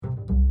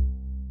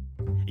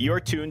You're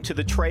tuned to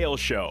The Trail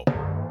Show.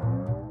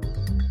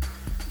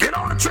 Get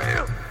on the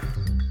trail!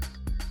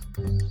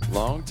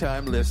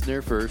 Long-time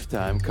listener,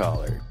 first-time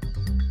caller.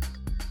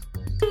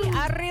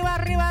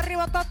 Arriba, arriba,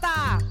 arriba,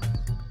 tota!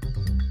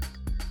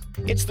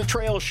 It's The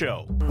Trail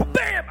Show.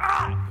 Bam!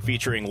 Ah!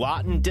 Featuring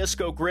Lawton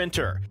Disco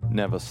Grinter,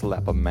 Never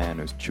slap a man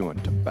who's chewing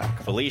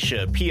tobacco.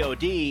 Felicia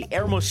P.O.D.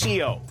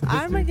 Hermosillo,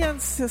 I'm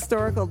against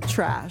historical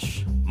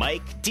trash.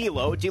 Mike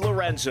Dilo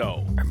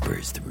DiLorenzo,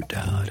 Embrace the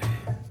brutality.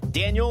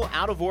 Daniel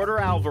Out of Order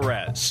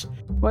Alvarez.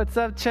 What's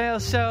up, Trail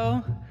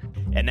Show?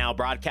 And now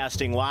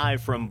broadcasting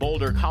live from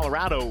Boulder,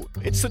 Colorado,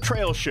 it's The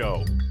Trail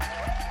Show.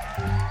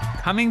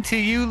 Coming to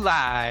you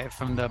live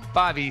from the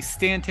Bobby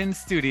Stanton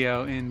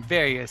studio in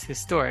various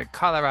historic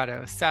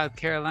Colorado, South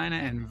Carolina,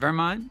 and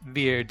Vermont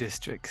beer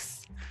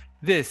districts.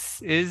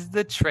 This is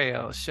The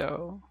Trail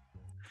Show.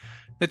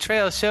 The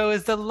Trail Show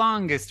is the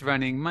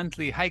longest-running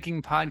monthly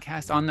hiking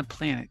podcast on the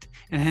planet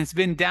and has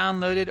been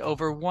downloaded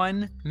over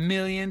 1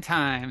 million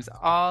times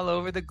all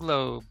over the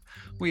globe.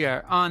 We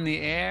are on the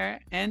air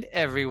and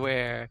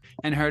everywhere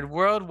and heard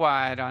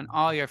worldwide on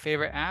all your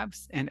favorite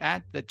apps and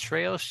at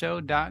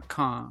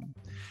thetrailshow.com.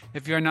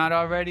 If you're not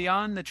already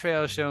on the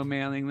Trail Show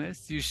mailing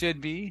list, you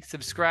should be.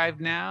 Subscribe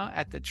now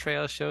at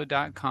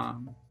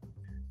thetrailshow.com.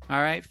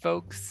 All right,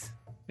 folks,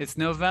 it's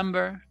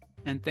November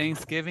and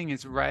Thanksgiving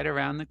is right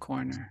around the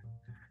corner.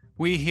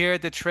 We here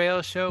at the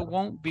Trail Show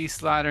won't be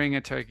slaughtering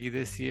a turkey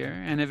this year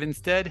and have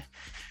instead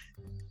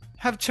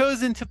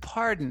chosen to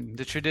pardon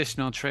the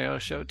traditional Trail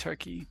Show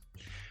turkey.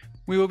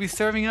 We will be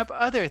serving up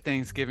other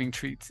Thanksgiving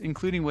treats,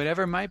 including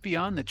whatever might be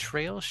on the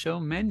Trail Show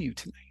menu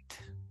tonight.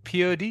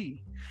 POD,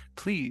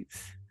 please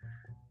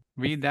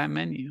read that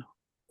menu.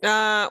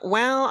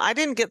 Well, I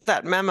didn't get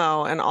that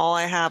memo, and all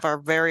I have are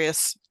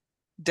various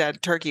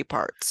dead turkey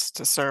parts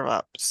to serve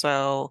up.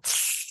 So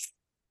it's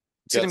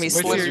going to be What's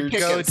slim your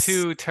pickings.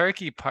 go-to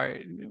turkey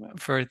part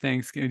for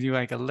Thanksgiving? Do you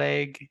like a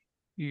leg?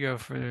 You go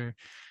for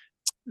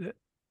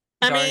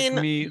dark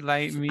meat,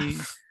 light meat,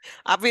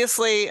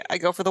 Obviously, I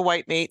go for the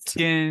white meat.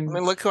 skin. I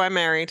mean, look who I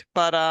married.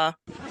 But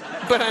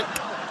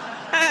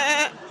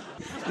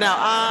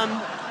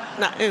no,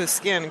 ew,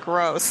 skin,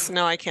 gross.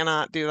 No, I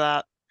cannot do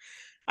that.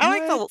 I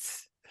like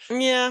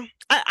yeah.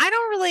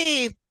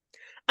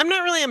 I'm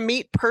not really a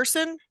meat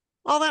person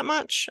all that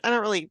much. I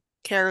don't really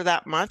care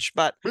that much,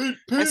 but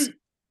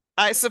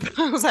I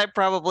suppose I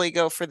probably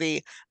go for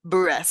the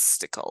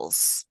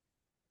breasticles.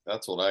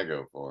 That's what I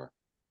go for.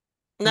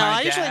 No,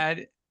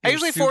 I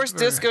usually force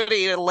Disco to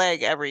eat a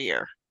leg every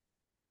year.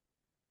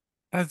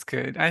 That's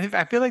good.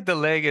 I feel like the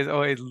leg is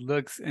always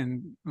looks,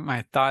 and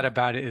my thought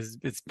about it is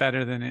it's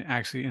better than it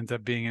actually ends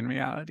up being in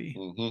reality.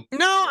 Mm-hmm.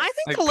 No, I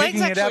think Like the legs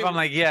picking actually. it up, I'm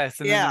like yes,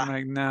 and Yeah. then I'm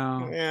like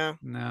no, Yeah,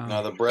 no.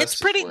 Now the breast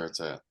It's pretty- is where it's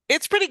at.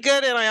 it's pretty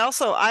good,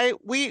 and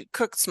we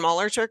cook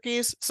smaller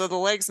turkeys, so the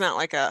leg's not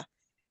like a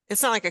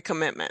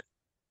commitment.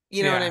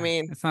 You know what I Yeah,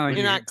 mean? It's not like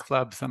You're you not-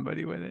 club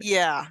somebody with it.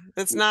 Yeah,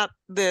 it's not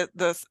the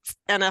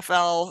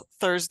NFL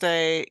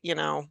Thursday,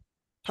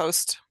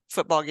 post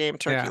football game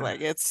turkey Yeah.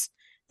 leg. It's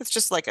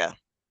just like a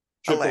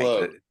Triple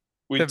leg.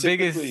 O.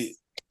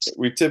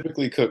 We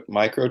typically cook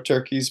micro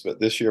turkeys, but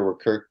this year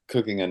we're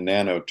cooking a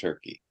nano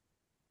turkey.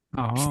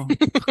 Oh,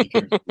 You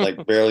can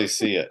like barely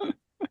see it.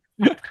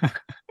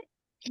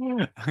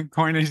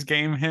 Cornish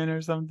game hen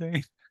or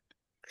something.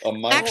 A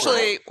micro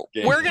Actually,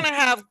 game. we're going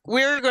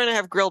to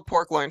have grilled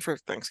pork loin for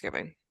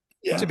Thanksgiving.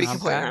 Yeah. To be Not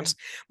completely bad. honest.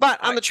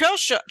 But on the trail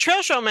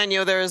show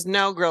menu, there is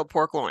no grilled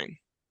pork loin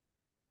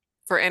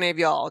for any of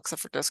y'all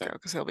except for Disco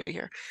because he'll be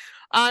here.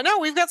 No,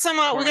 we've got some.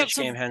 Cornish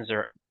game hens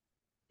are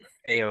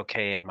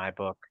A-okay in my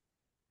book.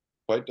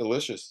 Quite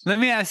delicious. Let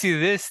me ask you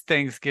this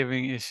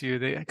Thanksgiving issue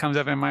that comes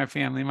up in my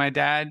family. My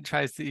dad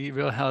tries to eat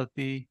real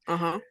healthy,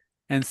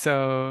 and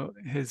so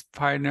his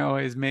partner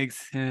always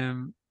makes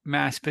him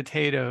mashed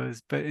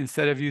potatoes, but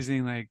instead of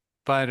using like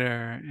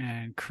butter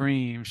and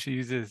cream, she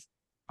uses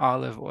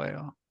olive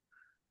oil.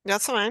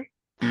 That's fine.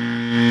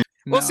 No,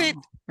 Well, see,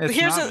 it's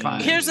here's not the-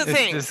 fine. here's the It's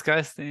thing.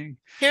 disgusting.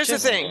 Here's the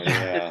thing.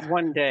 Yeah. It's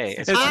one day.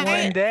 It's I-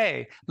 one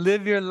day.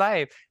 Live your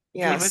life.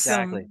 Yes. Put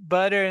Exactly. some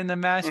butter in the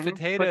mashed Mhm.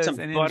 potatoes Put some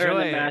and butter in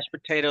enjoy the it. mashed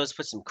potatoes.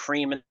 Put some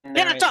cream in there.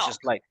 Get it It's all.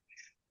 just like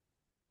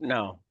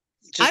no.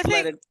 I Just let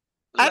think- it.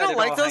 I let don't it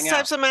like all those hang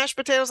types out. of mashed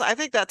potatoes. I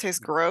think that tastes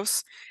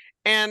gross.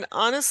 And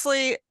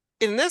honestly,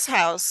 in this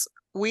house,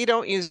 we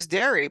don't use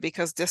dairy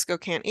because Disco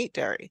can't eat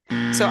dairy.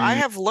 So I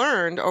have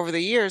learned over the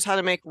years how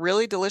to make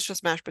really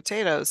delicious mashed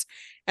potatoes.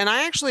 And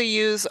I actually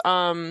use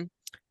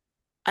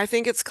I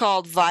think it's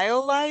called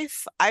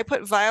Violife. I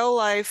put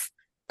Violife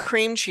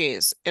cream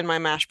cheese in my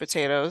mashed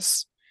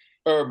potatoes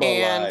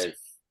Herbalife.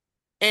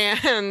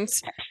 and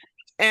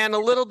a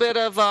little bit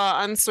of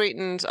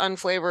unsweetened,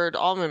 unflavored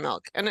almond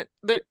milk. And it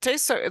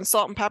tastes so, and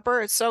salt and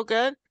pepper. It's so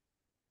good.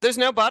 There's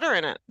no butter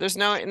in it. There's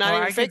not Oh, even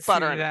I could fake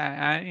butter see in it.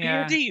 that.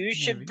 Yeah, Beauty, you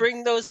should maybe.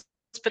 bring those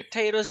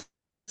potatoes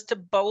to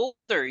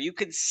Boulder. You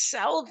could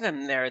sell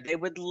them there. They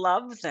would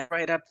love them.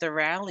 Right up their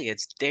alley.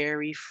 It's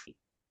dairy free.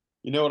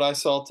 You know what I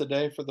saw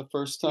today for the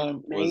first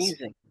time was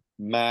Amazing.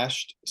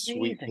 mashed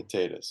sweet Amazing.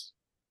 potatoes.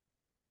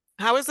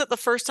 How is it the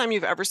first time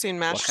you've ever seen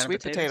mashed kind of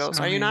sweet potatoes? potatoes?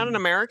 Are you not an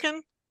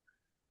American?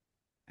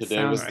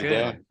 Today was Sounds the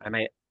good.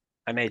 day.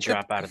 I may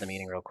drop out of the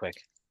meeting real quick.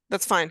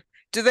 That's fine.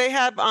 Do they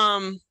have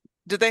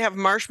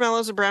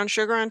marshmallows and brown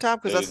sugar on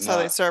top? Because They that's did how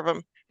they not. serve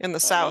them in the I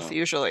South know.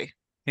 usually.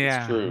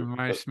 Yeah, true, but-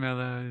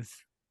 marshmallows.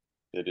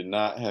 They did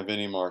not have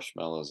any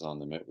marshmallows on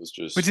them. It was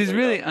just Which is straight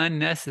really up.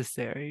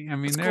 unnecessary. I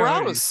mean, It's they're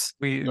already gross.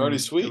 sweet. They're already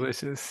and sweet.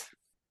 Delicious.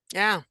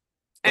 Yeah.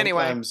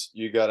 Anyway, Sometimes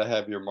you got to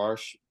have your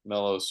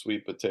marshmallow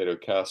sweet potato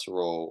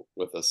casserole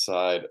with a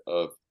side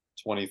of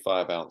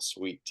 25-ounce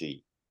sweet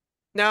tea.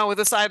 no, with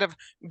a side of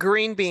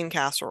green bean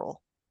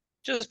casserole.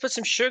 Just put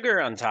some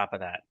sugar on top of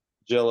that.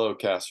 Jello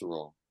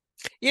casserole.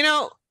 You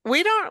know,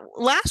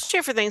 last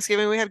year for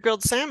Thanksgiving, we had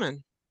grilled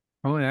salmon.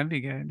 Oh, that'd be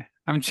good.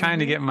 I'm trying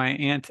to Mhm. get my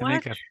aunt to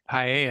make What? a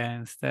paella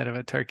instead of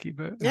a turkey,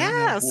 but I don't know if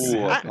Yes. it's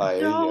gonna Ooh, a happen.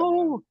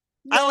 paella.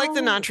 I like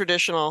the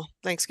non-traditional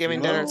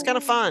Thanksgiving dinner. It's kind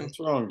of fun. What's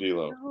wrong,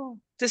 D'Lo? No,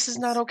 this is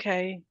not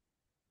okay.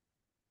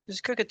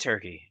 Just cook a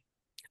turkey.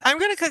 I'm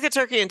going to cook a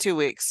turkey in 2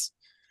 weeks,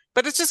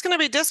 but it's just going to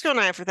be disco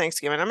night for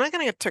Thanksgiving. I'm not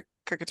going to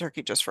cook a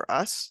turkey just for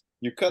us.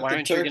 You cut Why the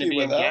aren't you going to turkey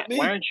be in without me?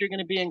 Why aren't you going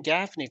to be in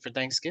Gaffney for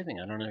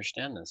Thanksgiving? I don't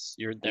understand this.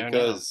 You're there now.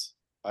 Because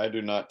I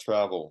do not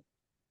travel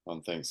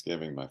on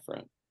Thanksgiving, my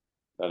friend.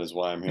 That is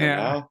why I'm here Yeah.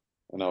 now,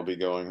 and I'll be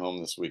going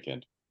home this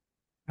weekend.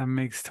 That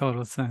makes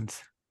total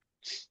sense.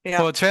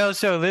 Yeah. Well, Trail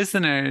Show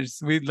listeners,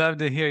 we'd love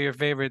to hear your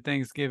favorite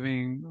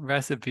Thanksgiving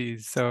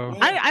recipes. So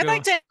I'd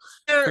like to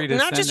hear free to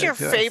not send just it your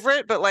to us.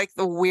 favorite, but like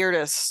the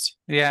weirdest,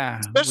 yeah,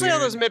 especially all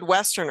those weird.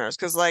 Midwesterners.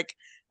 Because like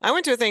I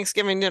went to a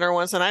Thanksgiving dinner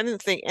once and I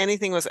didn't think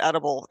anything was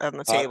edible on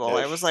the table.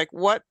 I was dish. like,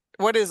 what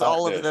is Hot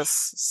all dish. of this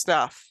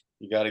stuff?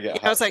 You got to get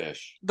You know, hot it's like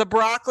dish. the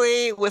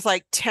broccoli with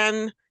like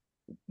 10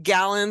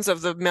 gallons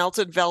of the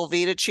melted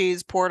Velveeta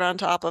cheese poured on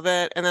top of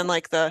it. And then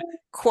like the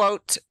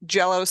quote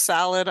Jello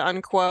salad,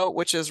 unquote,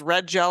 which is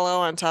red Jello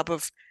on top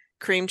of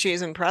cream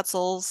cheese and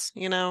pretzels,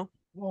 you know?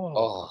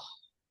 Oh,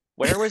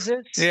 Where was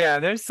it? Yeah,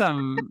 there's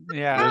some.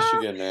 Yeah,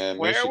 Michigan, man.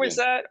 Where Michigan. was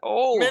that?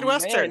 Oh,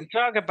 Midwestern. man.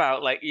 Talk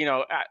about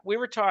we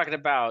were talking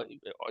about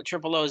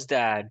Triple O's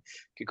dad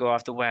could go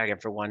off the wagon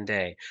for one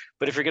day,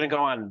 but if you're gonna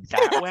go on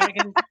that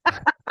wagon,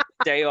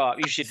 stay off.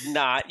 You should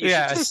not. You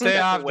yeah. should just Stay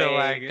step off away. the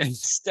wagon.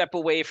 Step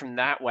away from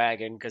that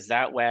wagon, because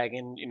that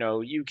wagon,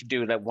 you could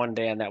do that one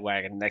day on that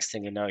wagon. Next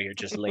thing you know, you're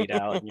just laid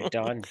out and you're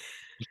done.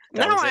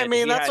 That No, was I it.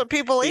 mean, He that's had- what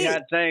people He eat.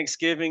 had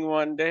Thanksgiving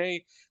one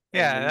day.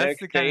 Yeah, and the that's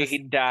next the kind day of he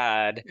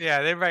died.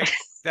 Yeah, they write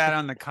that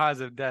on the cause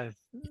of death.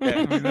 Yeah.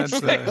 I mean, that's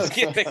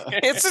Thanksgiving.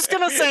 It's just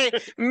going to say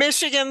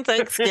Michigan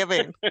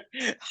Thanksgiving.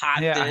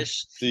 Hot Yeah.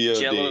 dish, COD.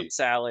 Jello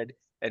salad,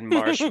 and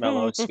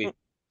marshmallow sweet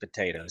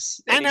potatoes.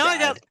 I And he know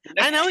died.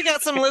 I know we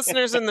got some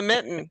listeners in the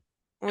mitten.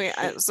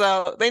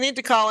 So they need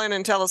to call in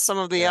and tell us some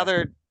of the Yeah.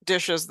 other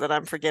dishes that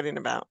I'm forgetting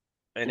about.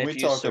 And Can if we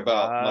you talk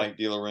about survive- Mike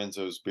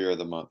DiLorenzo's beer of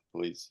the month,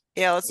 please?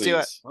 Yeah, let's do it.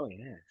 Please. Oh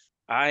yeah.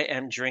 I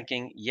am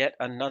drinking yet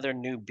another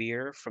new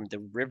beer from the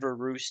River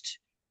Roost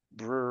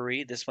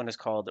Brewery. This one is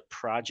called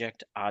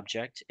Project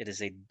Object. It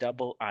is a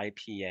double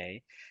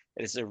IPA.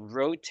 It is a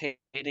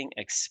rotating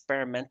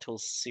experimental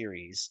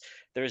series.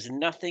 There is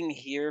nothing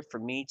here for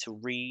me to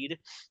read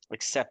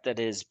except that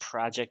it is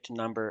project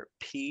number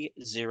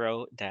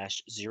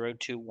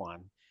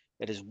P0-021.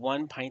 It is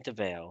 1 pint of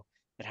ale.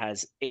 It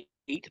has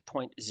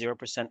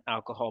 8.0%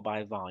 alcohol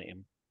by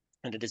volume,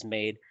 and it is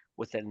made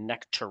with a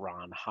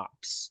Nectaron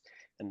hops.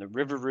 And the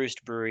River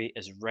Roost Brewery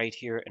is right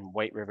here in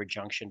White River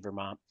Junction,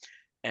 Vermont.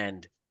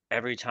 And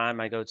every time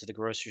I go to the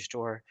grocery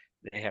store,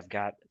 they have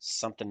got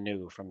something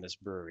new from this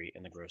brewery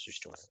in the grocery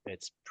store.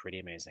 It's pretty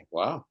amazing.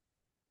 Wow.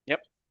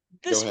 Yep.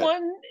 This ahead.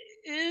 one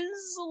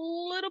is a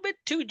little bit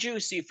too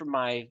juicy for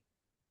my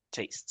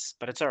tastes,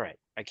 but it's all right.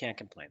 I can't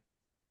complain.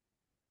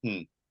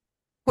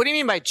 What do you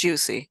mean by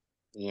juicy?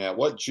 Yeah.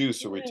 What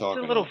juice are we It's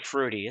talking a little about?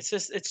 fruity. It's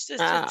just a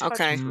Ah, touch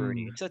okay.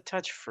 fruity. Mm. It's a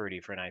touch fruity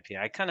for an IPA.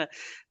 I kind of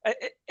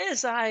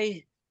as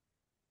I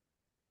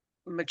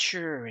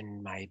mature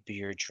in my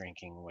beer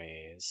drinking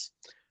ways,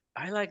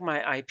 I like my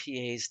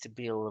IPAs to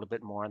be a little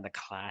bit more on the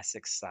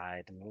classic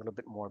side and a little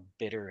bit more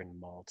bitter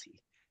and malty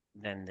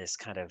than this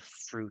kind of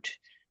fruit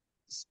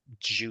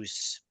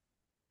juice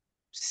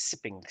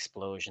sipping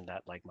explosion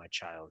that like my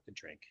child could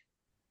drink.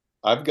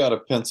 I've got a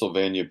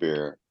Pennsylvania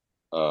beer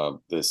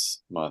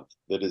this month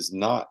that is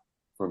not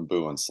from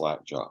Boo and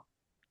Slackjaw.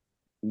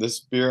 This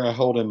beer I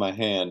hold in my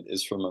hand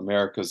is from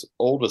America's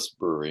oldest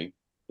brewery.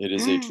 It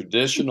is a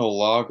traditional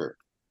lager.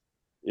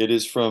 It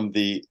is from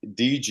the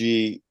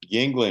D.G.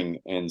 Yingling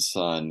and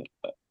Son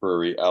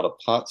brewery out of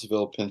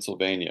Pottsville,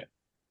 Pennsylvania.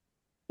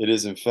 It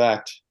is, in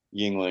fact,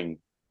 Yingling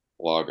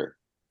lager.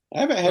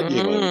 I haven't had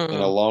Yingling in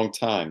a long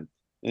time,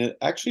 and it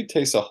actually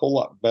tastes a whole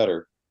lot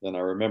better than I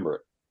remember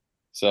it.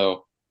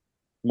 So,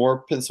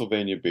 more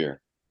Pennsylvania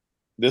beer.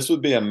 This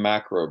would be a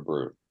macro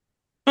brew.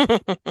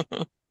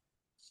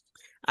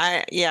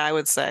 I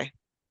would say.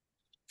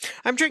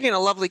 I'm drinking a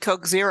lovely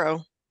Coke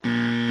Zero.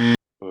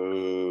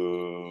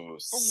 Ooh.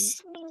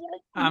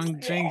 I'm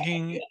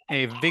drinking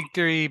a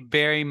Victory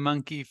Berry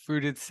Monkey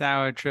Fruited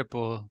Sour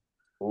Triple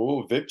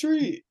Oh,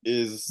 Victory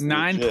is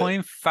legit.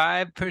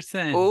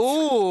 9.5%.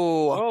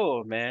 Ooh.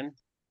 Oh, man.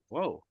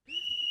 Whoa.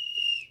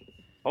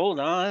 Hold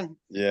on.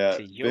 Yeah,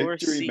 to your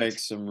Victory seat.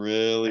 makes some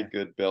really Yeah.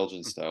 good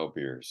Belgian style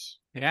beers.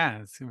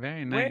 Yeah, it's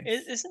very nice. Where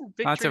isn't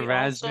Lots of Victory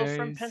also from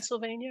raspberries.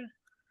 Pennsylvania?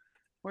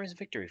 Where's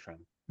Victory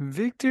from?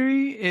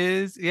 Victory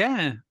is,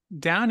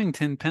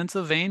 Downingtown,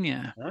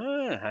 Pennsylvania.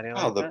 Ah, how do you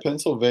Wow, like the that?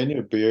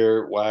 Pennsylvania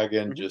beer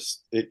wagon Mhm.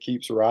 it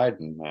keeps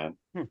riding, man.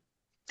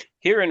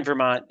 Here in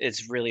Vermont,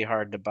 it's really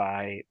hard to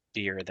buy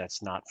beer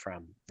that's not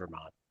from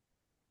Vermont.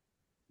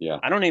 Yeah.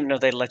 I don't even know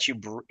they let you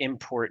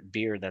import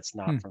beer that's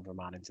not Hmm. from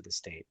Vermont into the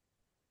state.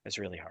 It's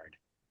really hard.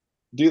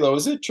 Dilo,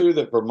 is it true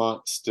that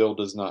Vermont still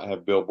does not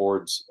have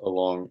billboards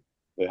along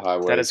the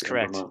highways? That is in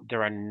correct. Vermont?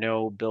 There are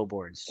no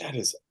billboards. That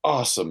is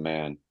awesome,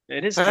 man.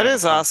 It is That kind of a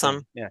is fun awesome.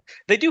 thing. Yeah.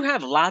 They do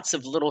have lots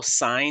of little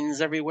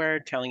signs everywhere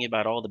telling you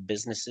about all the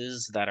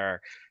businesses that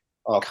are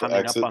Off the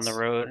coming up on the exits.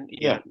 road,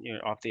 Yeah.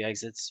 off the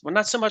exits. Well,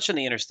 not so much on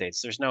the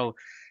interstates.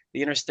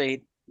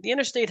 The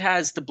interstate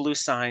has the blue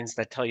signs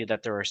that tell you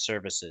that there are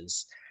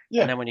services.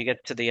 Yeah. And then when you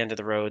get to the end of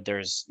the road,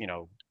 there's,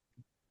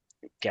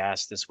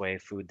 gas this way,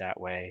 food that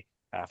way,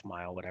 half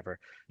mile, whatever.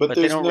 But But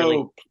they there's don't no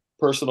really.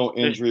 personal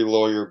There's- injury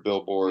lawyer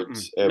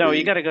billboards. No,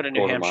 you every got to go to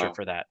New quarter Hampshire mile.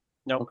 for that.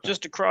 No, Okay.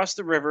 just across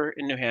the river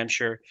in New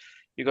Hampshire.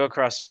 You go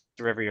across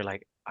the river, you're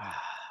like,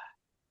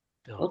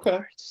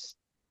 billboards.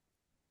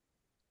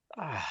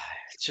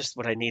 It's just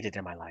what I needed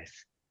in my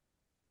life.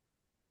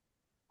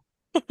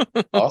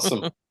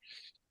 Awesome.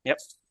 Yep.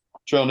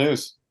 Trail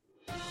news.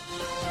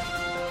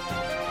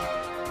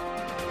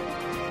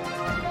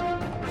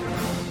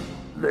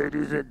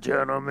 Ladies and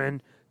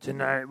gentlemen,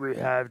 tonight we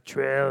have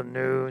trail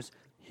news.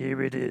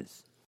 Here it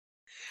is.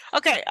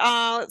 Okay,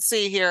 let's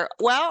see here.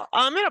 Well,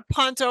 I'm gonna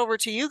punt over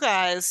to you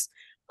guys.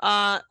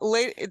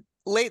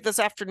 Late this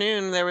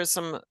afternoon, there was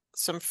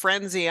some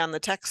frenzy on the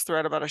text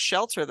thread about a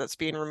shelter that's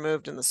being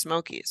removed in the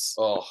Smokies.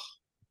 Oh,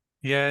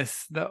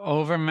 Yes, the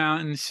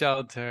Overmountain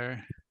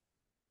Shelter.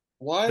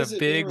 why is The it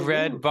being big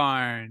red removed?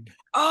 barn.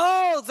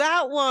 Oh,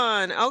 that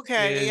one.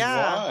 Okay, Is-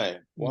 yeah.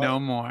 Why? No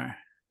more.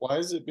 Why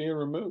is it being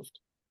removed?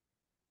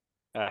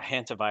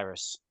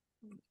 Hantavirus.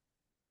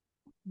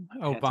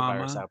 Obama.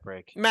 Hantavirus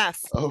outbreak.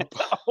 Meth.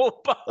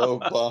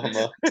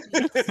 Obama.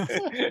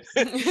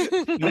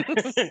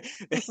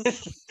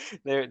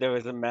 There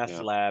was a meth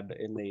Yeah. lab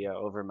in the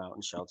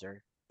Overmountain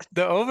shelter.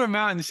 The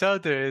Overmountain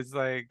Shelter is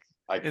like,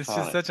 it's just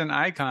Iconic. such an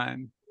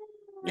icon.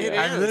 It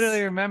I literally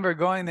is. remember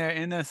going there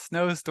in a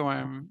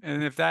snowstorm,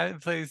 and if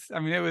that place, I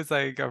mean, it was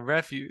like a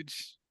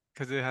refuge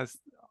because it has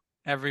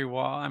every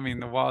wall. I mean,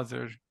 the walls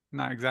are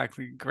not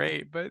exactly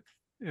great, but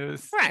it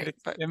was Right,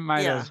 but it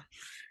might yeah. have.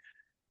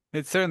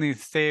 It certainly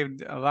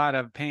saved a lot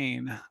of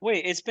pain,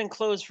 Wait, it's been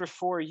closed for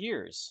 4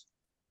 years.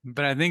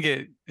 but I think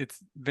it's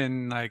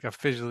been like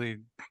officially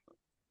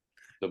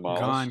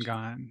Demolished.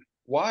 gone.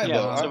 Why Yeah,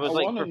 though? so it was I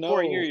like want for to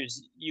 4 know.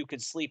 years you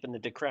could sleep in the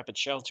decrepit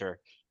shelter,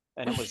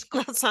 and it was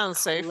That sounds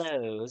safe.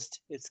 closed.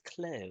 It's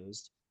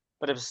closed,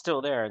 but it was still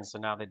there, and so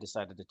now they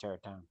decided to tear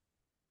it down.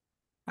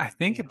 I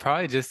think it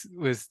probably just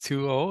was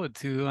too old,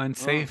 too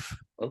unsafe.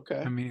 Okay.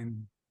 I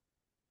mean,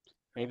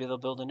 Maybe they'll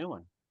build a new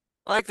one.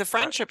 Like the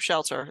friendship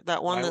shelter,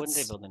 that one Why wouldn't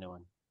they that's, build a new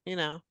one?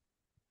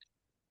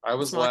 I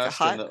was It's more like a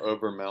last in hut. the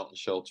Overmountain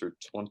Shelter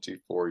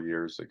 24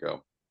 years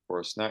ago for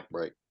a snack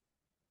break,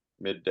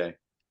 midday.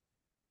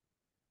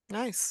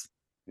 nice.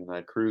 And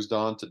I cruised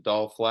on to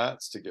Doll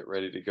Flats to get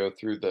ready to go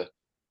through the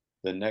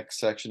next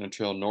section of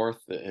Trail North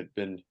that had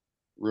been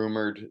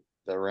rumored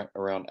that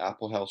around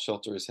Apple House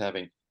Shelter is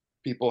having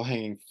people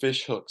hanging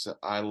fish hooks at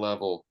eye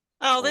level.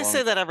 Oh, they say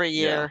along- that every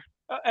yeah. year.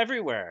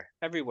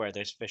 Everywhere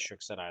there's fish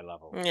hooks at eye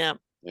level Yeah.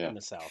 Yeah. in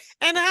the south.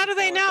 And It's how just do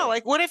they it know? goes.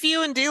 Like, what if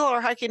you and Deal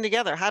are hiking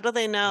together? How do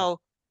they know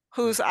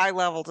whose eye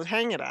level to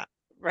hang it at?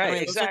 Right, mean,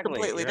 those are exactly.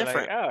 completely You're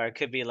different. Like, oh, it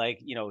could be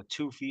like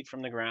 2 feet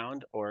from the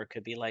ground, or it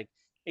could be like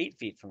 8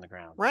 feet from the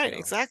ground. Right, So,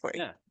 exactly.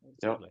 Yeah,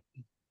 exactly.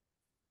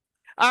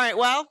 All right.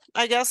 Well,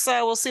 I guess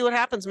we'll see what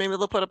happens. Maybe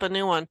they'll put up a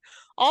new one.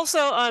 Also,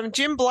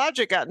 Jim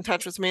Blodgett got in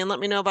touch with me and let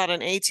me know about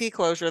an AT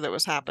closure that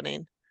was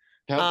happening.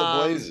 Count the Um,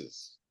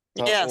 Blazes.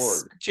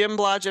 Yes, .org. Jim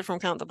Blodgett from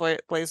Count the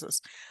Blazes.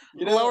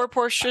 You know, Lower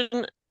portion.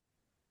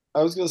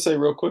 I was going to say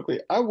real quickly,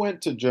 I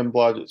went to Jim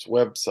Blodgett's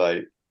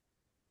website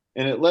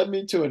and it led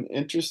me to an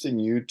interesting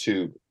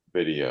YouTube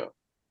video.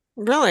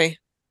 Really?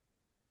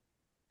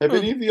 Have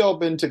any of y'all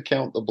been to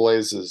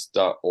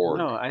counttheblazes.org?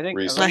 No, I think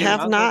recently? I have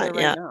I'll go not there right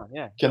yet. now.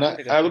 Yeah. Can I'll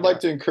take a I would peek like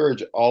out. to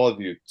encourage all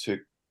of you to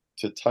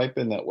type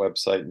in that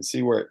website and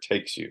see where it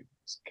takes you.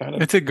 It's kind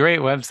of it's a great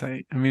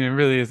website. I mean, it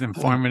really is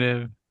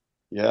informative.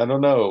 yeah, I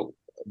don't know.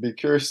 I'd be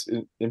curious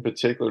in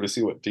particular to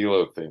see what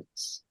Dilo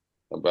thinks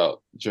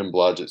about Jim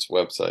Blodgett's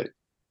website.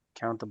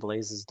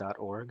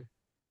 Counttheblazes.org.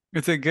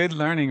 It's a good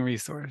learning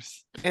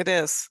resource. It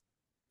is.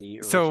 The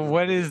So, original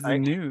what is the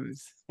Ike.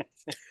 news?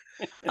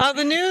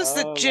 The news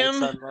that Oh, my Jim.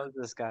 son loves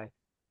this guy.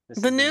 This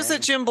The is news that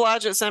man. Jim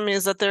Blodgett sent me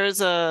is that there's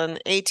an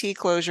AT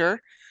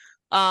closure.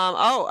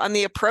 On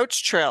the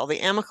approach trail, the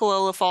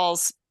Amicalola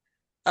Falls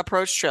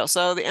approach trail.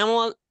 So the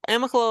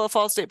Amicalola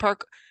Falls State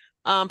Park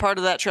Part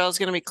of that trail is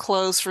going to be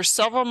closed for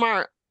several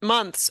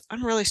months.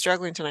 I'm really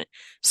struggling tonight.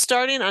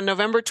 Starting on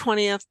November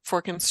 20th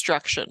for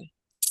construction.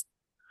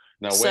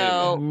 Now,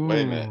 So-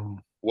 wait a minute.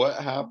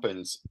 What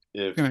happens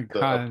if Gonna the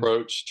cause-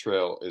 approach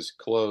trail is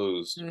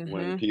closed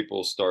when Mhm.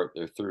 people start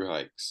their through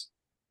hikes?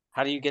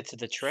 How do you get to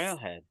the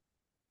trailhead?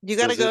 You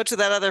got to Does go it- to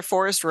that other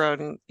forest road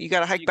and you got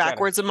to hike You gotta-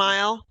 backwards a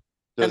mile.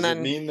 Does And it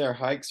then- mean their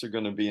hikes are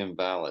going to be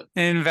invalid? I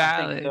think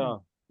Invalid.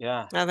 so.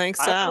 Yeah. I think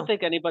so. I don't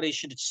think anybody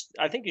should.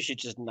 I think you should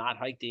just not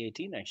hike the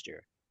AT next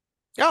year.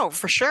 Oh,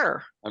 for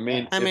sure. I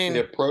mean, I if mean-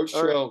 the approach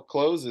Or- trail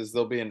closes,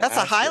 there'll be an That's a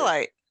asterisk,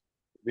 highlight.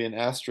 be an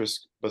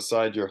asterisk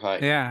beside your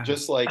hike. Yeah.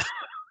 Just like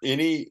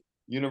any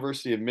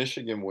University of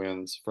Michigan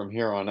wins from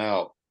here on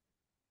out,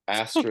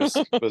 asterisk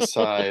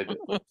beside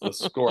the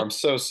score. I'm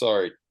so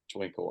sorry,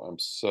 Twinkle. I'm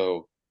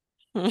so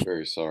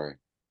very sorry.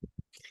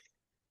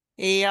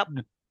 Yep.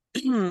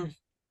 We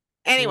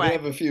Anyway,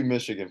 have a few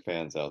Michigan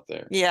fans out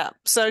there. yeah.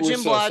 So We're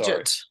Jim so sorry.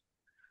 Blodgett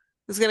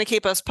is going to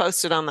keep us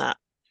posted on that.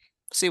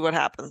 See what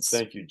happens.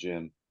 Thank you,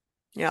 Jim.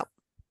 Yep.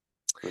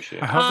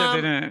 Appreciate I it. hope Um,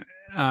 they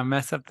didn't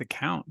mess up the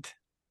count.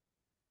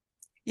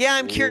 Yeah,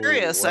 I'm Ooh,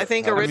 curious. I what-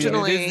 think I mean, it is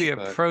originally, it is the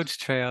Affect- approach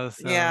trail.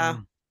 So. Yeah.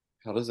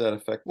 How does that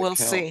affect the we'll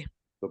count? see.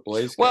 The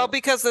blaze Well, count?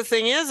 because the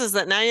thing is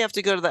that now you have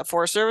to go to that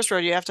Forest Service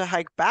road. You have to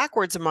hike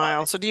backwards a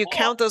mile. So do you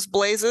count those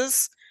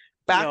blazes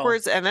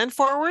backwards and then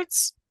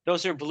forwards?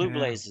 Those are blue Yeah.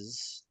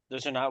 blazes.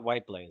 Those are not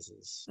white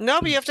blazes. No,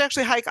 but you have to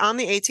actually hike on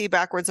the AT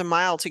backwards a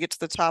mile to get to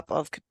the top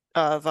of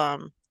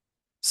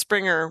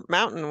Springer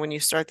Mountain when you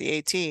start the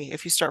AT.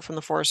 If you start from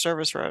the Forest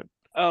Service road.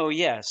 Oh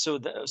yeah. So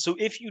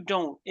if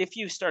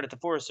you start at the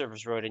Forest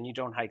Service Road and you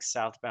don't hike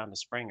southbound to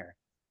Springer,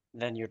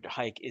 then your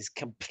hike is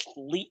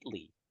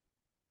completely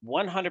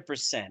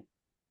 100%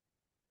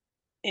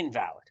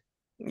 invalid.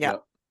 Yeah.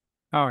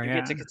 Oh You yeah.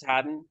 get to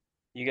Katahdin,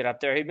 you get up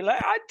there, he'd be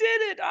like, "I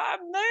did it,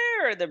 I'm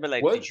there." They'd be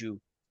like, What? "Did you?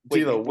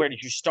 Wait, Tilo, where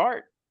did you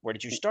start? Where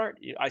did you start?"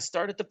 I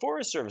started the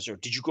Forest Service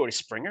Road. Did you go to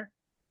Springer?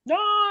 No,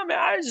 man,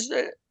 I just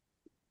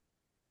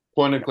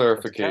Point of Yeah,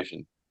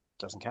 clarification.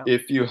 doesn't count.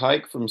 If you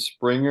hike from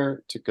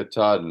Springer to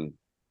Katahdin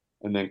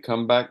and then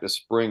come back to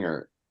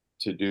Springer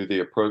to do the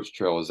approach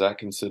trail, is that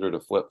considered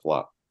a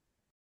flip-flop?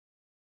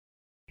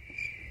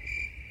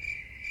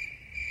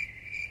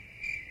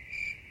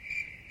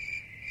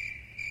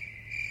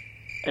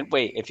 And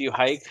wait, if you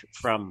hike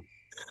from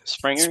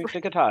Springer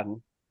to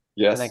Katahdin,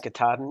 Yes. and then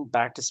Katahdin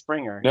back to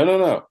Springer,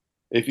 No.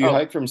 If you Oh.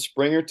 hike from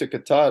Springer to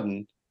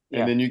Katahdin Yeah.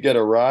 and then you get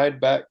a ride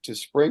back to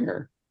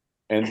Springer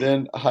and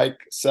then hike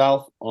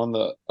south on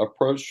the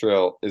approach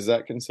trail, is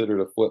that considered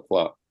a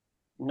flip-flop?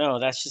 no,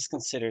 that's just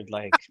considered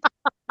like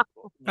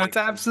That's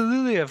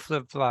absolutely a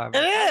flip flop.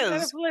 It a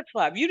is. flip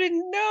flop. You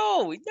didn't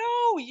know.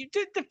 No, you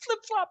did. The flip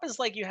flop is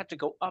like you have to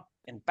go up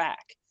and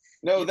back.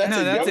 No, that's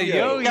No, a that's a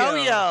yo-yo. yo-yo.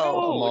 Yo-yo.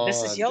 Oh,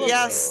 this is on, yellow.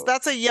 Yes,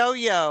 that's a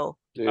yo-yo.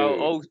 Dude.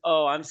 Oh,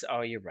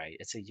 you're right.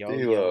 It's a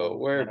yo-yo,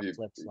 where not have a you-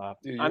 flip-flop.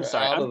 dude, I'm you're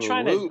sorry. out I'm of the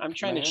trying loop,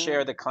 to man.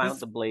 share the Count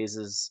the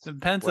Blazes. The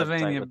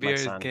Pennsylvania with my beer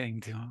is son.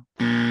 getting to him.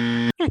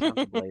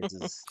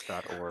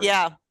 counttheblazes.org.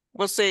 Yeah,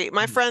 we'll see.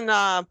 My friend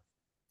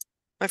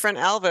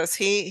Elvis,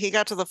 he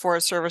got to the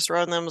Forest Service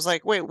road and then was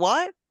like, "Wait,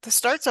 what? The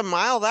start's a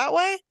mile that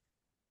way,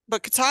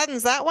 but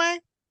Katahdin's that way?"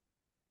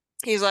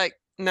 He's like,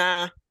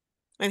 "Nah,"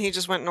 and he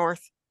just went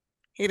north.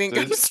 He didn't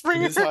go to His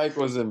Springer. hike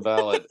was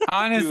invalid.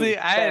 Honestly, Dude,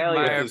 I failure.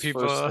 admire With his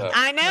people first like step.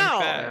 I know.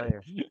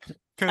 that.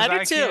 Because I do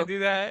I too. can't do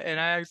that, and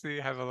I actually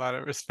have a lot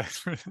of respect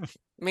for them.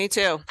 Me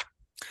too.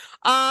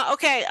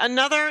 Okay,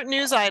 another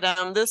news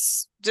item.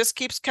 This just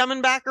keeps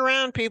coming back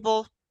around,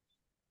 people.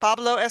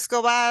 Pablo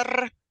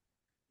Escobar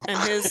and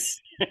his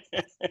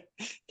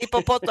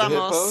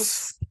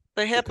hippopotamus.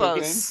 The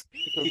hippos.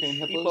 The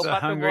cocaine hippos? The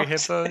hungry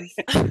hippos.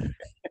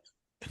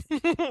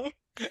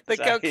 The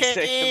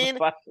cocaine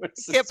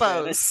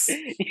hippos.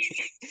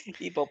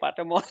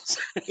 Hippopotamus.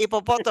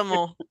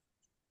 Hippopotamo.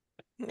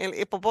 El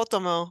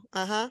hippopotamo.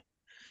 Uh-huh.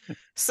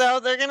 So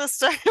they're gonna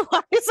start.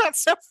 Why is that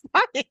so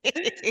funny?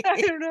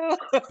 I don't know.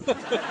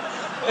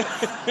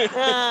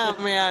 Oh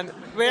man.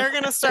 They're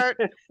gonna start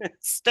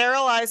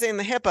sterilizing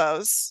the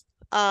hippos.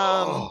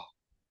 Oh,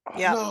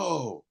 yeah.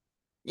 no.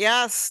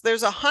 Yes,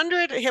 there's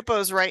 100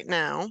 hippos right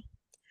now.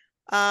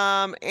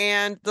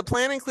 And the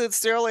plan includes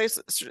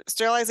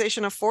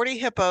sterilization of 40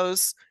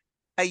 hippos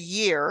a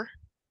year.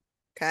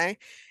 Okay.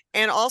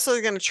 And also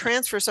they're going to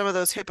transfer some of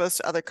those hippos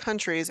to other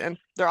countries. And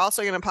they're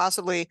also going to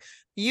possibly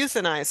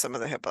euthanize some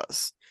of the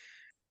hippos.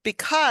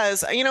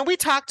 Because, we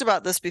talked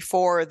about this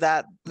before,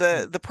 that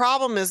the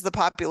problem is the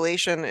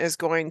population is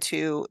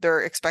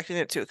they're expecting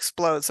it to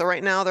explode. So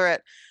right now they're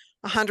at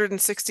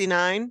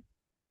 169.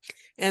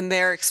 And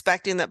they're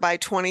expecting that by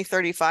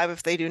 2035,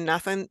 if they do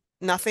nothing,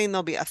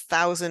 there'll be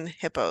 1,000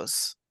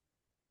 hippos.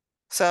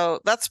 So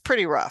that's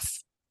pretty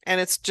rough.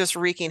 And it's just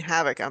wreaking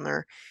havoc on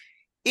their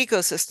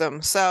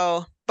ecosystem.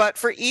 So, but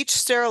for each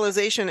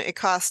sterilization, it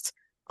costs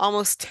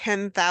almost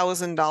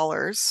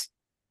 $10,000.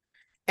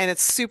 And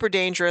it's super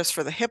dangerous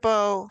for the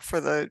hippo, for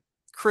the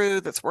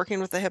crew that's working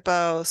with the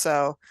hippo.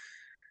 So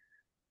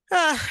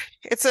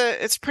it's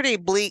a pretty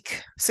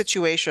bleak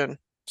situation.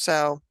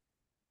 So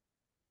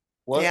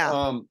What?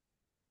 Yeah.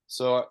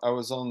 So I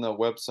was on the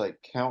website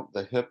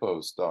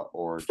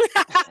countthehippos.org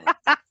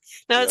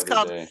No, the it's other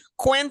called day.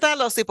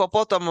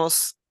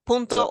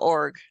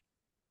 cuentaloshipopotomos.org.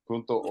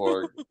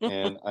 .org,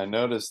 and I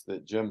noticed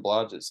that Jim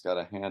Blodgett's got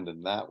a hand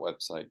in that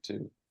website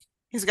too.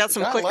 He's got The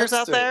some guy clickers likes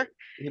out to- there.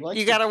 He likes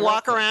You to got to count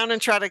walk things around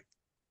and try to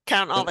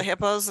count all the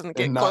hippos and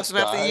get and close not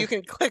enough that die. you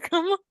can click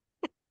them.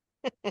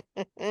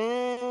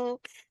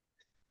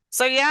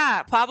 So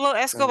yeah, Pablo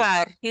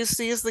Escobar. He's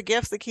the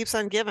gift that keeps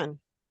on giving.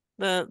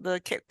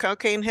 The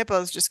cocaine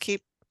hippos just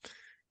keep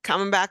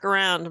coming back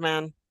around,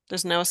 man.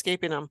 There's no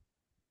escaping them.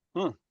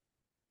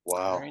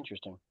 Wow. Very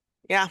interesting.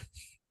 Yeah.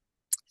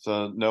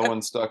 So no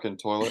one stuck in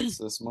toilets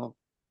this month?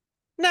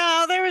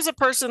 No, there was a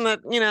person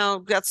that,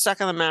 got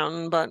stuck on the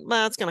mountain, but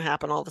that's going to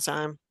happen all the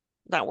time.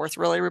 Not worth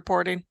really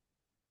reporting.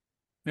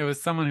 There was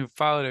someone who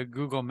followed a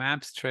Google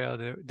Maps trail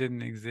that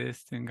didn't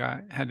exist and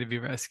had to be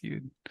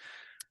rescued.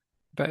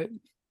 But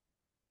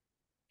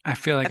I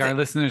feel like our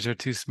listeners are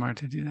too smart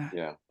to do that.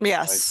 Yeah.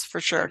 Yes, for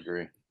I sure.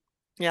 agree.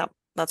 Yeah,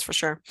 that's for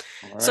sure.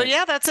 All So right.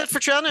 yeah, that's it for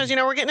trail news.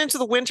 We're getting into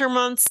the winter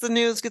months. The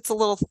news gets a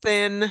little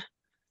thin.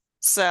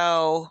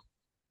 So,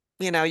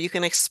 you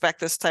can expect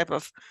this type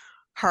of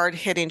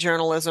hard-hitting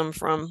journalism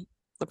from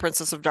the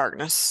Princess of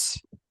Darkness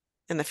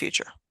in the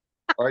future.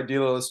 All right,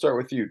 Dila, let's start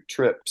with you.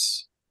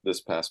 Trips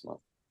this past month.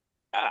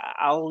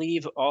 I'll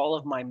leave all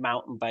of my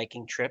mountain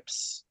biking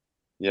trips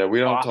Yeah, we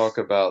don't off- talk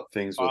about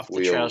things with off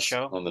the trail wheels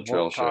show. on the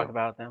trail Won't talk show.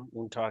 about them.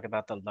 Won't talk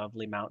about the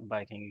lovely mountain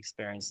biking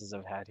experiences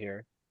I've had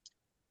here.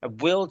 I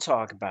will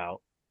talk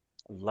about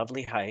a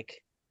lovely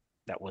hike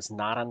that was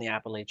not on the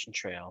Appalachian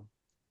Trail,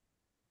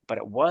 but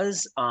it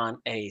was on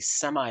a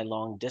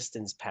semi-long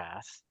distance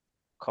path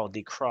called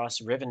the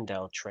Cross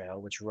Rivendell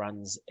Trail, which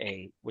runs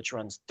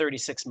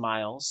 36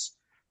 miles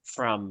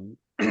from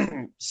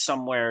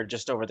somewhere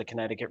just over the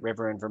Connecticut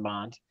River in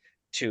Vermont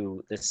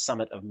to the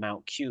summit of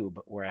Mount Cube,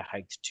 where I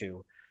hiked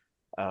to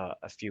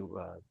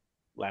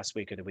last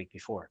week or the week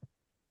before.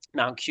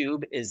 Mount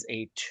Cube is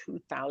a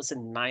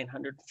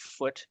 2,900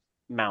 foot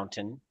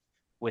mountain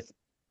with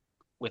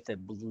a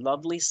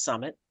lovely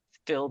summit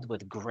filled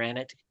with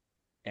granite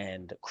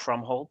and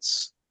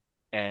crumholtz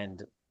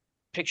and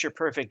picture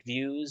perfect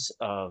views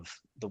of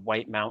the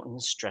White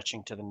Mountains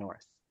stretching to the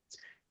north.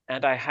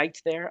 And I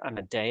hiked there on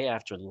a day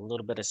after a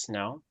little bit of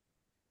snow.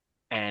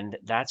 And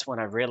that's when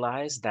I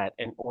realized that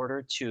in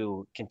order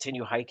to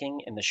continue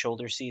hiking in the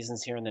shoulder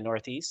seasons here in the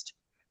Northeast,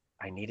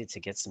 I needed to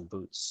get some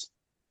boots,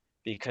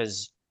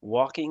 because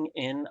walking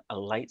in a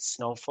light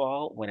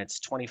snowfall when it's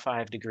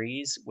 25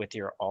 degrees with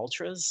your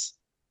ultras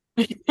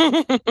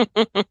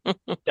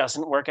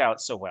doesn't work out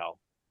so well.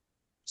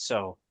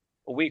 So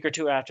a week or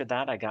two after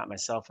that, I got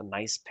myself a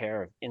nice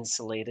pair of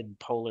insulated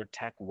Polar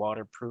Tech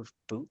waterproof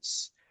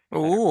boots that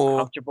are Ooh.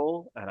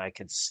 comfortable, and I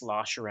could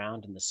slosh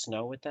around in the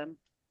snow with them,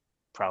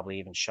 probably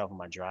even shovel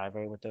my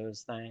driveway with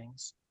those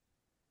things,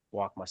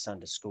 walk my son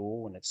to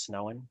school when it's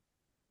snowing.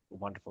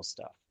 Wonderful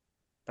stuff.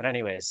 But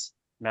anyways,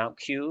 Mount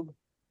Cube,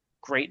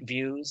 great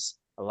views,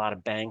 a lot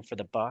of bang for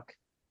the buck.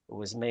 It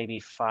was maybe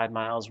 5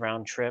 miles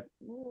round trip,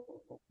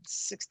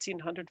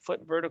 1,600 foot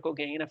vertical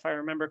gain, if I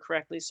remember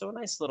correctly. So a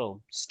nice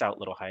little, stout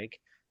little hike,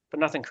 but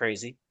nothing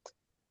crazy.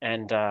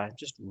 And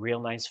just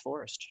real nice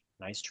forest,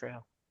 nice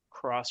trail.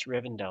 Cross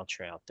Rivendell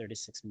Trail,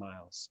 36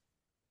 miles.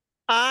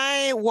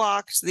 I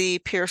walked the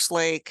Pierce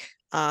Lake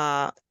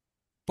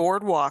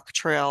Boardwalk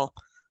Trail,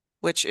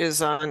 which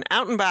is an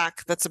out and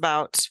back that's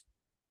about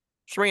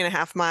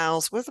 3.5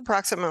 miles with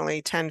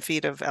approximately 10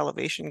 feet of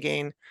elevation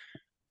gain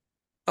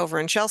over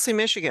in Chelsea,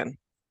 Michigan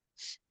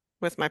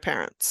with my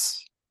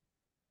parents.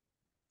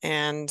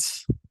 And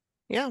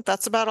yeah,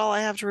 that's about all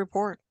I have to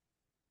report.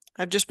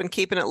 I've just been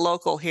keeping it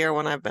local here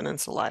when I've been in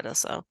Salida.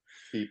 So,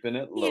 Keeping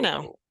it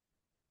local.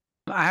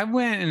 I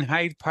went and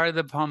hiked part of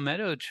the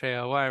Palmetto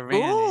Trail while I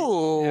ran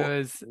Ooh. it. It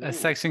was a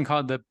section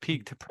called the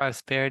Peak to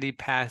Prosperity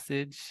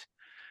Passage.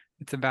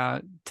 It's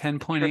about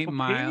 10.8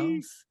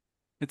 miles.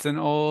 It's an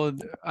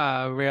old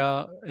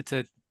rail. It's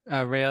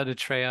a rail to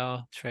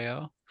trail.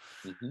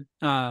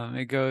 Mm-hmm.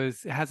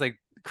 It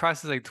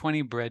crosses like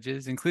 20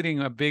 bridges, including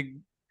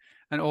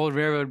an old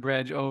railroad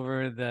bridge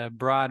over the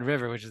Broad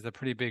River, which is a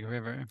pretty big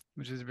river,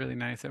 which is really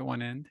nice at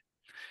one end.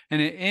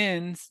 And it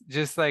ends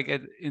just like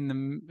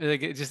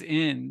it just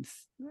ends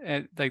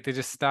at, like, they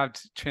just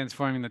stopped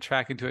transforming the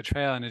track into a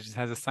trail, and it just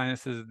has a sign that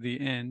says the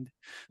end.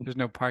 There's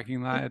no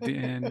parking lot at the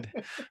end.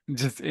 It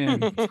just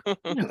ends.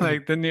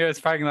 Like the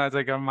nearest parking lot is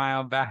like a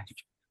mile back.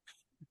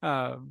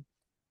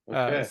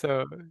 Okay.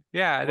 So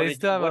yeah, they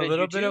still have a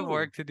little bit of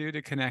work to do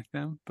to connect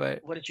them,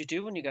 but What did you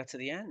do when you got to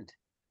the end?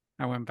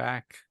 I went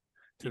back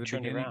to You the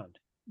turned beginning. around.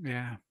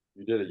 Yeah.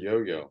 You did a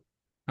yo-yo.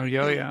 Oh,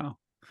 yo-yo.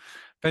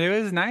 But it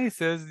was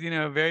nice. It was,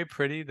 very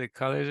pretty. The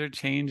colors are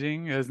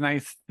changing. It was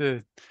nice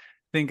to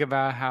think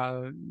about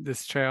how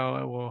this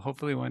trail will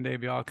hopefully one day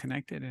be all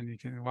connected and you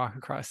can walk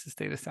across the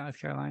state of South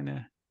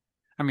Carolina.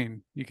 I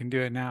mean, you can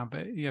do it now,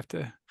 but you have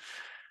to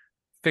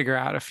figure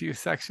out a few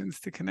sections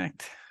to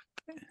connect.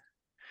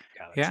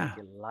 Gotta take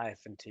your life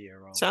into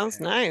your own Sounds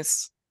hands.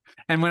 nice.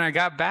 And when I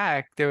got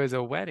back, there was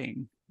a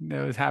wedding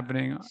that was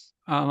happening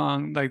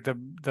along like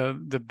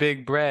the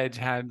big bridge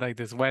had like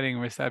this wedding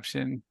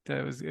reception that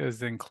it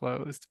was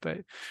enclosed. But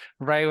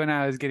right when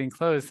I was getting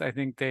close, I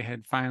think they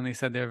had finally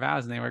said their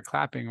vows and they were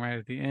clapping right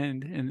at the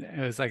end, and it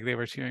was like they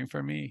were cheering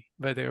for me.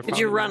 But they were. Did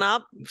you run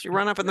up? Did you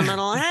run up in the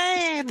middle?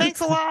 Hey,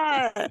 thanks a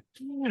lot.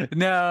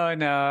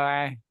 No,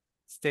 I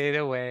stayed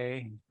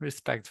away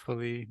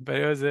respectfully. But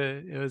it was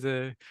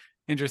a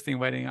interesting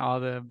wedding. All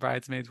the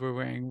bridesmaids were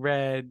wearing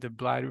red. The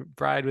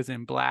bride was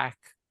in black.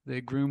 The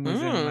groom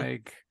was in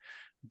like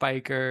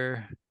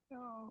biker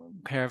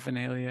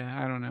paraphernalia.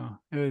 I don't know.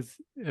 It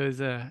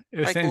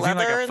Like seemed like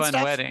leather a and fun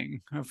stuff?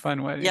 wedding. A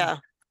fun wedding. Yeah.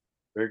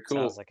 Very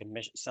cool.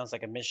 Sounds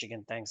like a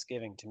Michigan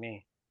Thanksgiving to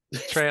me.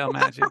 Trail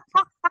magic.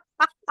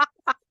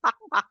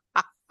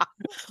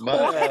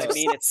 I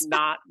mean, it's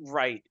not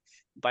right.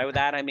 By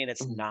that, I mean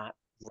it's not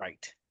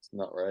right. It's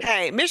not right.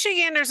 Hey,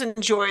 Michiganders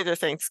enjoy their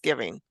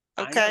Thanksgiving.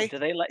 I know. Okay.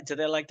 Do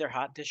they like their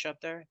hot dish up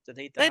there? Do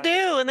they eat the They hot dish?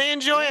 do, and they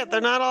enjoy it. They're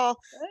not all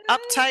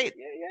uptight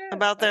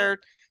about their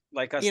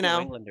like us you New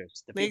know,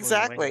 Englanders. The people in New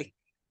exactly.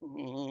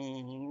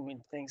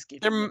 England.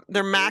 Thanksgiving.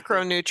 Their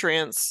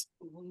macronutrients.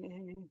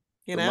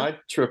 You So know. my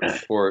trip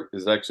report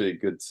is actually a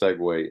good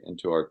segue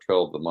into our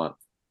trail of the month.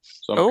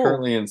 So I'm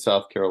currently in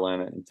South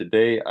Carolina, and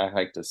today I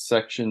hiked a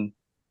section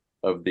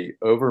of the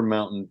Over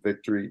Mountain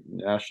Victory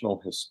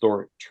National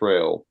Historic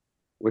Trail,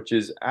 which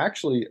is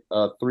actually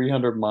a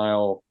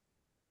 300-mile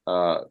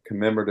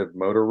commemorative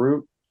motor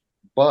route,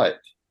 but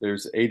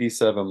there's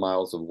 87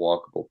 miles of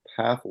walkable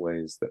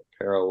pathways that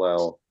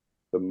parallel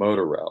the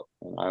motor route.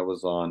 And I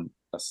was on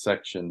a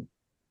section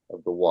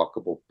of the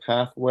walkable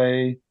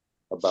pathway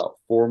about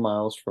 4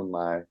 miles from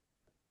my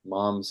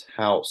mom's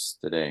house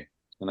today.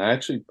 And I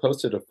actually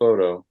posted a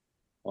photo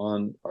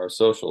on our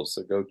socials,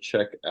 so go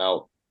check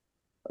out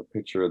a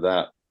picture of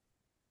that.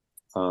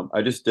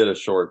 I just did a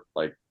short,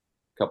 like,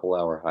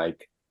 couple-hour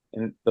hike,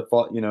 and the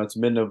fall, it's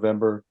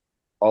mid-November.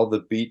 All the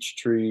beech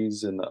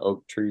trees and the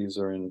oak trees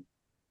are in,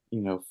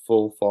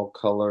 full fall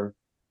color.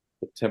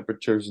 The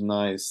temperature's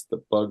nice.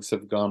 The bugs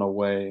have gone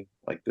away.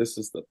 Like, this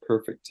is the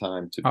perfect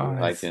time to be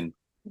hiking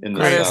in the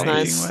That southeast.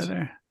 is nice.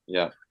 Weather.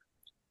 Yeah.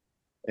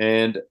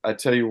 And I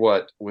tell you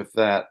what, with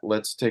that,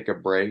 let's take a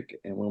break.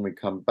 And when we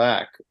come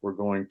back, we're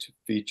going to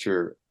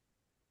feature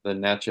the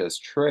Natchez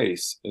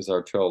Trace as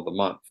our trail of the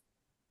month,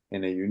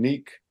 and a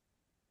unique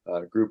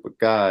group of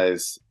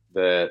guys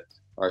that,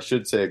 or I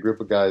should say, a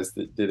group of guys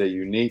that did a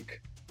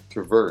unique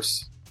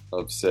traverse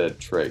of said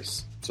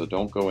trace. So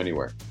don't go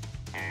anywhere.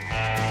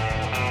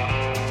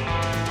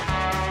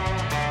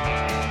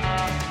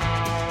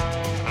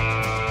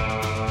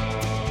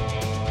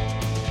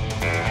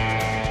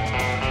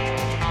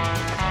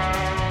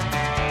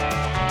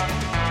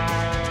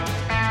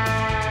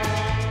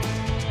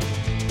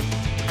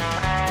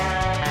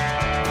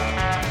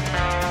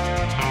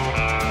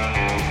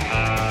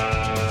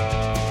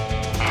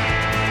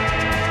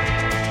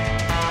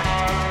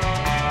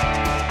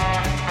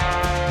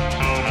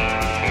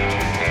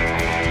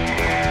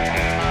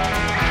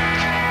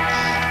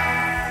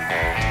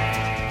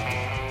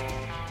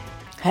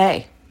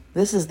 Hey,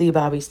 this is the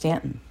Bobby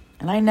Stanton,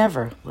 and I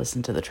never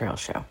listen to the Trail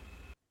Show.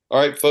 All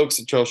right, folks,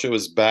 the Trail Show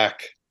is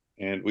back,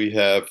 and we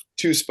have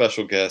two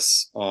special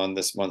guests on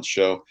this month's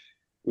show.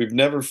 We've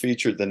never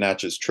featured the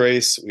Natchez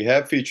Trace. We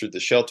have featured the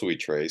Sheltowee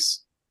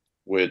Trace,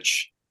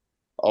 which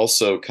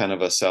also kind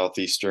of a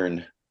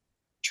southeastern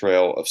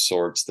trail of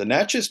sorts. The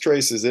Natchez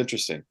Trace is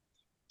interesting.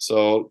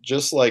 So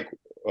just like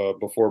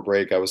before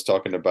break, I was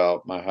talking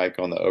about my hike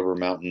on the Over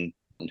Mountain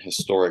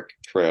Historic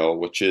Trail,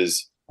 which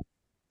is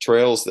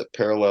trails that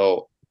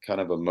parallel kind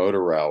of a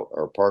motor route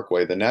or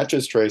parkway. The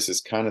Natchez Trace is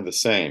kind of the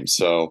same.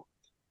 So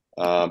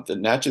the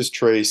Natchez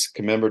Trace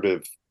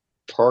commemorative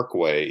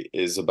parkway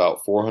is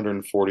about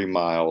 440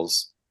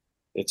 miles.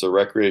 It's a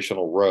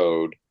recreational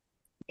road.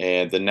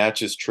 And the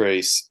Natchez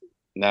Trace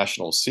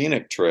National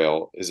Scenic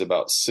Trail is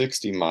about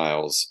 60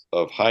 miles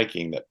of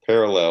hiking that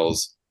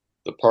parallels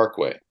the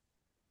parkway.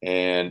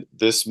 And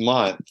this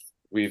month,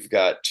 we've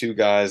got two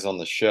guys on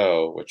the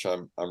show, which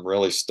I'm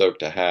really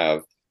stoked to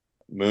have.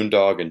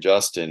 Moondog and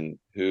Justin,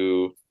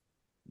 who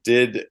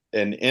did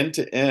an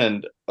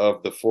end-to-end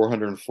of the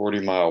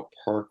 440-mile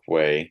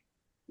parkway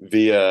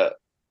via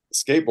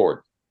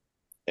skateboard.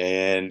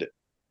 And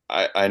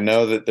I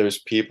know that there's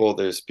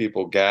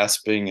people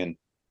gasping and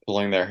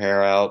pulling their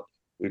hair out.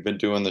 We've been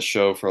doing the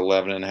show for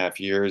 11 and a half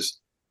years.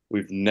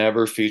 We've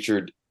never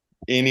featured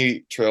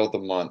any trail of the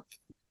month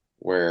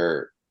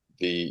where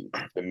the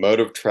mode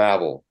of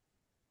travel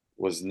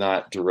was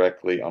not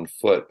directly on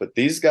foot, but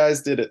these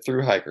guys did it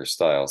through hiker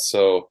style.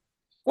 So,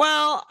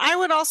 well, I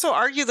would also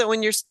argue that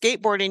when you're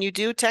skateboarding, you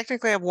do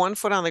technically have one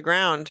foot on the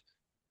ground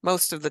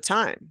most of the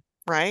time,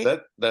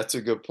 right? That's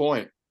a good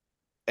point.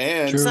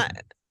 And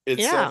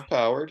it's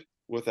self-powered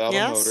without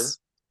a motor.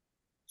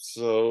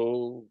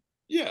 So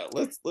yeah,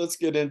 let's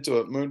get into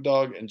it.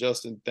 Moondog and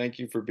Justin, thank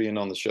you for being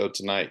on the show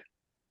tonight.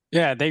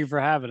 Yeah, thank you for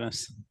having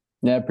us.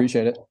 Yeah,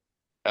 appreciate it.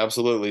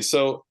 Absolutely.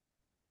 So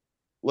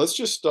let's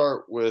just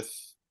start with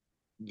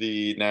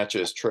the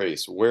Natchez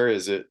Trace? Where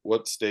is it?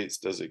 What states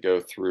does it go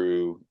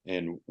through?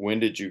 And when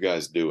did you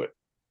guys do it?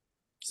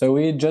 So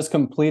we just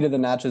completed the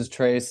Natchez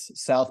Trace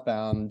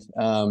southbound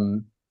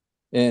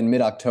in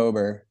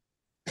mid-October,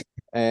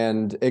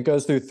 and it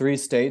goes through 3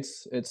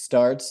 states. It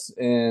starts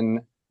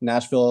in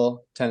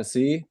Nashville,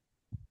 Tennessee,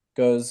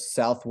 goes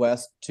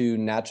southwest to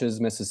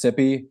Natchez,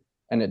 Mississippi,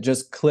 and it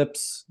just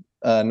clips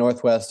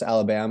northwest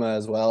Alabama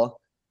as well.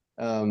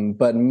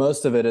 But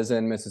most of it is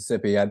in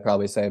Mississippi. I'd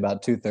probably say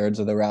about 2/3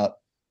 of the route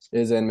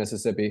is in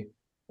Mississippi.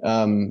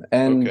 And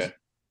Okay.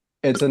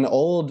 it's an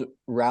old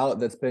route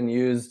that's been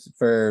used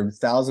for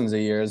thousands of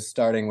years,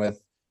 starting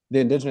with the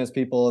indigenous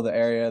people of the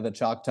area, the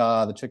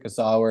Choctaw, the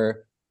Chickasaw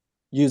were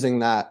using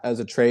that as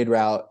a trade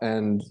route.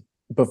 And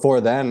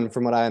before then,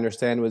 from what I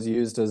understand, was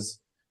used as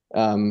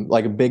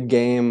like a big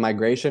game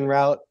migration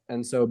route.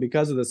 And so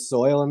because of the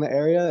soil in the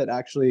area, it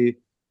actually,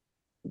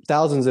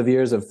 thousands of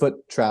years of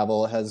foot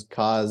travel has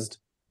caused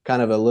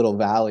kind of a little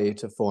valley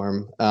to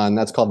form. And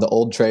that's called the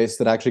Old Trace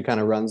that actually kind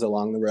of runs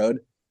along the road.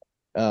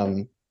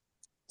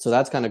 So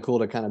that's kind of cool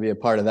to kind of be a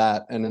part of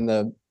that. And in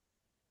the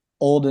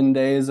olden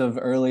days of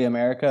early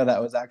America,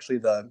 that was actually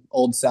the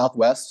old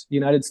Southwest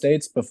United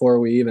States before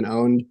we even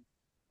owned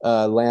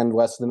land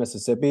west of the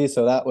Mississippi.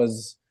 So that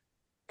was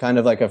kind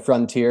of like a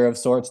frontier of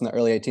sorts in the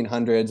early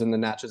 1800s. And the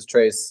Natchez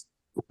Trace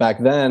back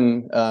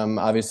then,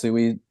 obviously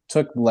we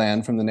took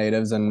land from the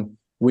natives and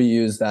we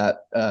used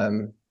that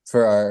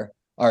for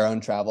our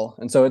own travel.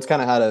 And so it's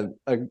kind of had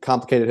a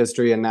complicated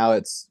history, and now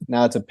it's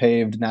a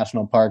paved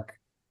national park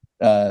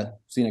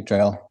scenic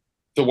trail.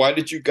 So why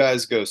did you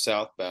guys go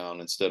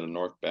southbound instead of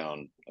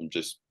northbound? I'm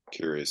just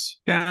curious.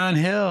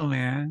 Downhill,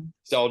 man.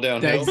 It's all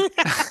downhill.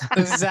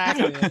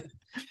 Exactly.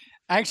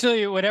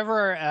 Actually,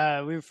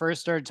 whenever we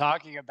first started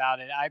talking about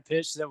it, I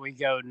pitched that we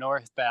go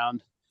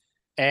northbound.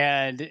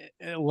 And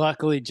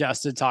luckily,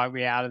 Justin talked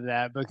me out of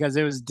that because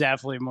it was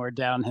definitely more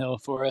downhill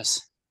for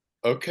us.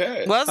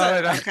 Okay. Was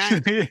it?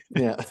 Okay.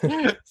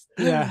 Yeah.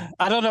 Yeah.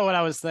 I don't know what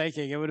I was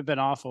thinking. It would have been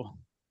awful.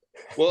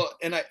 Well,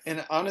 and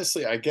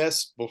honestly, I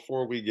guess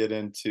before we get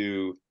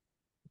into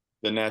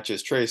the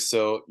Natchez Trace,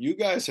 so you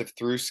guys have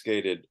through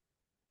skated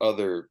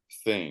other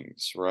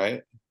things,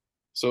 right?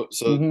 So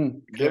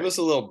give us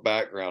a little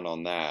background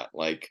on that.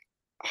 Like,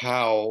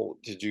 how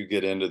did you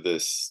get into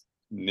this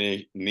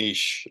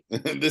niche?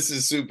 This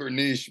is super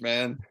niche,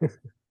 man.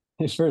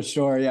 For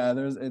sure. Yeah.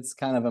 It's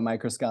kind of a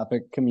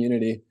microscopic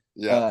community.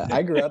 Yeah.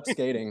 I grew up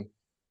skating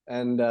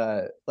and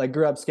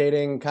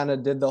kind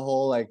of did the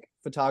whole like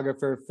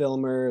photographer,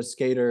 filmer,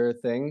 skater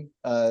thing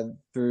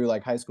through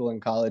like high school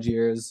and college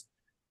years.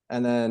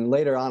 And then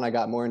later on, I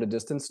got more into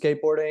distance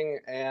skateboarding,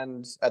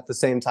 and at the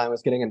same time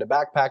was getting into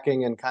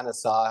backpacking, and kind of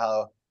saw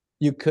how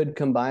you could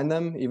combine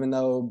them, even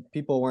though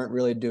people weren't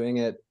really doing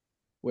it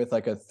with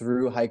like a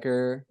through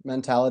hiker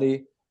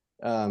mentality.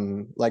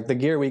 Like the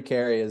gear we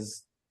carry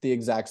is the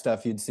exact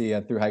stuff you'd see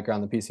a through hiker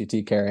on the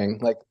PCT carrying,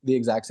 like the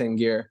exact same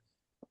gear.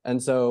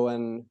 And so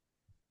when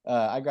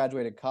I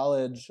graduated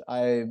college,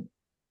 I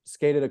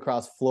skated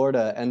across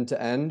Florida end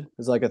to end. It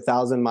was like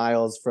 1,000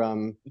 miles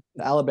from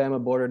the Alabama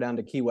border down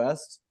to Key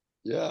West.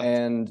 Yeah.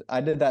 And I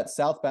did that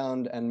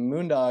southbound, and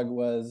Moondog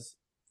was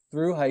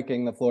through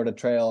hiking the Florida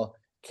Trail,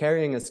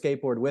 carrying a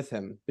skateboard with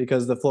him,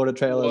 because the Florida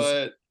Trail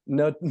is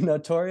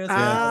notorious.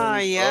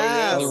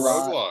 Yeah. The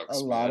roadwalks. A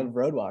lot of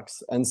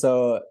roadwalks. And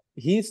so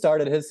he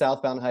started his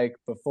southbound hike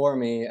before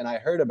me, and I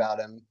heard about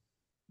him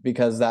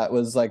because that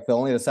was like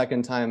the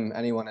second time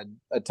anyone had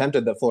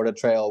attempted the Florida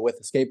Trail with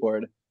a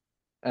skateboard.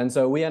 And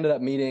so we ended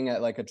up meeting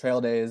at like a Trail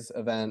Days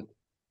event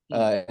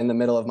in the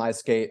middle of my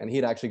skate, and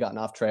he'd actually gotten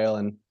off trail,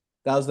 and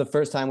that was the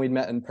first time we'd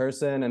met in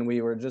person, and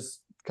we were just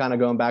kind of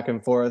going back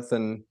and forth,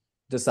 and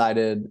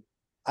decided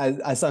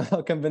I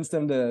somehow convinced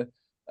him to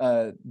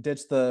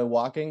ditch the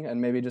walking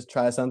and maybe just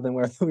try something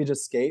where we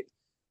just skate.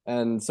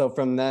 And so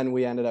from then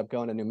we ended up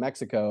going to New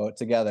Mexico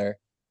together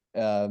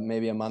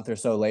maybe a month or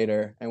so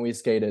later, and we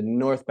skated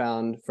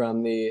northbound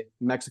from the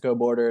Mexico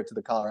border to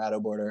the Colorado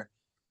border.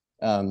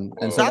 And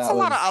so that's a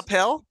lot of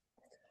uphill.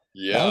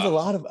 Yeah, that was a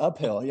lot of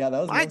uphill. Yeah, that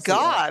was my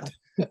God.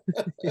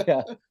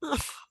 Yeah,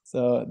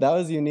 so that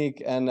was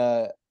unique, and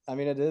I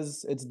mean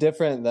it's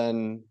different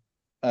than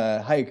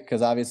hike,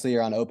 because obviously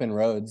you're on open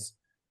roads,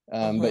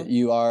 but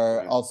you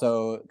are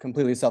also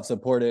completely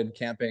self-supported,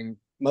 camping,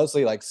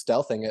 mostly like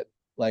stealthing it,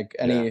 like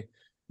any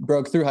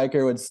broke through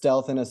hiker would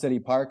stealth in a city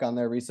park on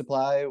their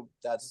resupply.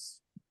 That's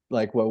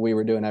like what we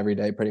were doing every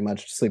day, pretty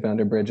much, sleeping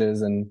under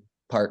bridges and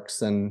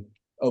parks and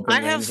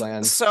open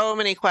rangeland. So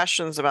many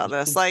questions about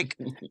this. Like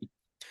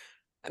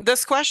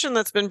this question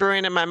that's been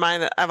brewing in my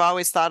mind that I've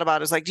always thought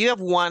about is like, do you have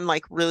one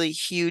like really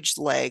huge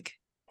leg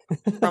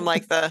from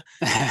like the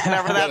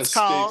whatever that's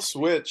called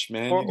switch,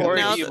 man? Or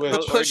no, do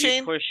the pushing?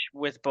 you push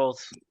with both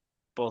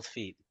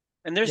feet?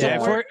 And there's a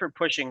word for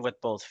pushing with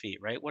both feet,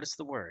 right? What is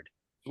the word?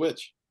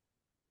 Switch.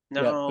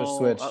 No, push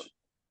switch.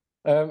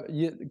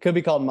 It could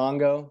be called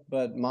Mongo,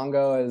 but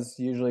Mongo is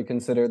usually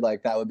considered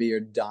like that would be your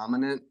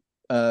dominant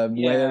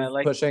way of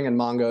pushing, and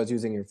Mongo is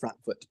using your front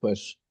foot to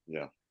push.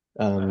 Yeah.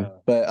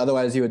 But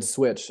otherwise you would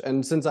switch.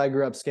 And since I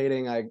grew up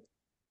skating, I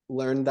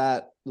learned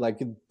that like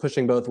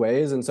pushing both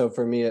ways, and so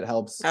for me it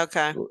helps.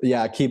 Okay.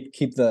 Yeah, keep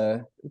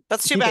the.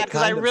 That's too keep it bad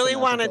because I kind of really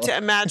wanted to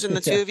symmetrical. imagine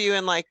the two Yeah. of you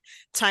in like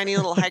tiny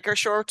little hiker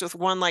shorts with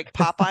one like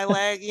Popeye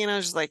leg,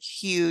 just like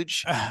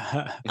huge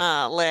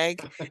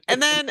leg.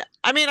 And then,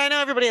 I mean, I know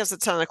everybody has a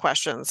ton of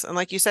questions, and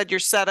like you said, your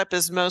setup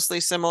is mostly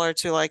similar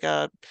to like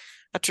a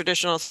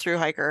traditional thru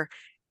hiker.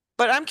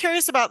 But I'm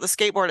curious about the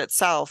skateboard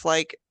itself.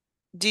 Like,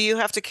 do you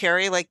have to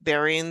carry like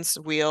bearings,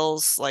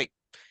 wheels, like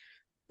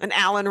an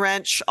Allen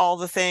wrench, all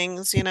the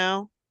things,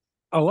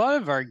 A lot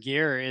of our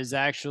gear is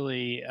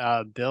actually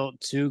built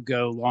to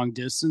go long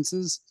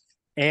distances,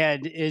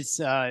 and it's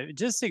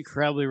just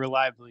incredibly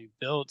reliably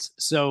built.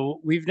 So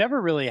we've never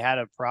really had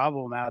a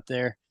problem out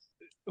there.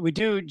 We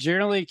do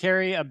generally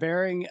carry a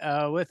bearing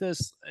with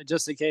us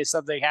just in case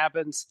something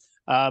happens,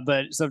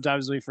 but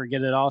sometimes we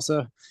forget it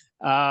also.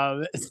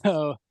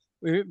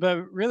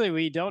 But really,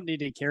 we don't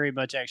need to carry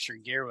much extra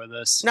gear with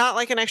us. Not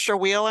like an extra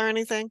wheel or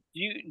anything?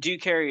 Do you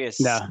carry a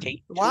No.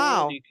 skate tool?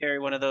 Wow. Do you carry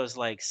one of those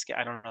like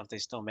I don't know if they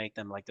still make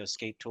them, like those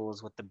skate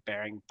tools with the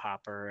bearing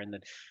popper and then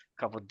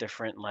a couple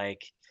different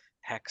like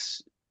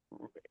hex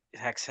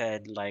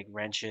head like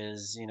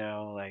wrenches,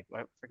 like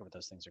I forget what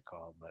those things are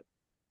called, but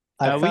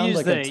I we found use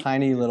like a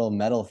tiny little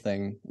metal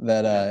thing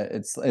that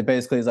it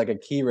basically is like a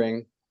key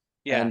ring,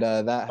 yeah. and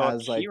that Oh,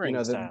 has like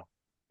keyring style.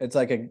 it's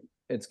like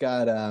it's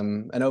got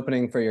an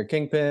opening for your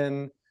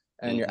kingpin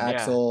and your Yeah.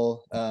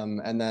 axle,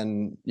 and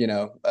then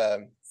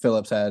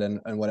Phillips head and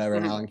whatever,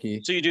 an Allen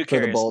key. So you do for the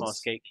carry a small bolts.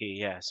 skate key,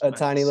 yes. A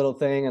tiny little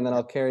thing, and then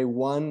I'll carry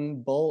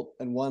one bolt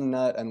and one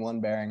nut and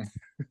one bearing.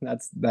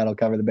 That'll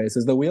cover the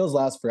bases. The wheels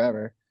last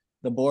forever.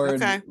 The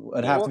board Okay.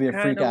 would have to be a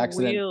freak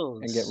accident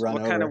and get run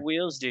What over. kind of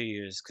wheels do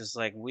you use? Because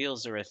like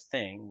wheels are a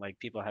thing. Like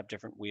people have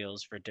different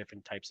wheels for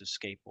different types of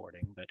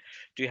skateboarding. But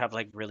do you have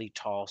like really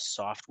tall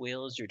soft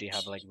wheels, or do you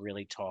have like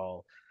really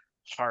tall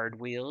hard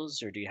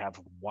wheels, or do you have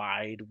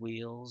wide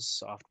wheels,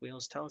 soft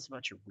wheels? Tell us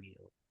about your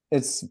wheel.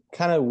 It's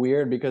kind of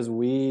weird because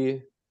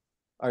we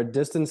are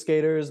distance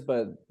skaters,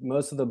 but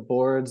most of the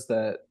boards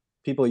that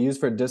people use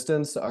for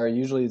distance are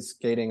usually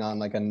skating on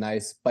like a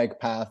nice bike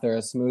path or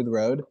a smooth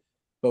road,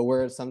 but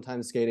we're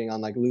sometimes skating on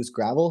like loose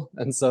gravel.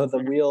 And so the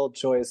wheel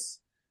choice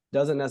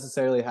doesn't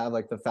necessarily have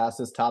like the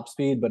fastest top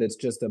speed, but it's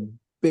just a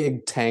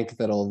big tank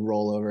that'll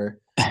roll over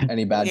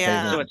any bad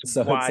Yeah. pavement.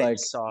 So it's wide, like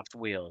soft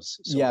wheels.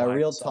 So yeah, wide,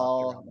 real soft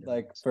tall. diameter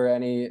Like wheels. for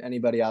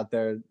anybody out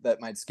there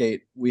that might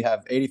skate, we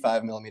have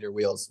 85 millimeter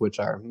wheels, which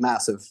are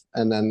massive,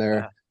 and then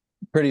they're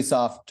pretty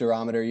soft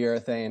durometer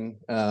urethane.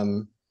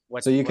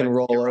 So you can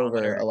roll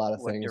over a lot of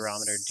what things.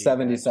 durometer do you have?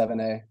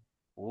 77A.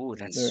 Ooh,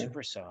 that's They're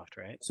super soft,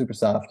 right? super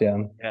soft, yeah.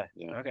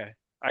 Yeah. Okay.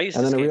 I used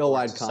And to then a real skateboard,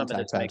 wide so some of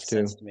contact this patch makes too.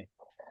 sense to me.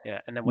 Yeah.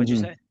 And then what'd you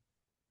Mhm. say?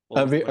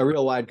 What was- A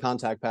real wide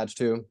contact patch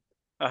too.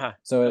 Uh-huh.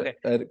 So Okay.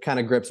 it kind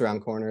of grips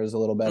around corners a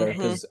little better Mhm.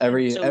 because So-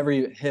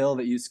 every hill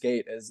that you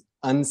skate is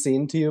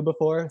unseen to you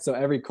before. So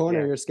every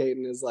corner Yeah. you're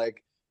skating is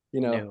like,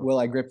 New. will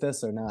I grip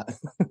this or not?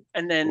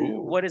 And then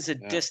Ooh, what is a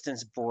yeah.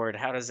 distance board?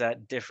 How does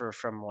that differ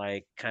from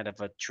like kind of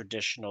a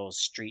traditional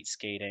street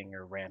skating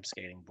or ramp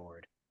skating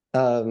board?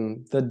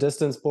 The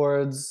distance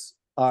boards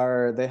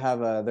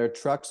their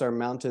trucks are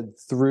mounted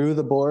through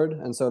the board,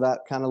 and so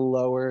that kind of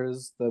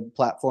lowers the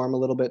platform a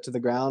little bit to the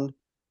ground.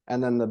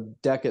 And then the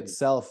deck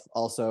itself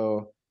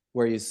also,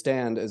 where you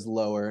stand, is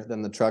lower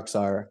than the trucks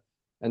are.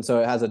 And so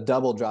it has a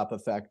double drop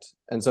effect.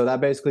 And so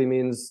that basically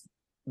means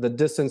the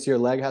distance your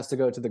leg has to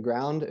go to the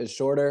ground is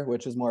shorter,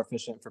 which is more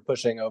efficient for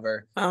pushing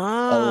over a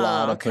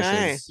lot of okay.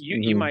 pushes. You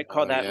Mhm. might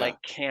call Oh, that yeah.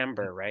 like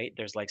camber, right?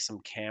 There's like some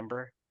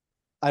camber.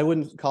 I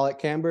wouldn't call it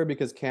camber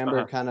because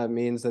camber kind of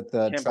means that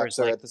the Camber trucks is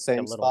are like at the same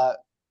a little- spot,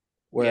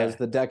 whereas Yeah.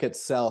 the deck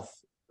itself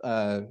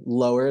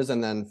lowers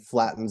and then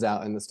flattens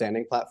out in the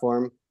standing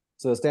platform.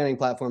 So the standing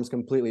platform is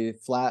completely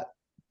flat,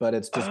 but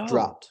it's just Oh.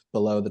 dropped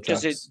below the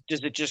trucks.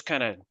 Does it just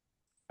kind of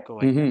go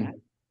like Mhm.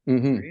 that?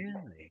 Mhm.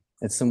 Really?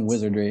 It's some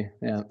wizardry.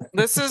 Yeah.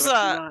 This So is it's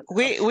not a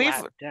we've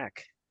flat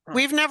deck. Huh.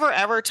 we've never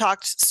ever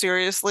talked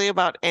seriously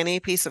about any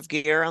piece of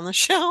gear on the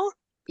show.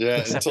 Yeah,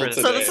 Except until for the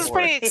today. So this is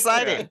pretty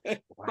exciting.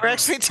 We're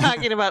actually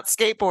talking about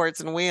skateboards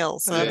and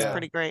wheels, so that's Yeah.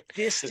 pretty great.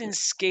 Distance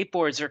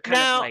skateboards are kind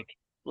Now- of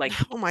like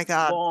Oh my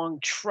god. long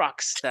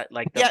trucks that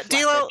like the Yeah, flatbed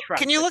D'Lo,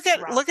 trucks can you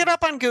that look it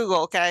up on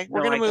Google, okay? We're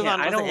No, gonna I move can't. on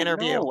I with the don't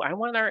interview. know. I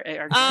want our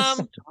guests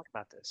to talk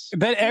about this.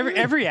 But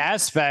every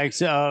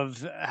aspect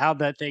of how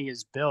that thing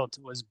is built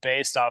was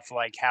based off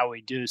like how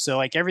we do. So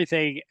like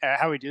everything,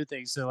 how we do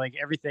things. So like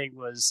everything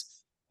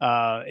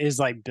is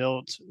like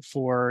built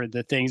for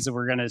the things that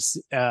we're gonna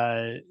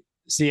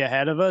see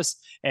ahead of us,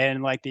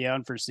 and like the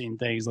unforeseen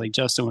things, like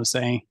Justin was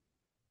saying.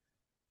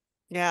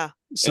 Yeah.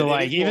 So At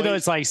like any even though point-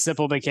 it's like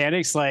simple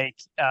mechanics, like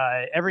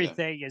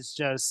everything is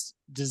just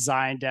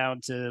designed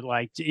down to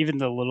like even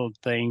the little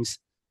things.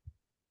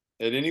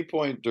 At any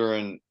point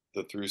during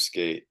the through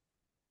skate,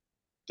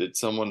 did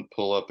someone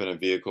pull up in a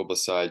vehicle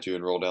beside you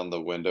and roll down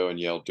the window and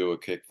yell, "Do a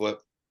kickflip"?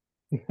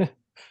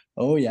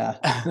 Oh yeah.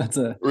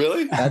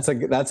 Really? That's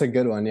a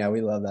good one. Yeah,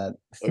 we love that.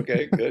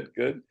 Okay,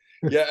 good.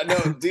 Yeah,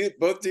 no,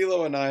 both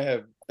D'Lo and I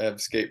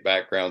have skate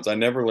backgrounds. I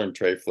never learned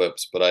tray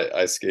flips, but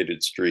I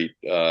skated street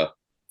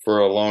for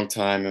a long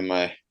time in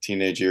my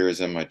teenage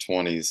years and my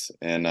 20s,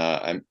 and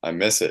I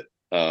miss it.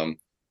 I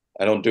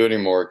don't do it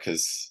anymore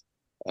because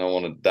I don't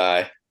want to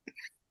die.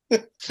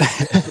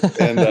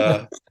 And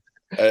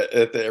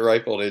at the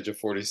ripe old age of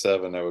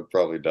 47, I would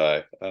probably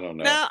die. I don't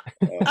know. Now,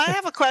 I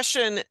have a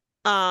question.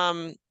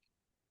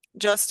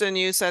 Justin,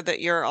 you said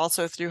that you're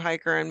also a through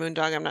hiker, and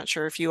Moondog, I'm not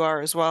sure if you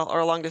are as well, or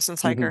a long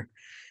distance hiker.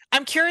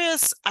 I'm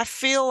curious. I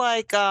feel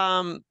like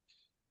when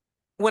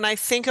I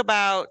think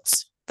about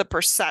the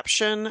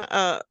perception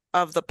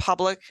of the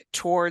public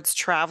towards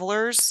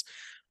travelers,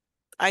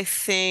 I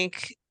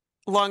think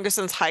long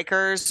distance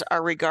hikers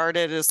are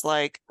regarded as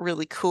like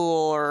really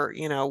cool or,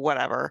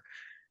 whatever.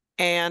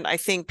 And I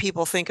think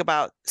people think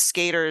about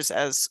skaters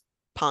as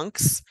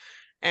punks.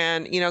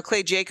 And,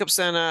 Clay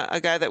Jacobson, a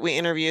guy that we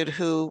interviewed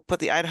who put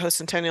the Idaho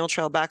Centennial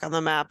Trail back on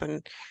the map,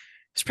 and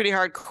it's pretty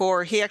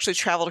hardcore. He actually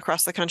traveled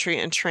across the country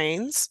in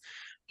trains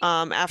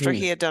after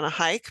he had done a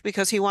hike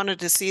because he wanted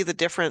to see the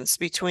difference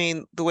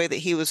between the way that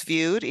he was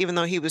viewed, even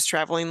though he was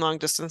traveling long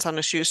distance on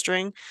a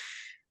shoestring.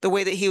 The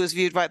way that he was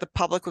viewed by the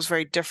public was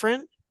very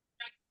different.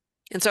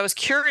 And so I was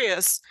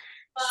curious,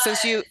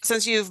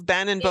 since you've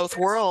been in both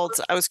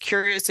worlds, I was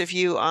curious if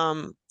you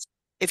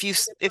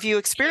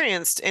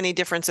experienced any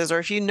differences, or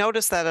if you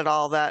noticed that at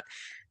all, that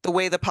the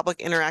way the public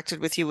interacted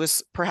with you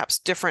was perhaps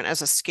different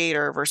as a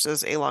skater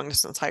versus a long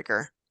distance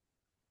hiker.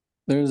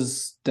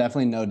 There's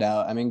definitely no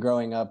doubt. I mean,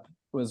 growing up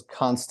was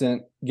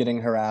constant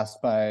getting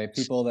harassed by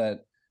people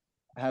that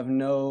have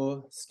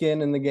no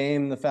skin in the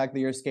game. The fact that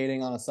you're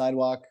skating on a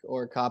sidewalk,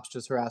 or cops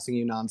just harassing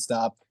you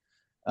nonstop.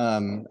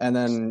 And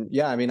then,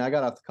 I mean, I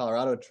got off the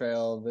Colorado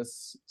Trail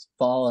this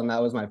fall, and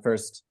that was my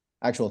first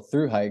actual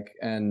through hike.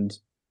 And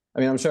I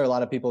mean, I'm sure a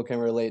lot of people can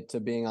relate to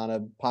being on a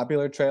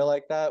popular trail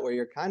like that, where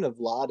you're kind of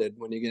lauded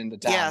when you get into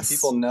town. Yes.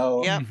 People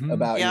know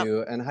about Yep.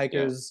 you, and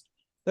hikers,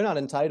 they're not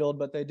entitled,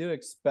 but they do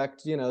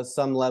expect,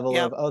 some level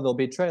of, there'll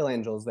be trail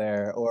angels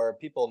there, or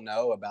people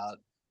know about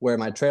where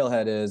my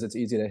trailhead is. It's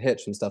easy to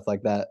hitch and stuff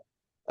like that.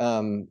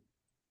 And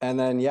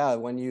then,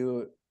 when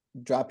you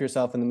drop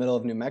yourself in the middle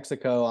of New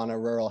Mexico on a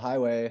rural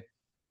highway,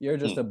 you're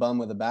just a bum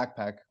with a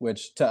backpack,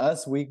 which to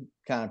us, we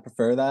kind of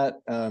prefer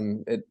that.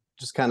 It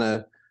just kind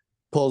of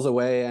pulls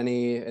away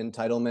any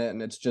entitlement,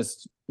 and it's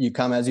just, you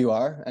come as you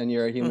are, and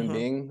you're a human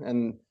being.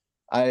 And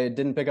I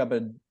didn't pick up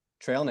a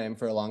trail name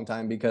for a long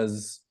time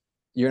because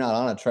you're not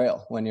on a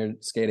trail when you're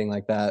skating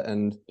like that.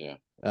 And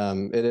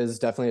it is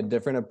definitely a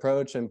different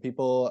approach, and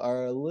people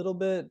are a little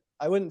bit,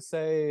 I wouldn't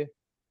say,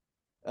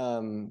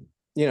 because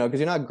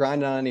you're not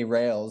grinding on any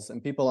rails,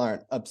 and people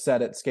aren't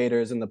upset at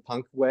skaters in the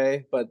punk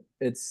way, but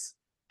it's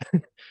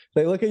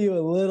they look at you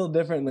a little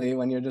differently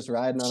when you're just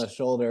riding on a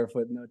shoulder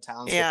with no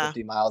towns for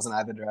 50 miles in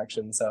either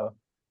direction. So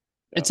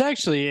it's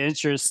actually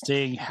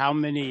interesting how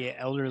many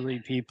elderly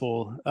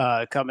people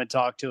come and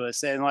talk to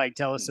us and like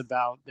tell us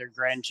about their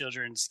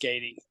grandchildren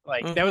skating.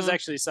 Like that was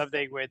actually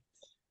something with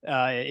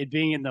it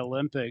being in the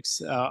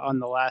Olympics on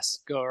the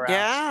last go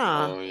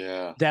around.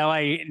 That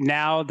like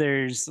now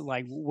there's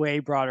like way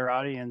broader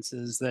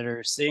audiences that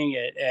are seeing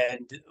it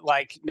and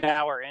like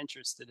now are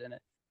interested in it.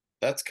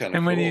 That's kind of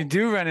And cool. when you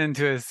do run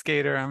into a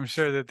skater, I'm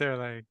sure that they're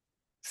like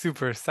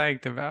super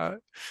psyched about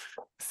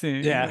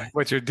seeing like,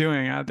 what you're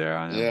doing out there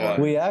on the board.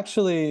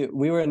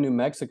 We were in New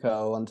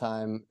Mexico one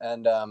time,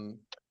 and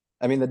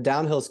I mean, the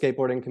downhill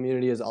skateboarding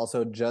community is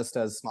also just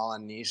as small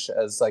and niche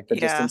as like the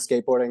distance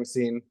skateboarding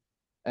scene.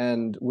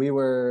 And we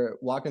were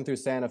walking through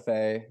Santa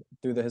Fe,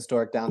 through the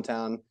historic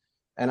downtown,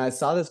 and I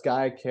saw this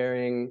guy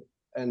carrying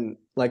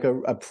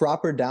a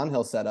proper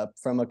downhill setup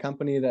from a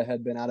company that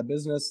had been out of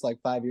business like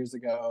 5 years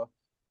ago,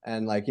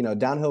 and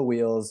downhill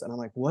wheels. And I'm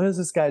like, what is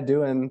this guy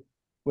doing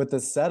with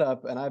this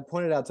setup? And I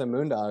pointed out to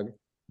Moondog,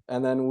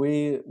 and then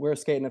we're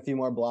skating a few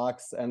more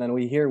blocks, and then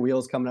we hear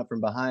wheels coming up from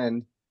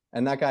behind.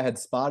 And that guy had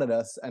spotted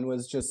us and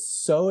was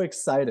just so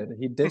excited.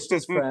 He ditched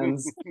his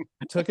friends,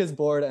 took his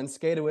board and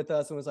skated with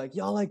us and was like,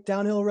 y'all like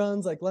downhill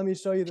runs? Like, let me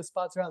show you the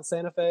spots around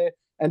Santa Fe,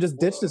 and just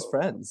ditched his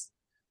friends.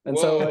 And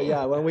so,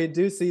 when we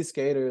do see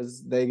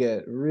skaters, they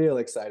get real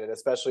excited,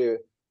 especially,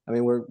 I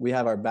mean, we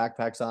have our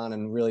backpacks on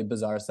and really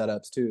bizarre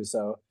setups too.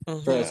 So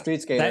for a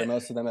street skater,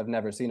 most of them have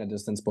never seen a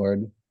distance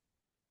board.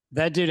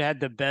 That dude had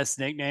the best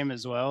nickname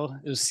as well.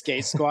 It was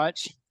Skate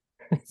Squatch.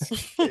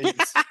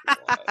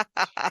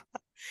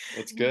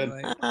 That's good.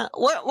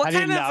 What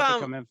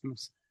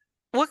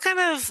kind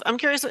of I'm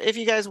curious if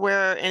you guys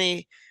wear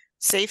any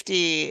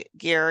safety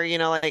gear,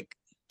 like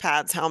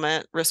pads,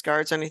 helmet, wrist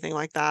guards, anything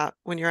like that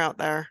when you're out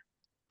there.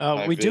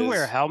 We do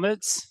wear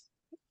helmets.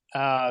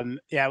 We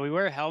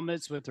wear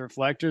helmets with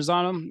reflectors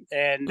on them,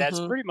 and that's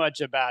pretty much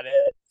about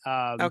it.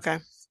 Okay.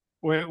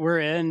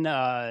 We're in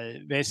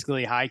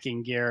basically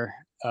hiking gear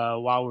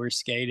while we're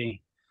skating.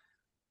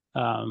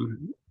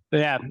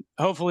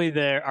 Hopefully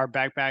our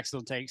backpacks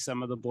will take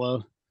some of the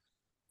blow.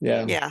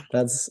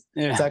 It's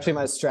actually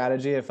my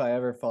strategy if I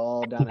ever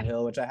fall down a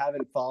hill, which I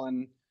haven't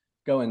fallen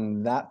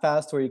going that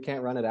fast where you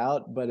can't run it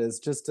out, but it's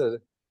just to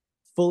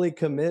fully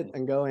commit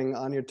and going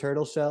on your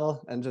turtle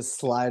shell and just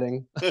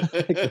sliding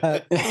like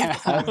that.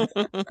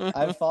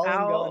 I've fallen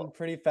going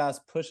pretty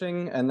fast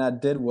pushing, and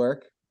that did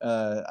work.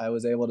 I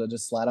was able to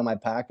just slide on my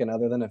pack, and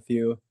other than a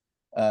few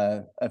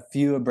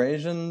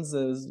abrasions,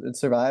 it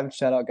survived.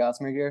 Shout out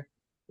Gossamer gear.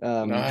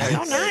 Nice.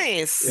 Oh,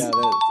 nice. Yeah,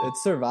 it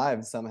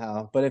survived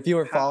somehow. But if you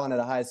were falling at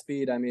a high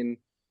speed, I mean,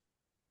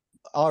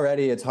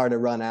 already it's hard to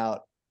run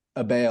out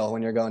a bale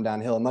when you're going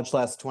downhill, much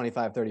less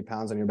 25, 30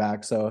 pounds on your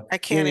back. So I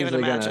can't even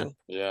imagine.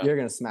 You're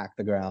gonna smack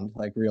the ground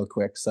like real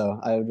quick. So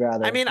I would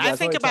rather. I mean, I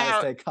think try to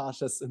about stay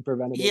cautious and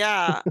preventative.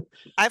 Yeah,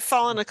 I've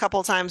fallen a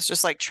couple times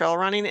just like trail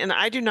running, and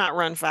I do not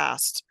run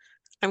fast.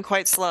 I'm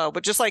quite slow,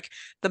 but just like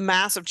the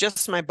mass of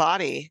just my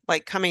body,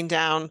 like coming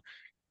down,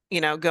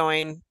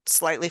 going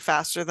slightly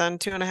faster than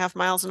 2.5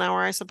 miles an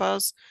hour, I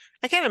suppose.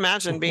 I can't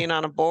imagine being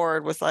on a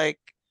board with like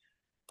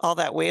all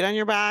that weight on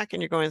your back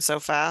and you're going so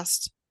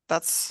fast.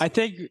 I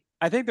think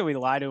that we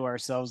lie to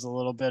ourselves a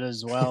little bit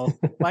as well.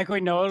 Like we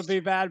know it'll be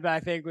bad, but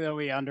I think that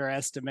we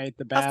underestimate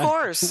the bad. Of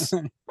course.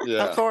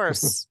 Yeah. Of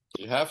course.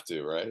 You have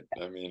to, right?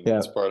 I mean, Yeah.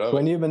 it's part of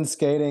When it. you've been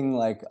skating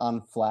like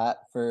on flat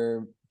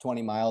for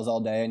 20 miles all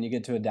day and you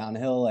get to a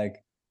downhill,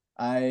 like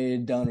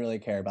I don't really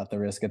care about the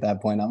risk at that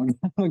point. I'm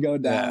gonna go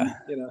down,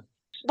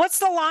 What's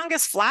the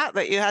longest flat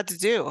that you had to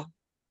do?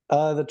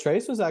 The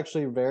trace was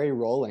actually very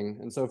rolling,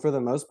 and so for the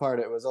most part,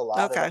 it was a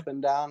lot of up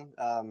and down.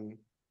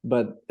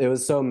 But it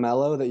was so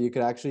mellow that you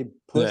could actually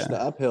push the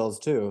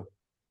uphills too.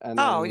 And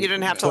you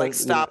didn't have to like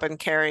stop and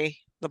carry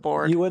the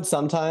board. You would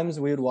sometimes.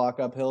 We would walk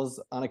up hills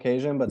on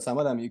occasion, but some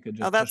of them you could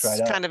just push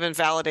right up. Kind of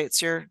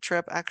invalidates your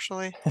trip,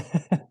 actually.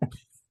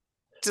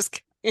 Just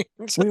kidding.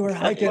 We were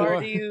hiking.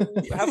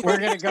 We're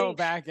gonna go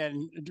back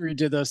and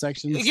redo those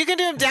sections. You can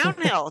do them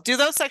downhill. Do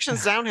those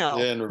sections downhill.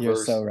 Yeah, in reverse. You're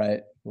so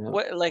right.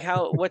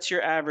 Yeah. What's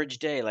your average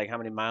day? Like how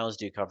many miles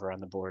do you cover on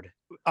the board?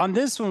 On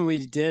this one,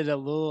 we did a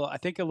little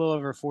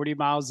over 40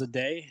 miles a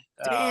day.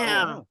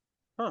 Damn.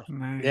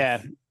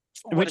 Yeah.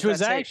 Which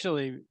was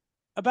actually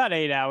about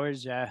 8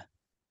 hours. Yeah.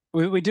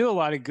 We do a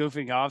lot of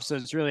goofing off, so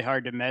it's really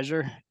hard to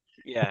measure.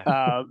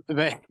 Yeah.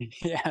 But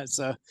yeah,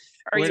 so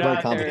it's a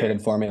very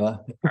complicated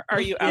formula. Are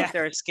you out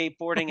there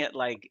skateboarding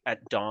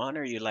at dawn?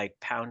 Or are you like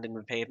pounding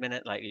the pavement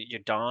at like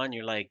your dawn?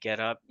 You're like, get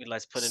up,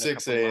 let's put in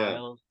 6 a couple a.m.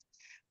 miles.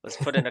 Let's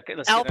put in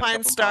let's Alpine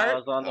get a start.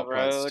 miles on the Alpine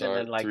road start, and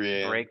then like 3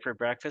 a.m. break for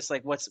breakfast.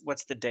 Like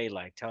what's the day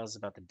like? Tell us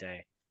about the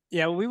day.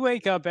 Yeah, we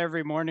wake up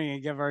every morning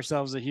and give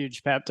ourselves a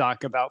huge pep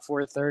talk about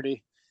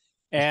 4:30.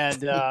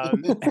 And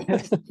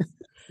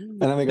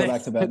and then we go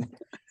back to bed.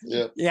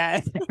 Yep. Yeah.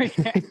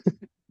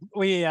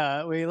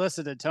 We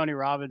listen to Tony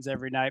Robbins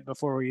every night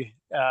before we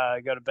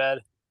go to bed.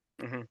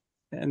 Mm-hmm.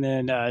 And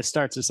then it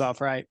starts us off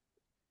right.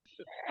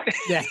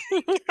 Yeah.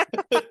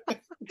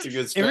 It's a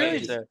good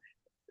strategy.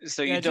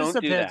 So Yeah, you it don't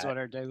just do depends that. what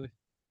our daily.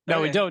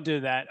 No, we Okay. don't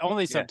do that.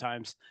 Only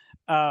sometimes.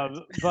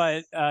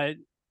 But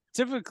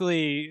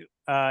typically,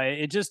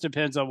 it just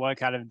depends on what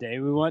kind of day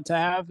we want to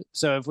have.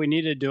 So if we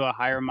need to do a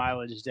higher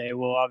mileage day,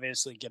 we'll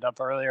obviously get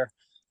up earlier.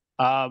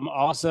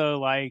 Also,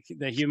 like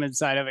the human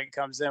side of it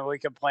comes in, we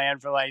can plan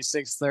for like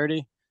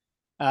 6:30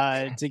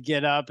 to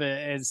get up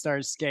and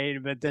start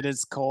skating, but then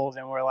it's cold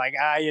and we're like,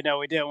 we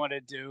didn't want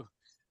to do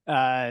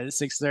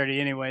 6:30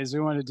 anyways.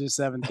 We want to do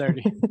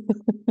 7:30.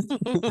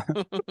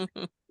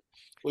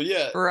 Well,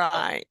 yeah.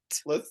 Right.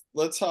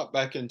 Let's hop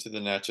back into the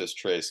Natchez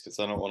Trace because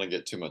I don't want to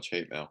get too much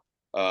hate mail.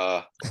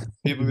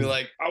 People be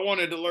like, I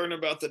wanted to learn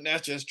about the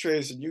Natchez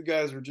Trace, and you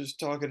guys were just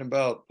talking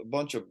about a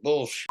bunch of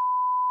bullshit.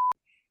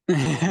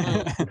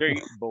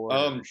 Great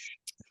board.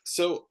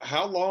 So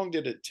how long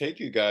did it take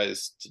you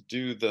guys to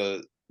do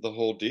the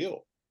whole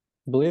deal?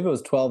 I believe it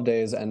was 12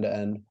 days end to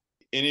end.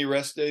 Any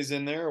rest days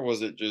in there, or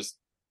was it just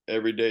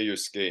every day you're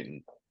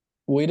skating?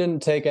 We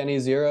didn't take any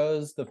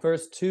zeros. The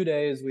first 2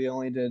 days, we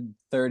only did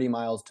 30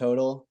 miles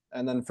total.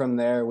 And then from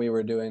there, we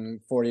were doing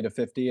 40 to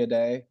 50 a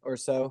day or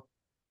so.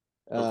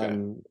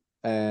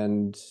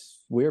 And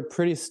we were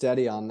pretty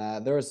steady on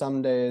that. There were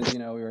some days, we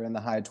were in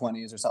the high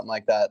 20s or something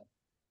like that.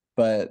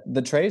 But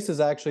the trace is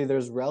actually,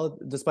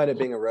 despite it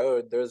being a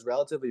road, there's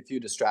relatively few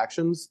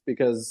distractions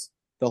because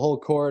the whole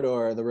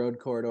corridor, the road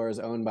corridor, is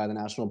owned by the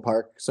National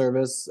Park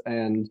Service.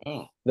 And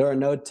there are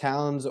no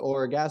towns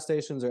or gas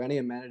stations or any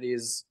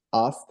amenities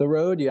off the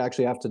road. You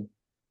actually have to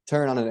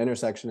turn on an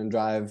intersection and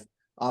drive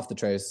off the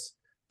trace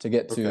to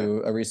get to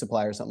a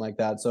resupply or something like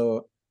that.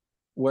 So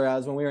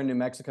whereas when we were in New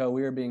Mexico,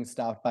 we were being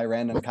stopped by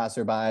random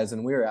passerbys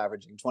and we were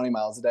averaging 20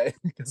 miles a day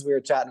because we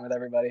were chatting with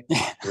everybody.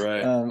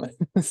 Right.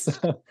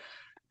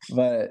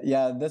 But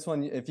yeah, this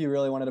one, if you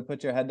really wanted to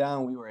put your head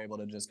down, we were able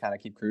to just kind of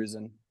keep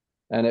cruising.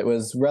 And it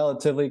was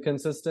relatively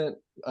consistent.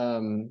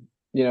 Compared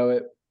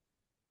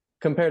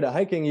to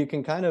hiking, you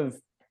can kind of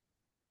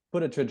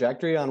put a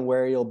trajectory on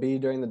where you'll be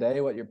during the day,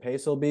 what your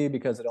pace will be,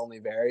 because it only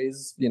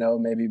varies,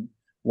 maybe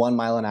 1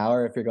 mile an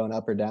hour if you're going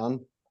up or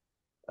down.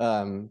 But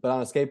on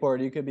a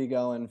skateboard, you could be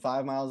going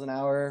 5 miles an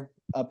hour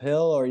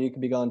uphill, or you could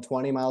be going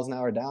 20 miles an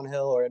hour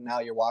downhill, or now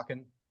you're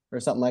walking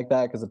or something like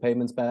that because the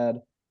pavement's bad.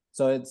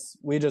 So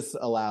we just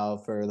allow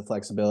for the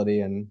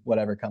flexibility and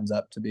whatever comes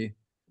up to be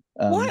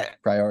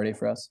priority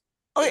for us.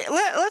 Okay,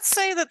 let's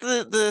say that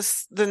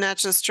the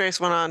Natchez Trace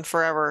went on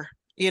forever.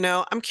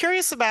 I'm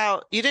curious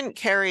about, you didn't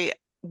carry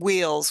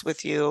wheels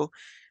with you,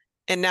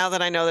 and now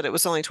that I know that it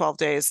was only 12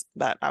 days,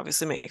 that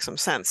obviously makes some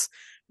sense.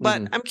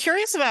 But I'm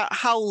curious about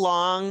how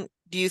long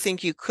do you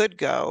think you could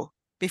go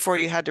before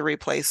you had to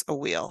replace a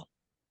wheel?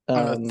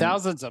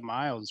 Thousands of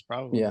miles,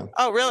 probably. Yeah.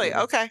 Oh, really?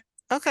 Okay.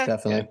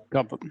 Definitely.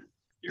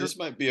 This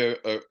might be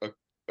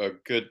a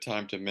good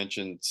time to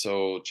mention.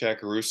 So Chad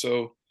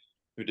Caruso,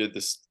 who did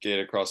the Skate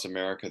Across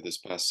America this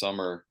past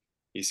summer,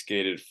 he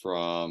skated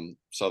from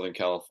Southern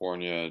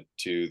California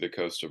to the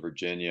coast of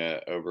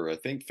Virginia over, I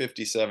think,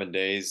 57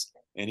 days.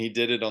 And he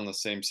did it on the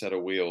same set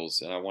of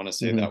wheels. And I want to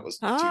say that was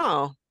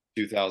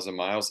 2,000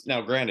 miles.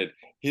 Now, granted,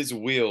 his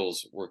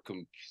wheels were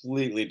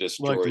completely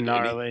destroyed. Looked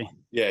gnarly.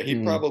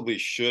 He probably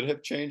should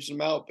have changed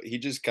them out, but he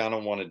just kind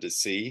of wanted to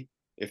see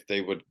if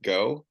they would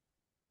go.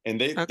 And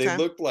they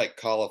looked like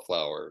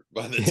cauliflower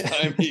by the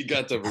time he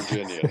got to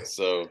Virginia.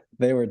 So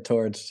they were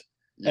torched.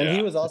 And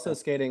he was also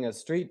skating a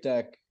street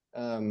deck,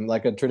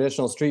 like a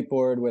traditional street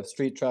board with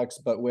street trucks,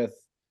 but with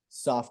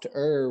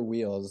softer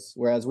wheels,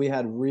 whereas we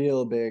had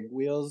real big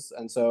wheels.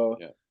 And so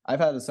I've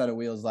had a set of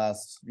wheels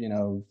last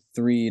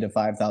 3,000 to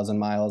 5,000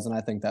 miles, and I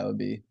think that would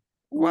be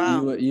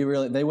you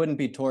really, they wouldn't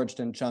be torched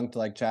and chunked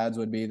like Chad's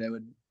would be. It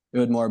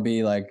would more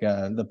be like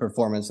the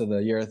performance of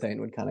the urethane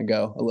would kind of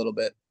go a little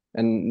bit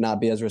and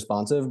not be as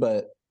responsive,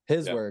 but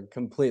his were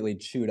completely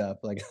chewed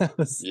up. Like that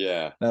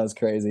was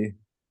crazy.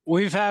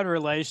 We've had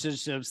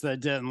relationships that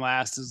didn't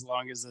last as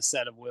long as a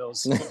set of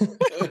wheels.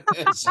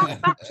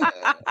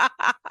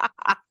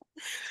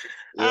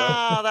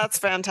 Oh, that's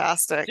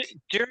fantastic.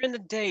 During the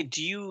day,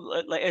 do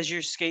you, like, as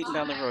you're skating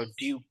down the road,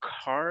 do you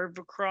carve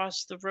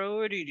across the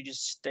road, or do you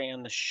just stay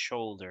on the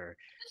shoulder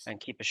and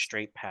keep a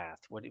straight path?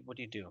 What do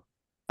you do?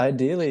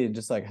 Ideally,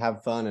 just like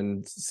have fun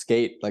and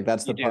skate. Like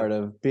that's the part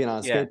of being on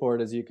a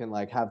skateboard, is you can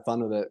like have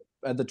fun with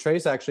it. The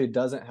Trace actually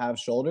doesn't have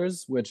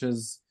shoulders, which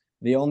is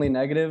the only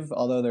negative,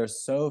 although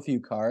there's so few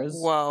cars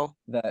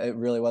that it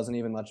really wasn't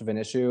even much of an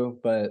issue.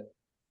 But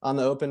on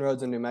the open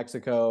roads in New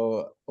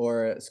Mexico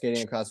or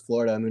skating across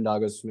Florida,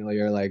 Moondoggo's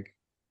familiar, like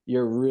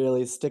you're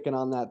really sticking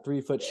on that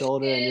 3-foot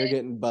shoulder and you're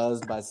getting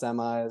buzzed by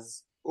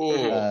semis.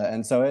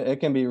 And so it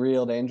can be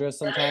real dangerous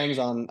sometimes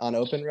on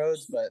open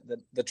roads, but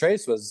the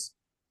Trace was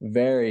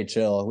very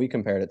chill. We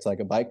compared it to like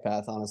a bike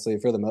path, honestly,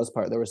 for the most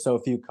part. There were so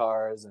few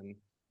cars and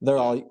they're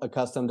all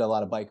accustomed to a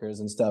lot of bikers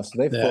and stuff. So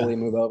they fully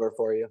move over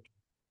for you.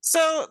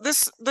 So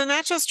the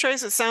Natchez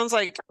Trace, it sounds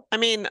like,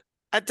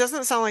 it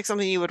doesn't sound like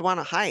something you would want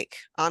to hike,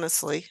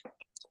 honestly.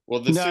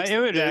 Well,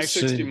 there's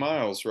 60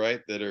 miles,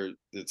 right?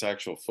 It's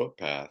actual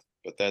footpath,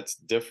 but that's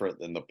different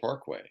than the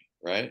parkway,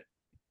 right?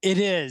 It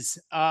is.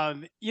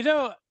 Not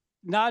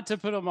to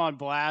put them on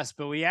blast,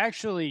 but we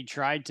actually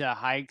tried to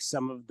hike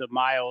some of the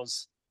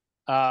miles,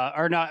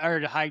 or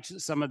to hike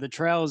some of the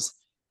trails,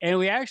 and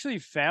we actually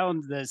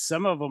found that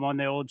some of them on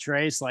the old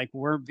Trace like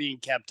weren't being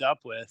kept up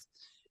with,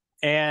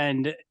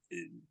 and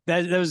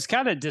that was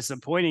kind of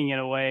disappointing in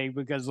a way,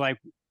 because like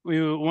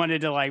we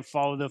wanted to like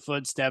follow the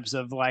footsteps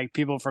of like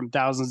people from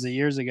thousands of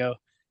years ago,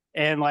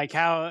 and like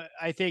how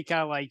I think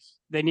how like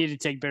they need to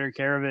take better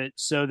care of it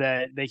so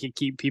that they can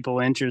keep people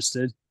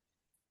interested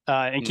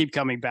and keep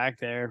coming back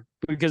there,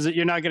 because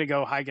you're not going to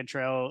go hike a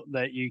trail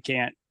that you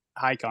can't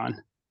hike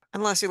on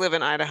unless you live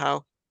in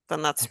Idaho.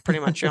 Then that's pretty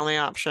much your only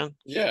option.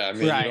 Yeah,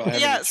 you don't have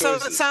any so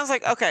choices. it sounds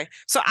like okay.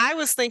 So I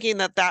was thinking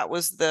that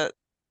was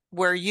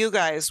where you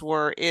guys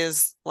were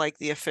is like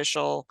the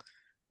official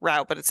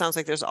route, but it sounds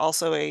like there's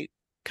also a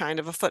kind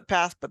of a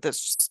footpath, but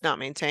that's just not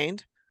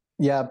maintained.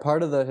 Yeah,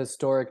 part of the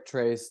historic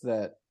Trace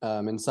that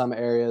in some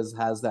areas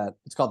has that,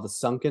 it's called the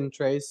sunken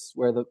Trace,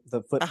 where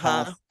the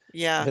footpath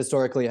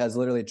historically has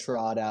literally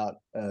trod out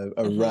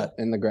a rut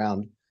in the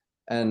ground.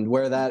 And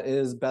where that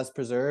is best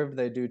preserved,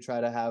 they do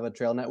try to have a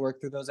trail network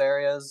through those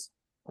areas.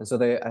 And so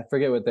I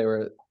forget what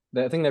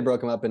I think they broke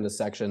them up into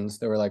sections.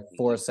 There were like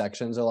 4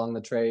 sections along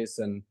the Trace,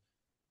 and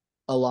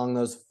along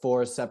those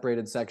 4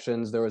 separated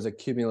sections, there was a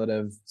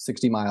cumulative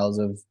 60 miles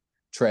of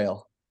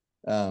trail.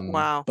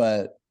 Wow.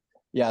 But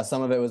yeah,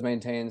 some of it was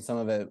maintained, some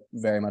of it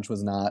very much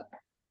was not.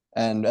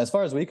 And as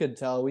far as we could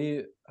tell,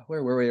 where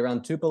were we?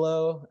 Around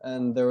Tupelo,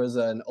 and there was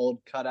an old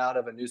cutout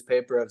of a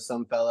newspaper of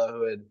some fellow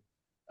who had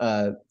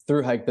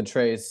through hiked the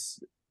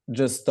Trace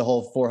just the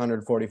whole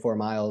 444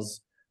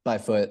 miles by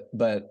foot.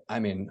 But I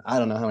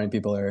don't know how many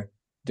people are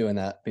doing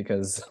that,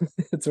 because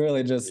it's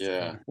really just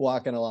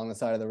walking along the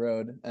side of the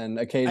road and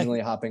occasionally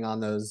hopping on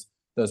those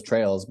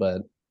trails.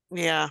 But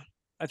I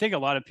think a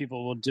lot of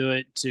people will do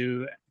it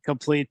to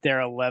complete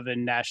their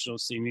 11 national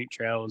scenic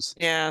trails.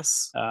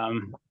 Yes.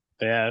 And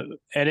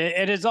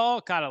it is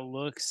all kind of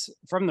looks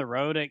from the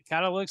road. It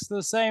kind of looks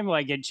the same.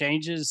 Like it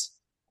changes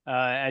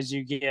as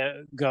you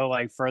go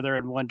like further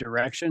in one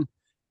direction.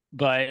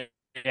 But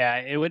yeah,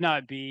 it would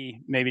not be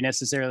maybe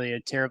necessarily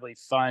a terribly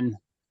fun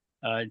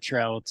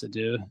trail to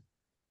do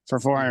for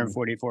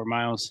 444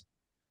 miles.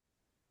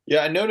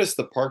 Yeah, I noticed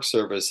the Park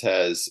Service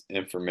has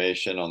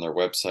information on their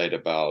website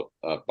about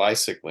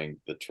bicycling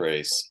the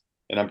Trace.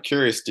 And I'm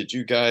curious, did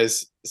you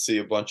guys see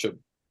a bunch of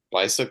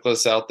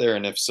bicyclists out there?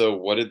 And if so,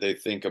 what did they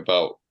think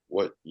about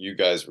what you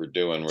guys were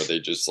doing? Were they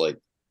just like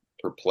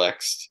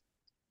perplexed?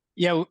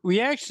 Yeah, we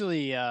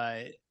actually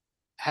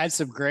had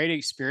some great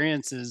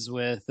experiences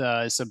with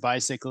some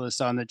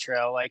bicyclists on the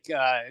trail. Like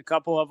a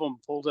couple of them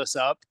pulled us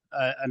up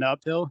an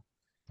uphill,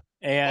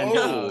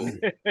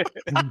 and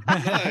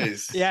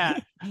nice. Yeah,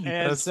 and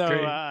That's so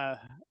great.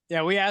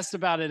 yeah, we asked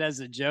about it as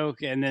a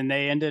joke, and then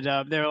they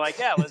were like,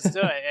 "Yeah, let's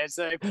do it," and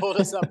so they pulled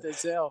us up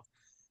this hill.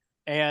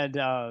 And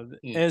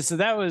so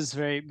that was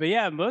very, but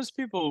yeah, most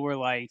people were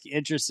like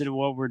interested in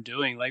what we're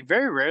doing. Like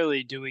very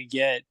rarely do we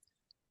get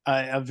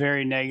a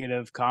very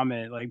negative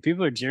comment. Like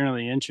people are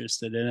generally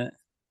interested in it.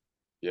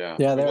 Yeah.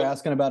 Yeah, they were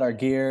asking about our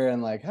gear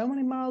and like, how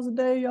many miles a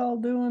day y'all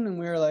doing? And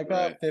we were like,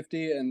 Right.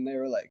 50. And they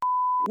were like,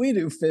 we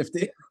do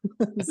 50.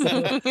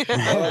 So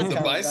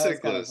the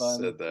bicyclist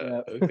said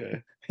that. Yeah.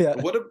 Okay. Yeah.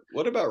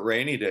 What about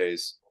rainy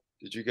days?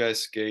 Did you guys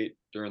skate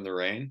during the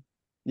rain?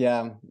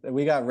 Yeah,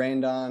 we got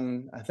rained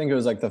on. I think it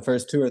was like the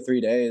first 2 or 3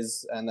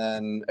 days, and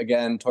then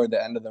again toward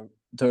the end of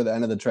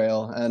the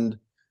trail. And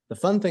the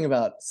fun thing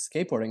about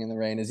skateboarding in the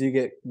rain is you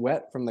get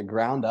wet from the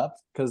ground up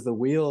because the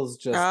wheels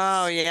just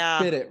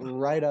spit it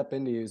right up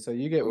into you. So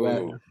you get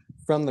wet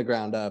from the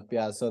ground up.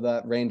 Yeah, so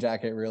that rain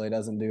jacket really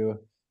doesn't do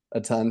a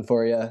ton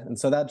for you. And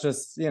so that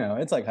just,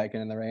 it's like hiking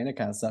in the rain. It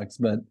kind of sucks,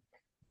 but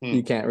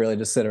you can't really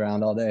just sit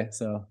around all day.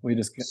 So we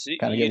just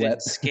kind of get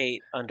wet.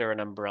 Skate under an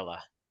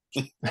umbrella.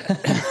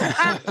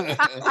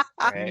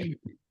 Right.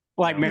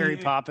 Like Mary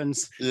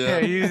Poppins. Yeah,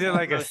 use it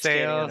like a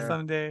sail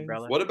someday.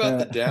 What about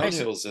the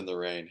downhills in the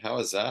rain? How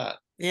is that?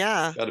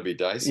 Yeah. Got to be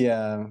dicey.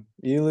 Yeah,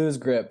 you lose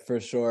grip for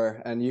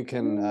sure. And you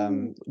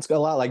can, it's a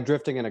lot like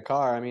drifting in a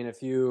car. I mean,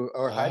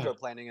 or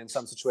hydroplaning in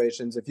some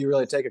situations, if you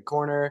really take a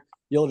corner,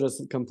 you'll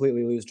just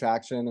completely lose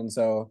traction. And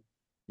so,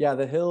 yeah,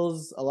 the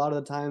hills, a lot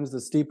of the times,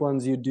 the steep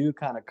ones, you do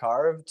kind of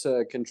carve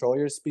to control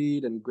your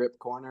speed and grip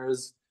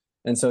corners.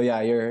 And so,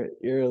 yeah, you're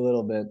a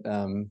little bit,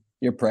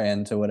 you're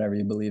praying to whatever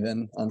you believe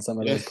in on some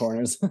of those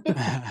corners.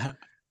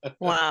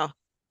 Wow.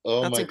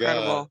 Oh, that's my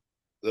incredible. God.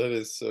 That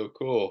is so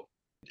cool.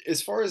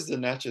 As far as the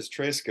Natchez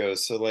Trace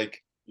goes, so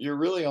like you're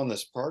really on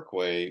this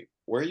parkway.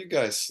 Where are you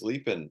guys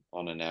sleeping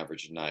on an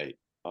average night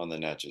on the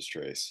Natchez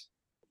Trace?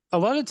 A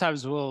lot of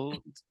times we'll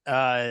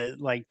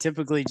like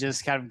typically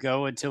just kind of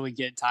go until we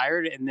get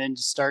tired and then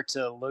just start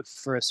to look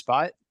for a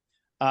spot.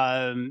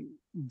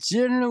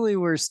 Generally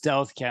we're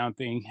stealth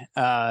camping,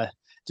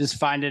 just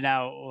finding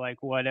out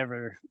like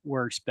whatever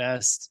works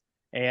best.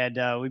 And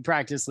we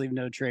practice leave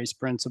no trace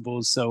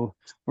principles. So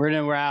we're in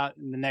and we're out,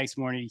 and the next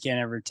morning you can't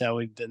ever tell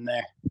we've been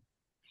there.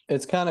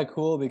 It's kind of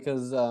cool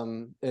because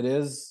it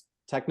is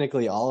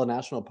technically all a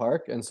national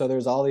park. And so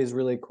there's all these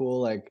really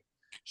cool like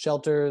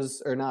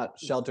shelters, or not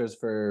shelters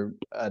for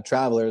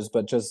travelers,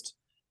 but just,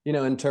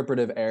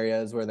 interpretive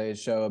areas where they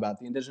show about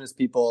the indigenous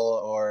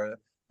people or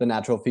the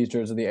natural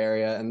features of the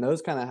area. And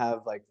those kind of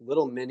have like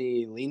little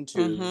mini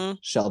lean-to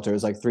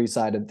shelters, like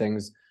 3-sided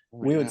things.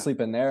 We would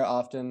sleep in there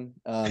often.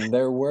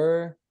 There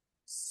were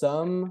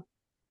some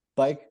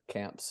bike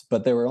camps,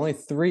 but there were only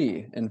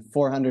 3 in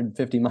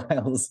 450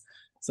 miles.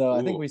 So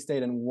I think we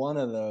stayed in one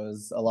of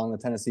those along the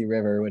Tennessee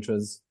River, which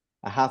was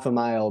a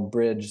half-a-mile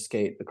bridge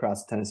skate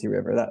across the Tennessee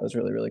River. That was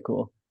really, really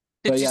cool.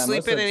 Did you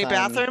sleep in any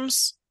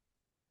bathrooms?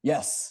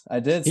 Yes, I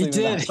did. Sleep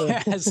in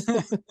bathrooms.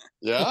 Yes.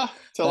 Yeah?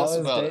 Tell us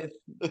about it.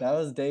 That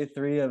was day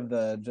 3 of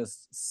the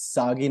just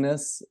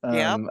sogginess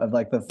of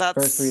like the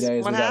first 3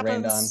 days we got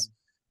rained on.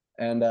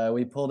 And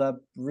we pulled up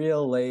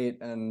real late,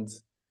 and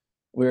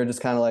we were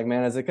just kind of like,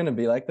 man, is it going to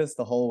be like this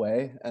the whole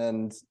way?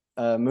 And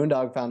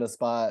Moondog found a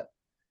spot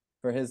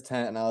for his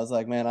tent, and I was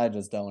like, man, I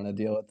just don't want to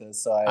deal with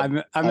this. So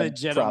I'm a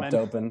gentleman. Propped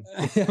open.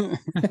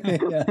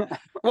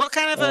 What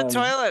kind of a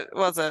toilet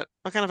was it?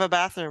 What kind of a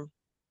bathroom?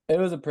 It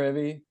was a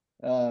privy.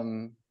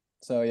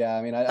 So yeah,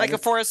 I mean, I like a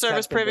Forest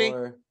Service privy.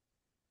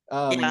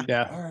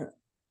 Yeah,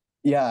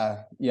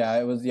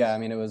 it was. Yeah, I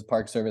mean, it was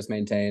Park Service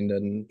maintained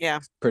and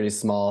pretty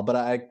small. But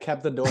I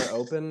kept the door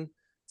open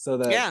so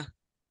that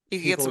you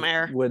could get some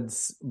air.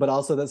 But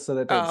also so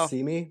that they'd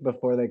see me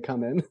before they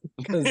come in,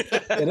 because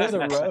it is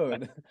a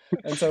road,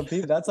 and so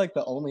that's like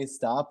the only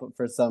stop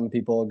for some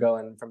people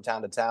going from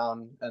town to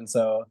town. And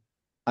so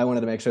I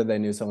wanted to make sure they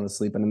knew someone was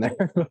sleeping in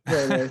there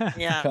before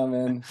they come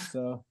in.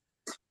 So,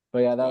 but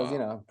yeah, that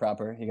was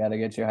proper. You got to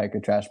get your hiker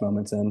trash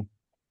moments in.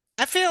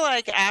 I feel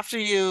like after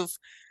you've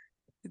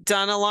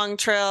done a long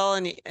trail,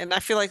 and I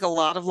feel like a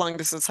lot of long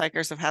distance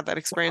hikers have had that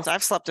experience.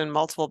 I've slept in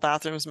multiple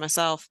bathrooms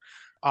myself.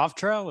 Off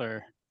trail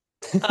or?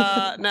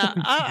 No,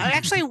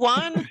 actually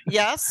one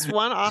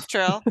off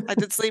trail. I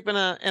did sleep in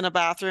a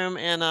bathroom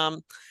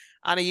on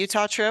a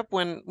Utah trip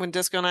when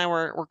Disco and I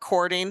were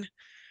courting.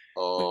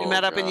 We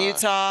met up in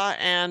Utah,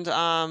 and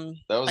that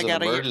was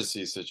an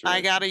emergency situation.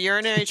 I got a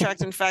urinary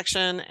tract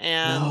infection,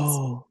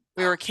 and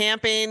we were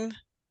camping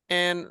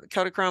in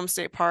Kodachrome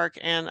State Park,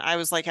 and I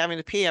was like having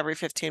to pee every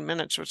 15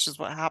 minutes, which is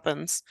what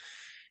happens.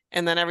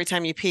 And then every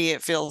time you pee,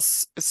 it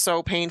feels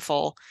so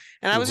painful.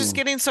 And I was just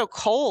getting so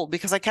cold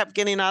because I kept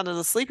getting out of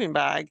the sleeping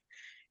bag.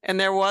 And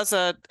there was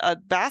a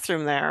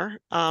bathroom there.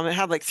 It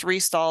had like 3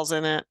 stalls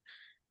in it.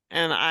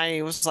 and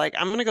I was like,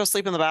 I'm gonna go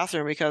sleep in the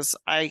bathroom because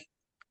I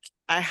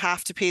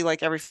have to pee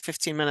like every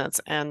 15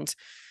 minutes, and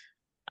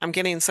I'm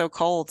getting so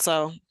cold.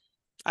 So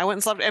I went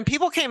and slept, and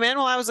people came in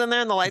while I was in there,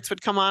 and the lights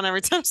would come on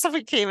every time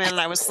somebody came in, and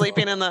I was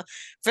sleeping in the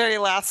very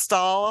last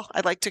stall.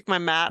 I like took my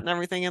mat and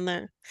everything in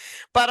there.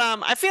 But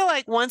I feel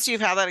like once you've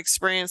had that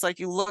experience, like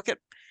you look at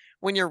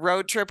when you're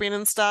road tripping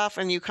and stuff,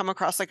 and you come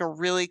across like a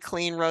really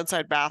clean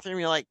roadside bathroom,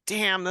 you're like,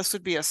 damn, this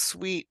would be a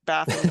sweet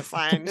bathroom to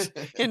find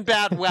in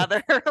bad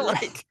weather.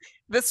 Like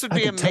this would I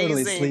be could totally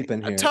amazing. sleep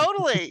in here.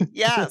 Totally.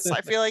 Yes.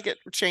 I feel like it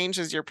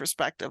changes your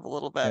perspective a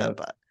little bit, Yeah.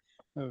 but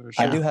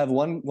I do have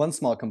one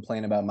small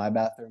complaint about my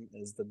bathroom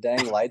is the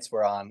dang lights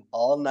were on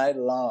all night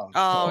long.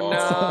 oh no.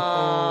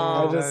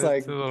 I just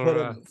That's like a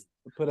little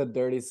put a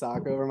dirty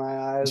sock over my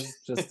eyes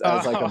just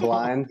as like a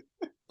blind.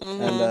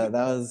 And that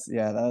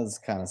was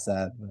kind of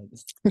sad.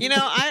 But You know,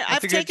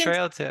 I've That's a good taken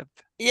trail tip.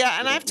 yeah,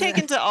 and I've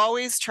taken to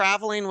always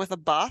traveling with a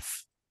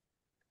buff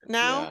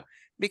now Yeah.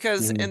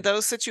 because Mhm. in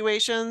those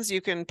situations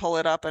you can pull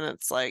it up and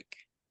it's like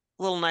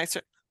a little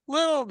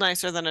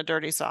nicer than a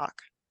dirty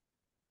sock.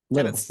 And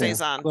Little, it stays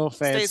yeah. on. A little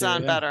Stays fancier,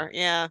 on yeah. better.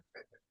 Yeah.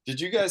 Did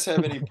you guys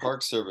have any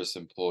Park Service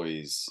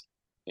employees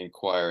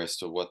inquire as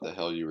to what the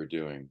hell you were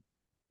doing?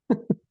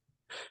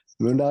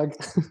 Moondog.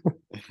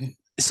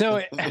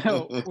 So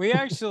we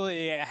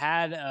actually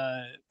had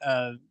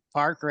a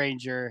park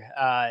ranger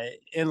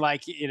in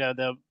like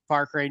the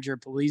park ranger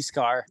police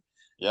car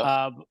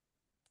Yep.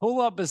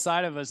 pull up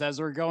beside of us as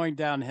we're going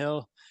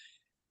downhill,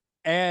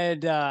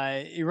 and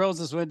he rolls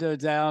his window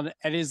down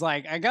and he's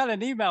like, "I got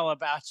an email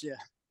about you."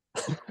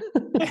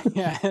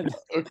 And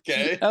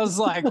Okay. I was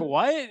like,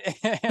 "What?"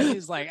 And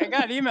he's like, "I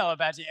got an email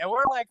about you," and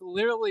we're like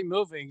literally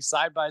moving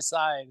side by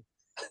side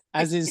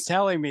as he's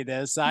telling me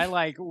this. I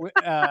like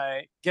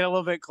get a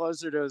little bit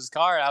closer to his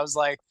car. And I was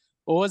like,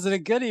 "Well, was it a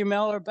good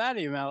email or a bad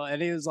email?"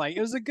 And he was like,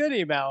 "It was a good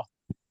email."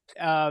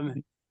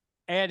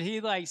 And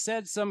he like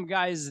said some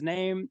guy's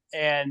name,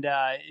 and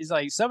he's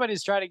like,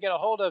 "Somebody's trying to get a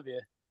hold of you."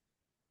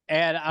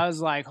 And I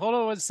was like, "Hold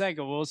on 1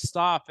 second, we'll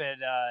stop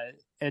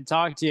and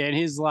talk to you." And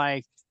he's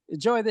like,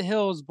 "Enjoy the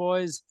hills,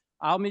 boys.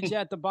 I'll meet you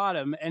at the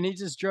bottom." And he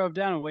just drove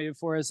down and waited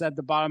for us at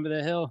the bottom of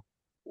the hill.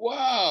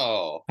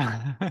 Wow.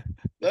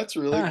 That's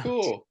really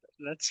cool.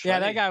 That's Yeah,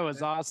 that funny. guy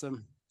was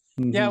awesome.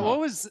 Yeah, Mhm. what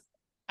was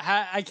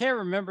I can't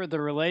remember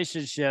the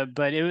relationship,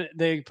 but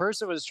the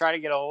person was trying to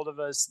get a hold of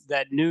us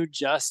that knew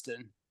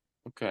Justin.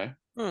 Okay.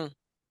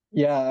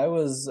 Yeah, I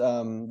was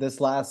this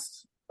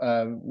last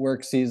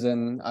work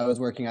season. I was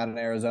working out in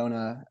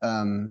Arizona,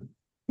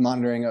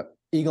 monitoring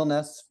eagle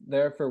nests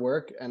there for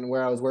work, and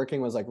where I was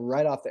working was like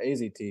right off the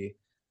AZT.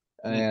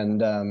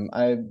 And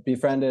I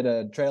befriended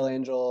a trail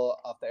angel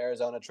off the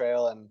Arizona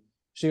Trail, and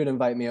she would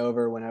invite me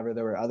over whenever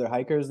there were other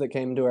hikers that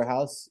came to her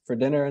house for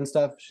dinner and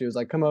stuff. She was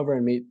like, "Come over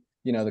and meet,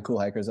 the cool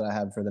hikers that I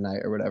have for the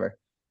night or whatever."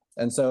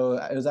 And so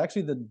it was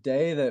actually the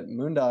day that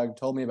Moondog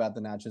told me about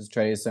the Natchez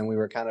Trace, and we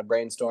were kind of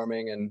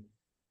brainstorming, and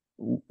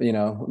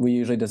we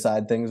usually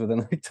decide things within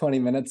like 20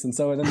 minutes. And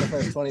so within the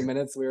first 20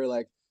 minutes, we were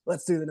like,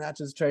 "Let's do the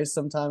Natchez Trace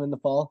sometime in the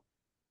fall."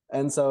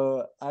 And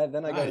so I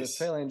go to this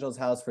trail angel's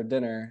house for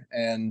dinner,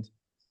 and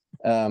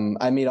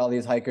I meet all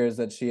these hikers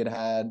that she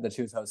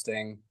was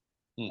hosting,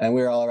 and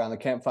we were all around the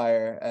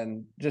campfire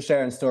and just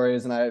sharing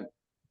stories. And I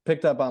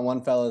picked up on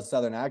one fellow's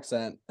Southern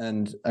accent,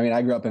 and I mean,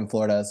 I grew up in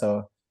Florida,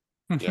 so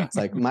Yeah. it's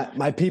like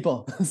my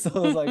people. So I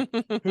was like,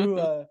 "Who,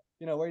 where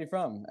are you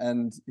from?"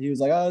 And he was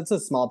like, "Oh, it's a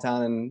small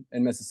town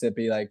in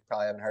Mississippi. Like,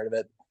 probably haven't heard of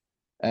it."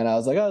 And I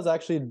was like, "I was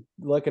actually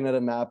looking at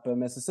a map of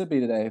Mississippi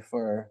today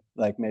for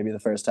like maybe the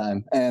first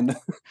time." And I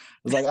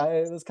was like,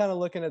 I was kind of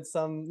looking at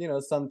some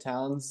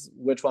towns.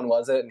 Which one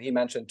was it? And he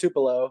mentioned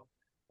Tupelo,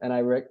 and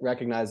I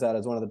recognized that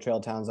as one of the trail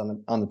towns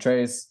on the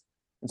trace.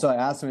 And so I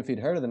asked him if he'd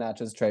heard of the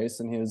Natchez Trace,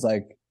 and he was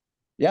like,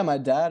 "Yeah, my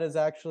dad is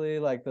actually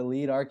like the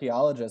lead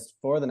archaeologist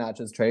for the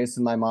Natchez Trace,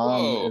 and my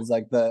mom is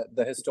like the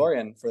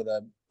historian for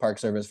the Park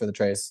Service for the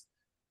trace."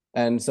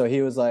 And so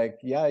he was like,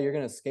 "Yeah, you're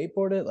gonna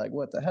skateboard it? Like,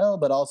 what the hell?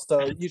 But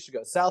also, you should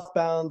go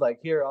southbound. Like,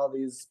 here are all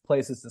these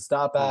places to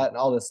stop at and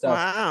all this stuff."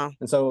 Wow.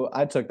 And so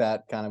I took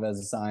that kind of as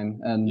a sign,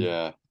 and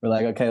Yeah. we're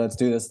like, "Okay, let's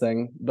do this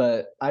thing."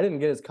 But I didn't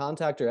get his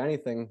contact or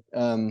anything.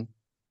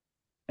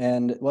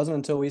 And it wasn't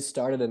until we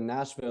started in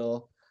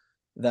Nashville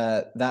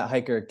that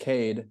hiker,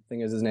 Cade, I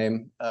think is his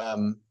name,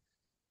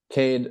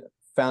 Cade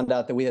found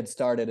out that we had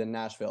started in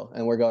Nashville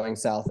and we're going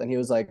south. And he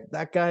was like,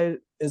 "That guy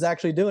is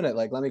actually doing it.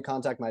 Like, let me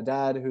contact my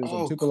dad who's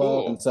in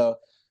Tupelo." Cool. And so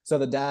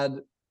the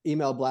dad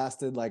email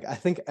blasted like I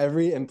think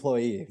every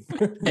employee.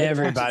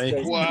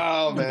 Everybody.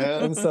 Wow,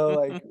 man. And so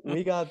like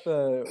we got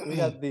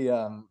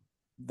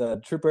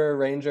the trooper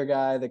ranger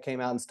guy that came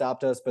out and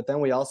stopped us, but then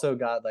we also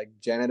got like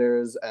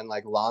janitors and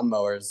like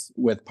lawnmowers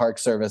with Park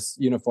Service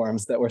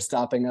uniforms that were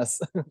stopping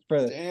us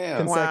for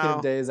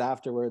consecutive days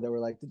afterward. That were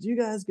like, "Did you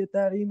guys get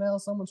that email?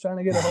 Someone's trying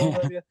to get a hold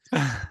of you."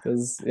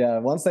 Because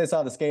once they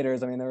saw the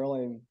skaters, I mean, there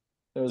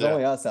was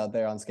only us out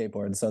there on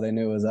skateboards, so they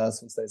knew it was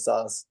us once they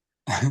saw us.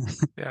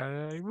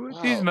 Yeah,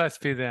 these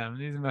must be them.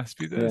 These must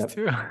be those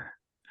two.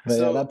 But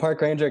So- yeah, that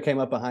park ranger came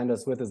up behind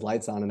us with his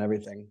lights on and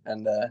everything,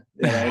 and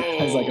I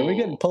was like, "Are we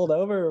getting pulled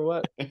over or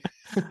what?"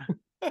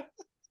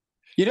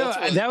 You know, That's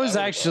what that was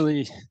I would've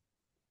actually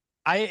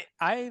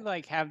I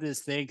like have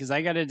this thing because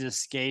I got into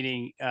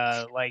skating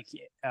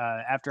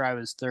after I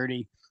was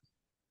 30.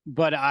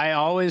 But I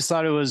always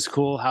thought it was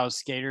cool how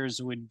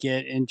skaters would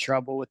get in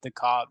trouble with the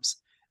cops.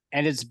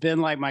 And it's been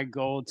like my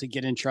goal to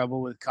get in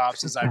trouble with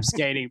cops as I'm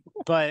skating.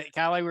 But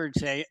kind of like we were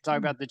talking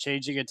about the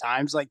changing of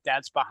times, like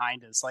that's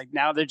behind us. Like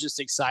now they're just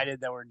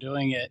excited that we're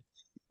doing it.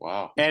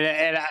 Wow.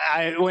 And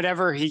I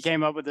whenever he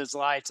came up with his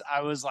lights,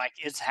 I was like,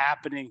 it's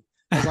happening.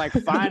 I was like,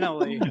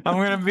 finally, I'm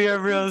gonna be a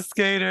real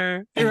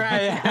skater.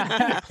 Right.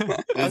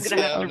 It's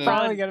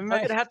probably gonna I'm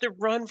make gonna have to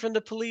run from the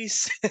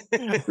police.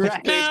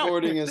 right.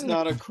 Skateboarding is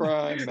not a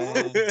crime,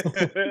 man.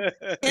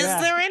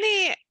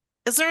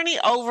 Is there any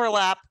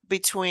overlap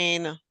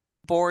between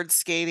board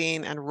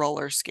skating and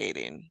roller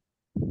skating?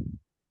 Do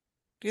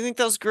you think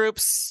those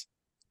groups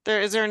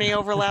is there any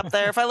overlap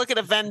there? If I look at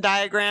a Venn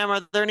diagram,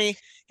 are there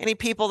any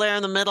people there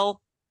in the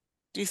middle?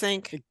 Do you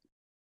think?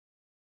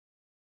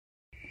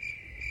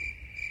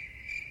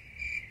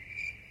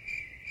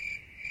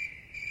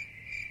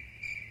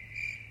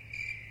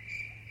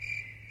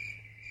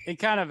 It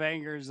kind of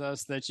angers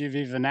us that you've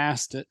even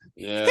asked it.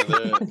 Yeah.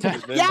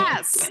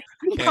 Yes.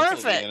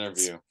 Perfect.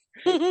 Interview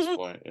at this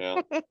point.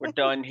 Yeah. We're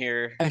done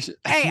here.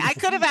 Hey, I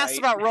could have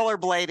asked Right. about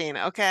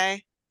rollerblading,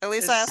 okay? At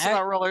least I asked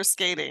about roller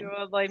skating.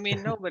 Well, I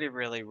mean, nobody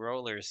really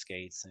roller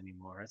skates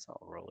anymore. It's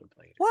all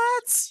rollerblading.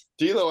 What?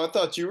 D'Lo, I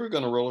thought you were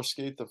going to roller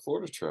skate the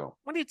Florida Trail.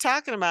 What are you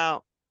talking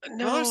about?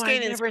 No, Roller I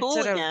skating is never cool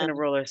said I was going again. to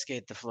roller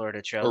skate the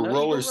Florida Trail. Or No, you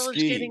roller go ski.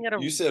 skating at a-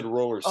 You said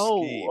roller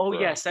Oh, ski. oh bro.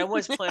 yes, I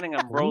was planning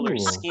on roller Ooh.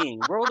 skiing.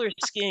 Roller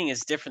skiing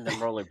is different than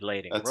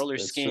rollerblading. That's Roller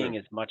skiing true.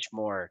 is much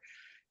more,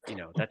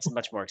 that's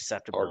much more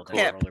acceptable than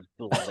Hardcore.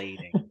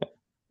 rollerblading.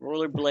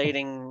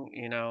 Rollerblading,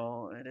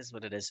 it is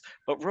what it is.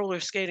 But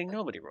roller skating,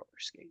 nobody roller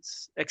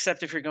skates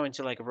except if you're going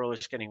to like a roller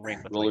skating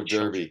rink with Roller like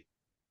children. derby.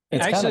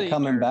 It's kind Actually- of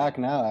coming back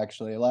now.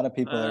 Actually, a lot of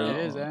people It are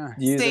is, yeah.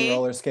 using See?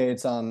 roller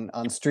skates on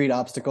street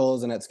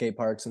obstacles and at skate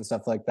parks and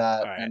stuff like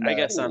that. All right, And, I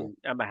guess I'm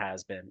a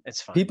has-been.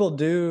 It's fine. people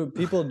do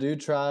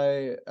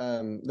try.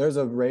 There's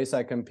a race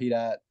I compete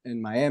at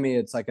in Miami.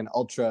 It's like an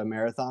ultra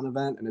marathon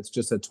event, and it's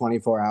just a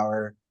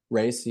 24-hour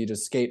race. You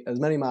just skate as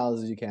many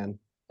miles as you can.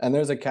 And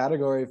there's a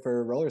category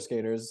for roller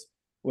skaters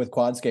with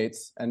quad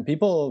skates, and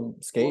people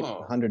skate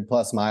Whoa.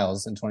 100+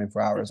 miles in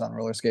 24 hours on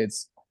roller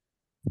skates.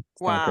 It's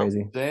kinda Wow.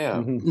 crazy.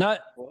 Damn. Mhm.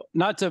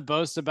 Not to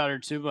boast about her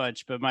too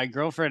much, but my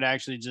girlfriend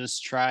actually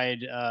just tried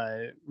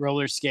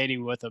roller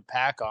skating with a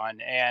pack on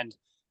and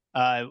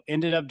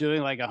ended up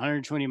doing like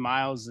 120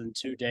 miles in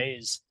 2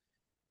 days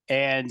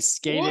and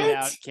skated What?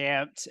 out,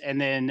 camped, and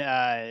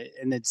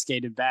then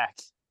skated back.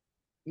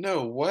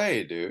 No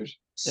way, dude.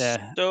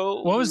 Yeah.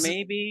 So What was-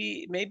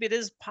 maybe it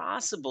is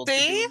possible to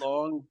See? do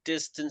long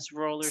distance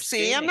roller See,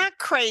 skating. I'm not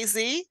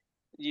crazy.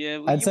 Yeah,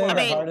 I'd you say are the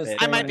a little hardest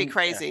bit. I might be thing-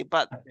 crazy,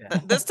 but Yeah.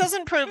 this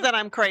doesn't prove that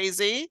I'm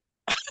crazy.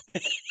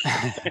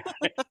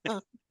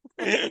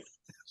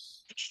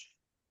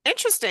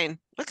 Interesting.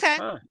 Okay.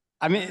 Huh.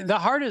 I mean, the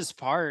hardest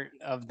part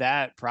of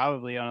that,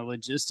 probably on a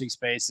logistics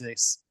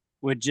basis,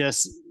 would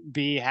just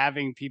be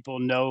having people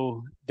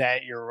know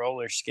that you're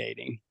roller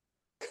skating.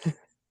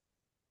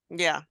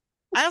 Yeah.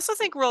 I also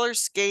think roller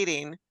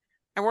skating,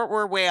 and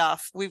we're way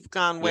off. We've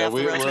gone way Yeah, off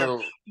the rails here.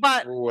 we're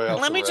But way off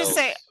let the me just rails.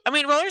 say, I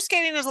mean, roller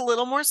skating is a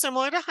little more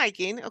similar to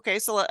hiking. Okay,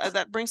 so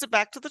that brings it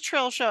back to the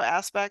trail show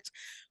aspect.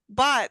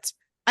 But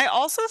I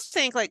also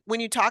think, like, when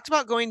you talked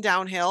about going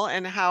downhill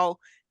and how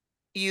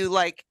you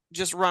like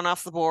just run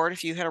off the board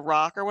if you hit a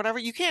rock or whatever,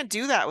 you can't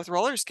do that with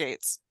roller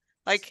skates.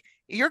 Like,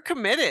 you're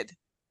committed.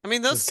 I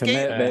mean, those Just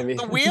commit, baby.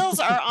 the wheels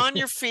are on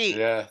your feet.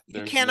 Yeah, You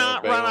there's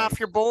cannot no run bailing. off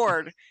your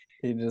board.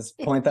 You just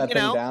point that You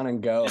thing know? down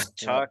and go. Just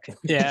tuck.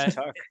 Yeah. Just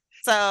tuck.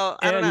 So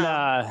I don't And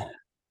know.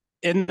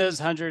 in those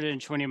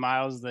 120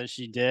 miles that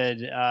she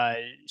did,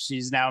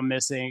 she's now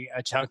missing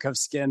a chunk of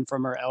skin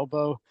from her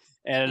elbow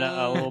and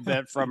a little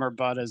bit from her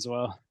butt as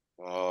well.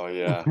 Oh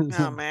yeah.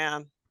 Oh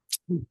man.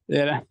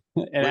 It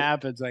Wait.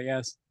 happens, I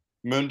guess.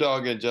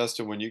 Moondog and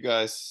Justin, when you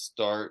guys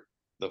start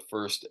the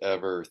first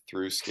ever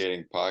Through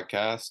Skating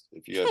podcast,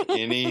 if you have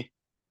any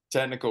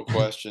technical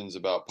questions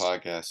about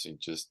podcasting,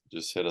 just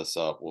hit us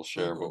up. We'll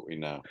share what we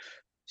know.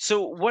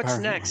 So what's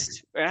Perfect.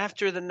 next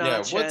after the Yeah,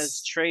 Natchez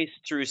what's- Trace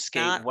through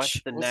skate? What's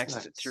Natch. the What's next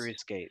next? through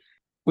skate?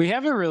 We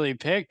haven't really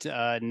picked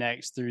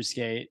next through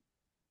skate.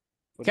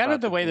 What Kind of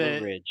about the way Blue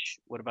that- Ridge?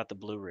 What about the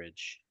Blue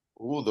Ridge?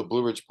 Ooh, the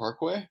Blue Ridge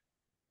Parkway.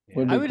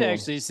 Would I be would cool.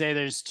 actually say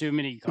there's too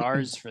many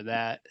cars for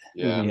that.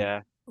 Yeah.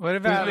 Yeah. What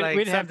about we'd- like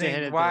we'd have to hit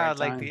something it the right wild,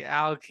 like time. the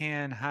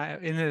Alcan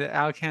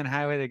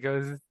Highway that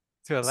goes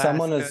to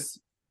Alaska?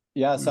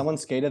 Someone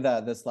skated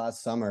that this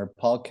last summer.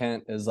 Paul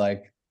Kent is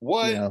like,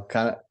 What?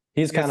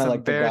 he's Get kind of some like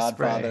the bear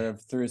godfather spray.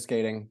 of through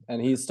skating,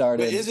 and he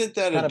started. But isn't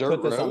that a kind of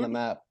dirt put this on the road?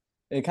 map?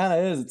 It kind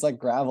of is. It's like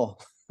gravel.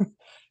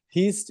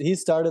 He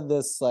started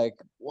this like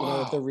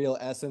with the Wow. real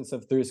essence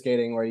of through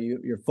skating, where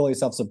you're fully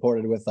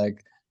self-supported with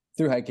like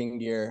through hiking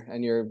gear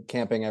and you're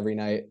camping every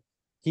night.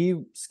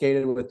 he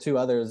skated with two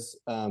others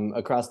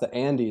across the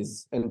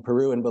Andes in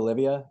Peru and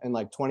Bolivia in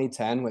like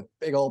 2010 with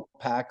big old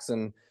packs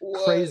and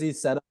crazy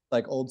setup,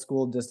 like old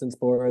school distance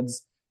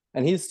boards.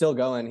 And he's still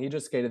going. He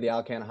just skated the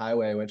Alcan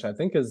Highway, which I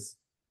think is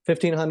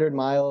 1,500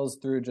 miles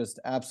through just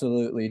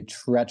absolutely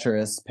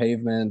treacherous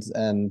pavement,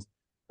 and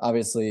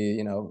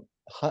obviously,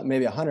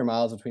 maybe 100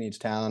 miles between each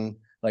town,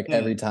 like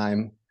every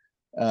time.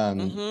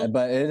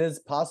 But it is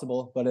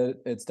possible, but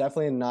it's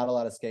definitely not a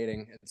lot of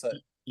skating. It's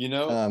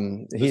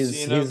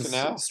he's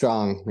Canal?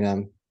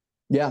 strong.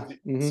 Yeah.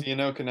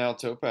 C&O Canal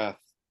towpath.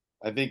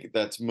 I think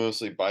that's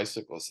mostly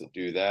bicyclists that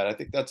do that. I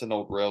think that's an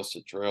old rails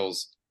to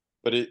trails,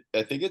 but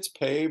I think it's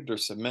paved or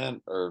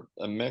cement or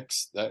a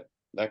mix that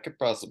could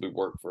possibly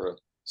work for a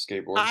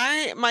skateboard.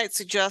 I might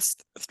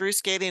suggest through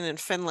skating in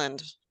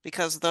Finland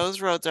because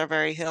those roads are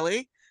very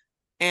hilly,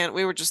 and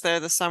we were just there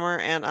this summer,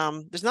 and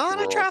there's not a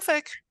lot of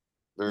traffic,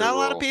 not a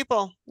lot of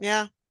people.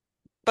 Yeah,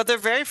 but they're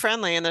very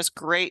friendly, and there's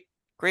great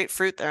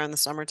fruit there in the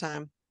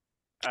summertime.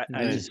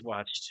 I just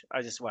watched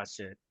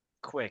a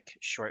quick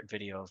short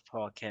video of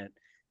Paul Kent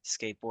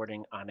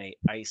skateboarding on a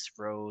ice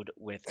road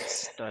with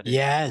studded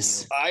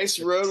wheels. Ice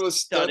road with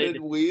studded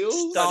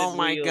wheels? Oh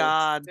my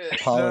God.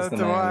 That's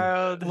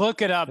wild.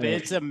 Look it up.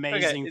 It's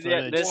amazing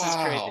footage. This is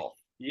crazy.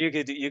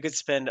 You could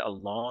spend a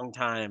long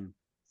time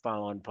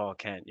following Paul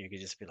Kent. You could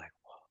just be like,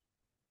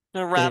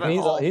 whoa. A rabbit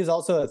hole. He's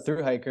also a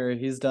through hiker.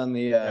 He's done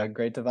the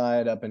Great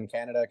Divide up in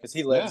Canada because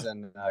he lives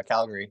in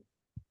Calgary.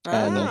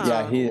 And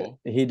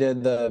he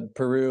did the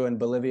Peru and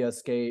Bolivia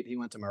skate. He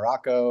went to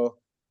Morocco.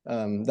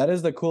 That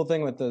is the cool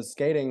thing with the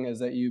skating, is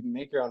that you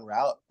make your own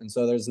route, and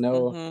so there's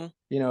no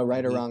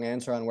right or wrong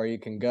answer on where you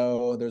can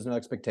go. There's no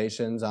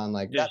expectations on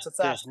like that's a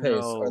fast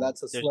pace or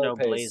that's a slow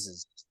pace.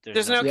 Blazes.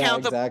 There's no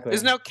count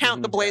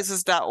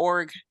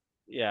theblazes.org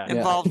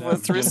involved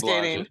with through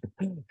skating.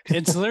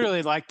 It's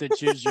literally like the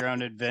choose your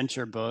own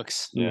adventure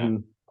books.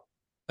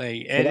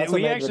 Like, and that's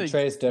we what made actually the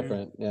trace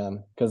different,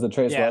 because the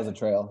trace was a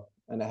trail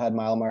and it had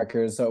mile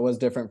markers, so it was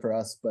different for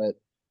us, but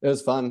it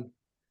was fun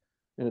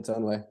in its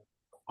own way.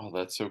 Oh,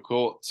 that's so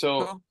cool.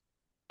 So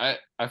I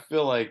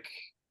feel like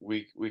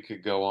we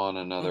could go on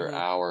another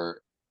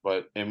hour,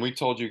 and we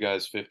told you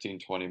guys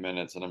 15-20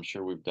 minutes, and I'm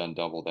sure we've done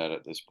double that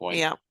at this point.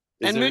 Yeah.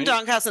 And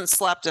Moondog hasn't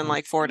slept in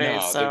like 4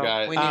 days, so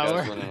we need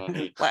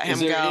to let him go. Is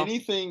there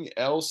anything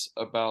else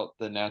about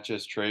the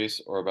Natchez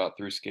Trace or about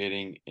through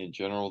skating in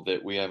general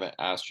that we haven't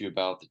asked you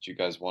about that you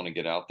guys want to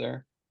get out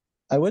there?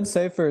 I would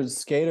say for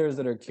skaters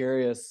that are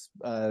curious,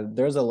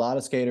 there's a lot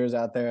of skaters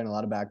out there and a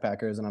lot of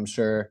backpackers, and I'm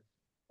sure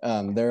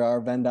there are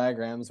Venn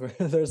diagrams where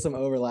there's some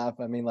overlap.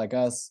 I mean, like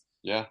us.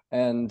 Yeah.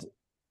 And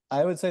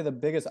I would say the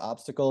biggest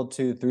obstacle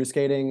to through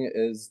skating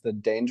is the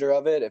danger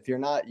of it. If you're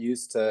not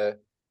used to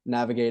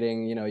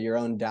navigating, your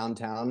own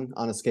downtown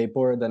on a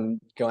skateboard,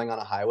 then going on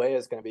a highway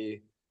is going to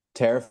be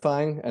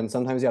terrifying. And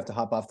sometimes you have to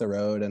hop off the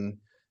road and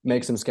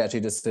make some sketchy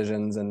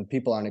decisions, and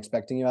people aren't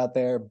expecting you out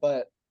there.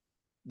 But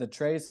the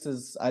trace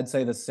is, I'd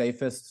say, the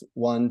safest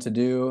one to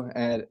do,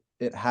 and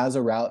it has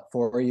a route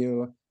for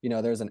you.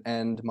 There's an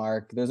end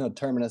mark. There's no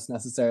terminus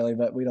necessarily,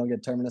 but we don't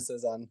get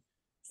terminuses on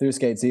through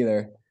skates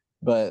either.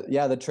 But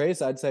yeah, the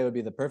trace, I'd say, would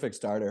be the perfect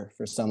starter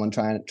for someone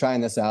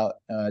trying this out.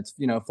 It's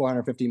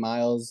 450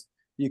 miles.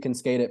 You can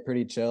skate it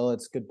pretty chill.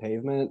 It's good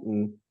pavement,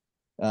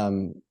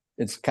 and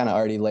it's kind of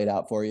already laid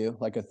out for you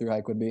like a through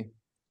hike would be.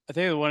 I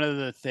think one of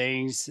the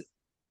things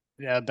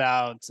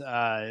about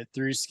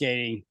through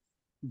skating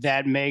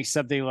that makes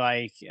something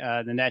like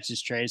the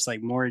Natchez Trace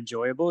like more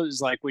enjoyable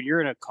is like when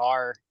you're in a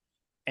car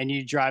and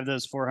you drive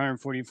those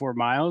 444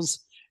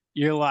 miles,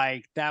 you're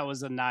like, that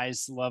was a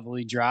nice,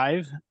 lovely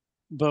drive.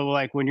 But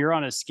like when you're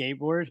on a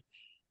skateboard,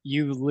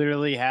 you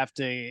literally have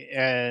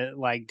to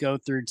like go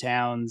through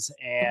towns,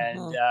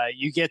 and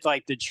you get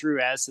like the true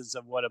essence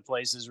of what a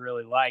place is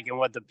really like and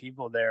what the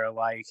people there are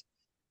like,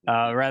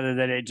 rather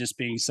than it just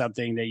being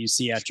something that you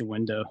see out your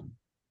window.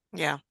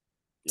 Yeah.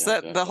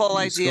 So the whole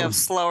idea of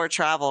slower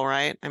travel,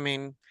 right? I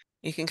mean,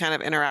 you can kind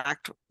of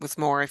interact with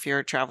more if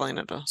you're traveling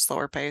at a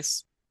slower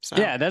pace. So.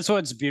 Yeah, that's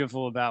what's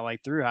beautiful about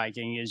like through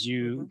hiking is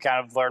you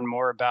kind of learn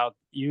more about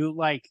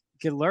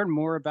can learn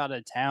more about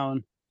a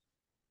town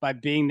by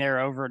being there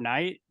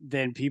overnight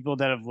than people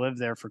that have lived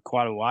there for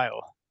quite a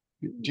while.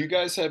 Do you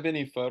guys have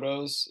any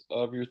photos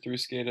of your through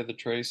skate of the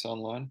trace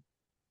online?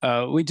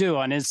 We do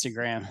on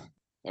Instagram.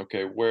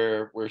 Okay,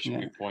 where should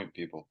we point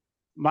people?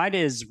 Mine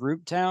is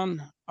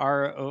Rooptown,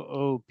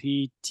 ROOPTOWN.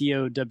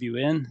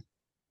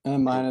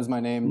 And mine is my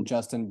name,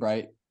 Justin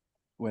Bright,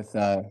 with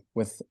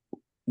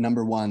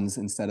number ones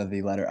instead of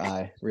the letter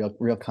I.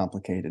 Real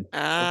complicated.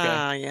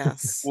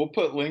 Yes. We'll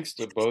put links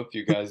to both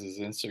you guys'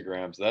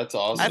 Instagrams. That's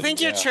awesome. I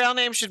think your trail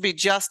name should be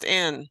Just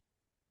In.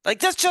 Like,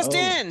 that's just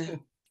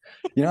in.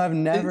 I've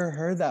never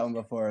heard that one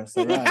before.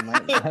 So yeah, I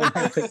might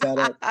pick that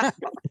up.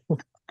 Oh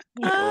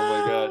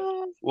my God.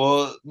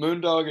 Well,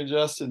 Moondog and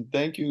Justin,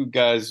 thank you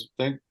guys.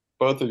 Thank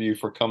both of you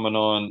for coming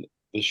on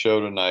the show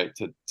tonight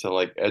to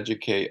like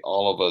educate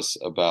all of us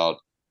about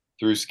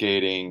through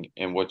skating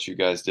and what you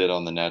guys did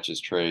on the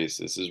Natchez Trace.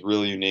 This is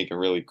really unique and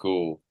really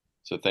cool.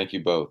 So thank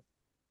you both.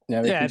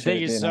 Yeah, we Yeah, appreciate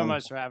thank you being so on.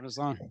 much for having us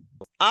on.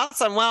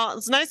 Awesome. Well,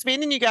 it's nice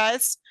meeting you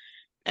guys.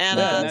 And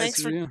Yeah,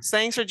 nice to meet you.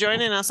 thanks for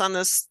joining us on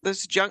this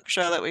junk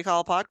show that we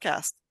call a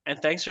podcast. And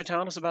thanks for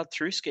telling us about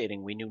through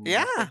skating. We knew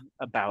nothing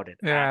about it.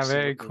 Yeah,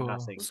 very Absolutely cool.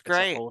 nothing. It's It's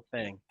great. a whole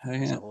thing. Oh,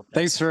 It's yeah. a whole thing.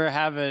 Thanks for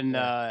having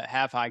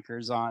half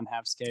hikers on,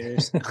 half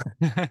skaters.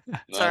 That's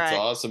all right.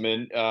 awesome.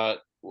 And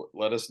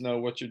let us know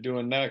what you're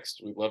doing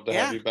next. We'd love to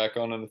have you back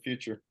on in the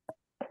future.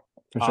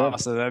 For sure.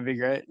 Awesome. That'd be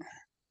great.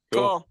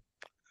 Cool. All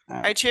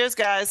All right. Cheers,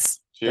 guys.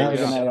 Cheers. Have a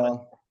good night,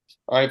 all.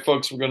 All right,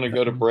 folks, we're going to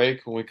go to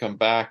break. When we come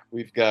back,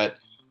 we've got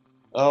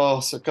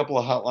so a couple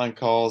of hotline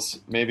calls,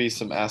 maybe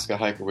some Ask a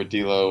Hiker with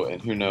D-Lo,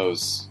 and who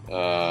knows.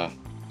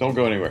 Don't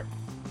go anywhere.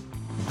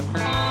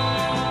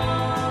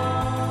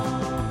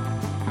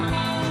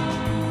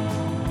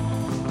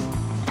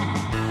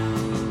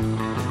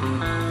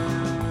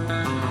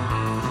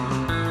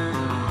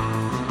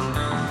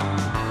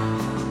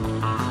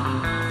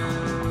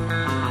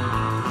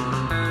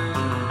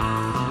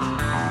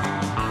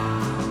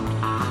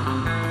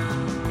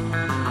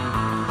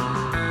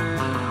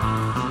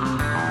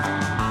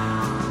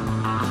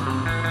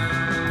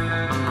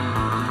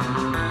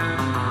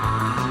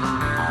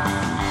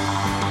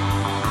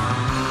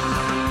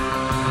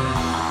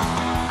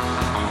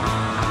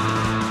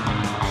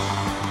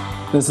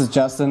 This is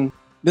Justin.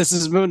 This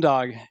is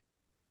Moondog.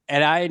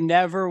 And I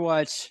never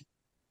watch.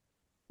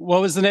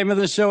 What was the name of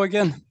the show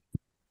again?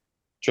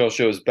 Trail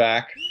Show's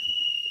back,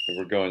 and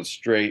we're going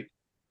straight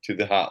to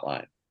the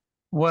hotline.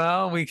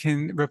 Well, we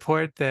can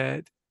report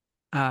that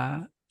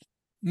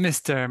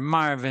Mr.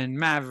 Marvin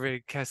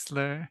Maverick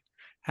Kessler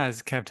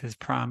has kept his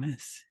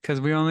promise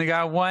because we only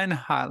got one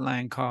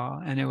hotline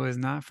call, and it was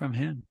not from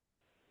him.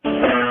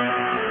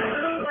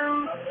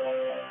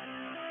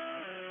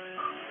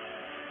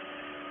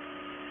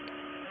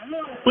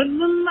 When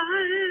the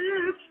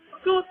lights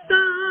go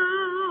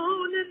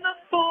down in the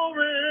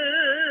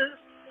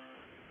forest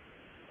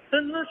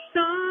and the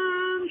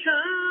sun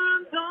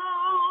shines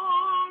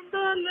on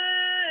the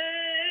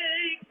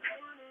lake,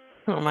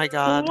 Oh my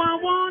God. oh, I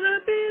wanna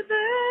be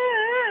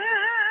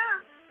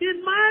there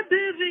in my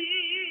bivvy.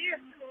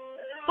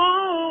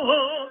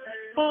 Oh,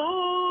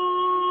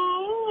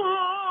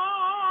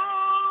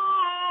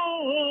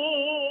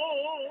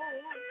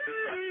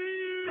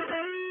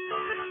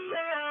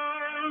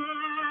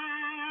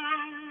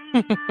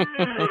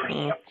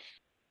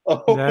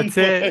 Oh, That's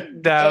my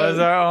it. That was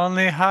God. our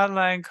only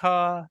hotline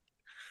call.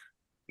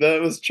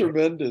 That was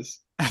tremendous.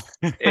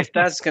 If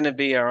that's going to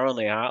be our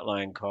only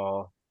hotline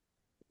call,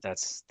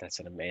 that's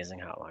an amazing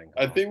hotline call.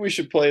 I think we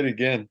should play it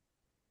again.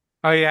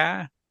 Oh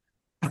yeah.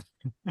 Do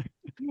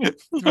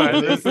our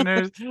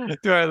listeners?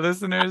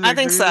 I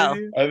think agree so. with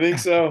you? I think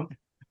so.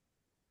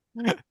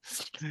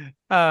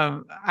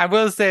 I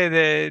will say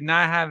that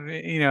not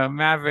having,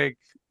 Maverick,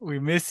 we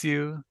miss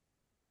you.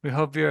 We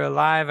hope you're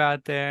alive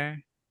out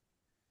there.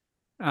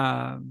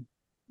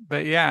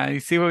 But yeah, you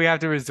see what we have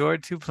to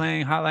resort to,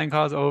 playing hotline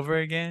calls over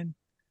again.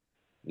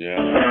 Yeah.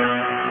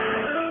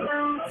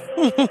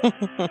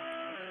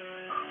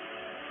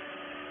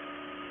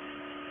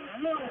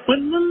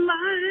 when the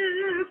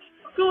lights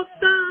go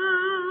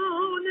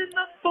down in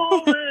the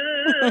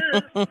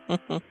forest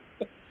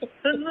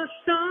and the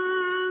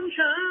sun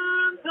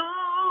shines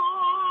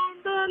on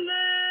the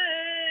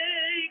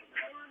lake,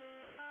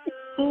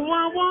 oh, I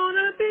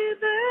wanna be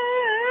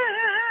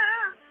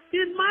there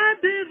in my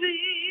bivvy.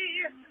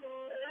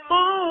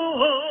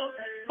 Oh,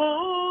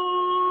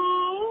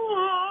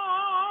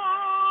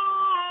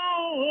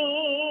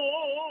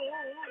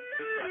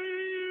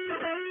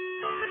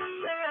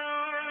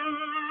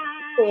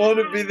 I want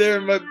to be there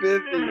in my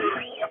bivvy.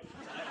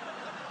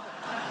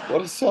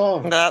 What a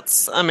song.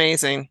 That's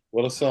amazing.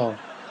 What a song.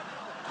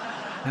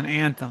 An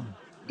anthem.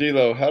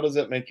 D-Lo, how does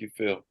that make you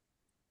feel?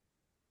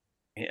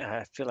 Yeah,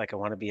 I feel like I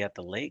want to be at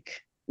the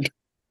lake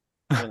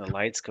when the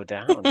lights go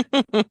down in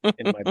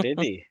my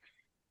bivvy.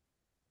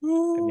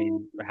 I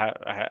mean,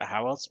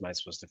 how else am I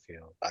supposed to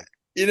feel? Like,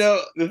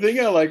 The thing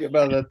I like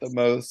about that the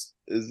most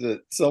is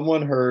that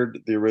someone heard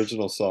the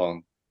original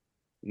song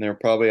and they were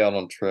probably out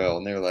on trail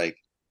and they were like,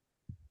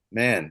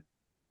 man,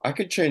 I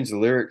could change the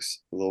lyrics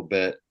a little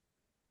bit,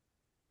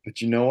 but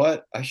you know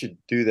what? I should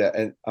do that.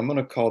 And I'm going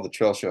to call the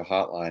Trail Show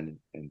hotline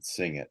and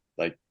sing it.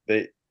 Like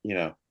they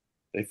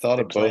thought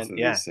of both of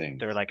these things.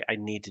 They were like, I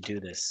need to do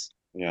this.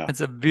 Yeah.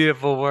 It's a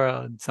beautiful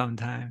world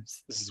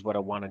sometimes. This is what I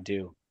want to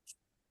do.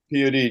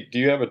 POD, do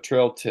you have a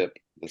trail tip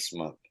this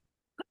month?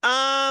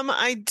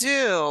 I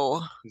do.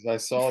 Because I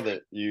saw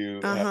that you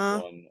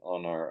have one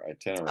on our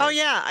itinerary. Oh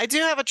yeah, I do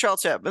have a trail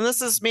tip, and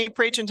this is me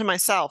preaching to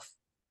myself.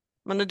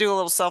 I'm gonna do a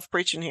little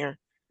self-preaching here.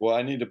 Well,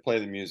 I need to play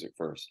the music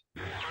first.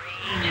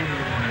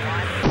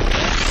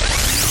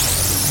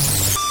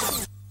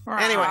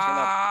 Anyway,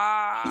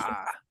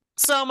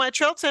 so my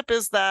trail tip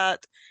is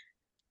that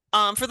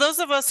for those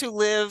of us who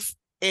live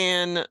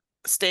in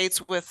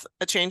states with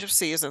a change of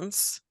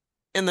seasons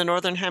in the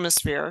Northern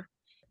Hemisphere,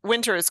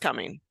 winter is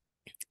coming.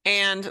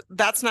 And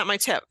that's not my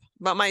tip.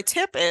 But my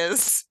tip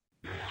is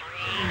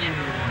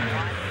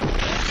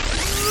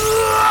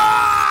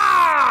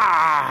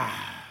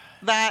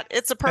that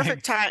it's a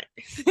perfect time.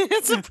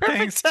 It's a perfect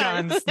Thanks,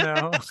 time. Jon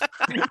Snow.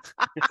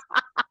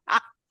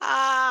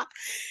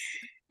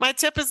 My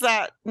tip is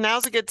that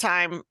now's a good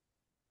time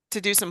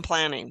to do some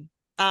planning.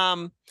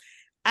 This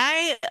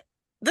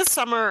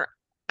summer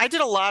I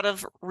did a lot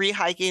of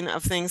rehiking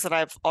of things that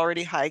I've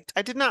already hiked.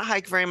 I did not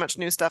hike very much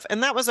new stuff,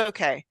 and that was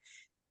okay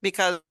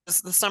because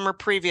the summer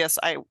previous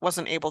I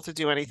wasn't able to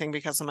do anything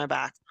because of my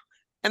back.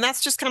 And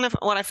that's just kind of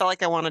what I felt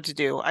like I wanted to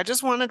do. I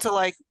just wanted to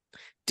like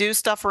do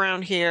stuff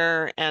around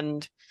here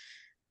and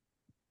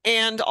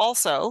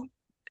also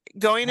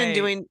going and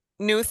doing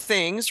new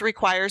things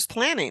requires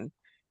planning.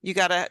 You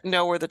got to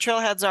know where the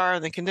trailheads are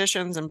and the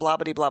conditions and blah,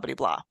 blah, blah, blah,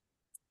 blah.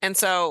 And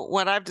so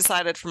what I've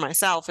decided for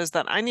myself is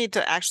that I need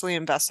to actually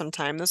invest some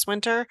time this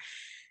winter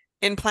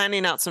in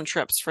planning out some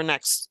trips for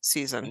next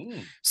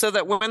season so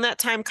that when that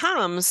time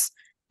comes,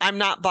 I'm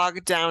not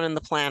bogged down in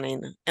the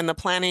planning, and the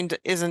planning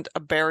isn't a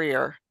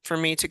barrier for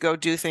me to go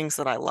do things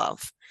that I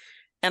love.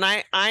 And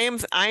I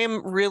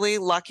am really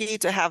lucky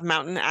to have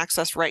mountain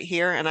access right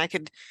here, and I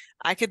could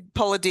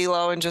pull a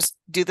Delo and just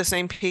do the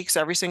same peaks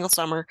every single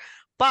summer.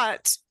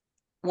 But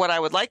what I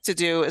would like to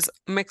do is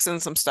mix in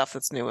some stuff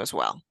that's new as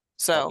well.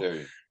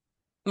 So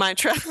my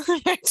trail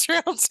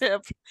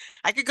tip,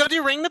 I could go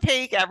do Ring the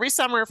Peak every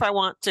summer if I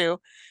want to,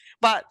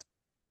 but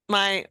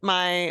my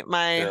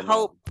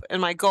hope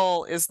and my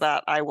goal is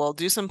that I will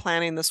do some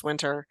planning this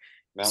winter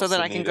so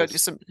that I can go do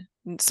some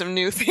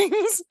new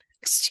things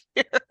next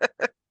year.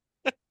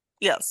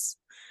 Yes.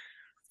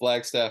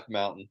 Flagstaff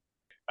Mountain.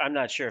 I'm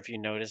not sure if you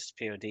noticed,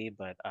 POD,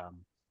 but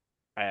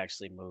I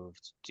actually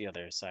moved to the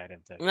other side of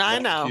the. I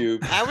know.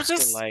 I was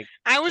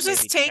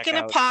just taking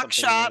a pock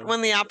shot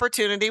when the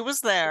opportunity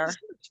was there.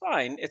 It's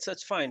fine.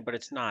 It's fine, but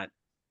it's not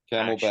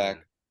Camelback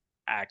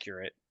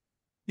accurate.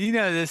 You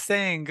know, the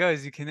saying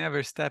goes, you can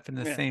never step in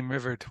the same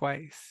river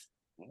twice.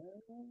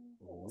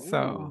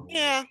 So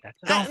yeah,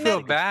 don't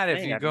feel bad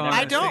if you go on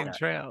the same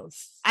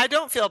trails. I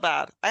don't feel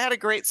bad. I had a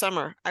great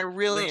summer. I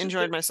really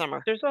enjoyed my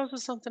summer. There's also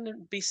something to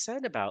be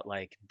said about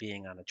like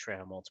being on a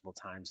trail multiple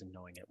times and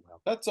knowing it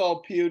well. That's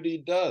all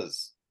POD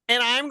does.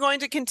 And I'm going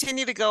to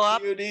continue to go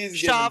up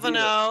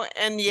Chavano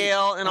and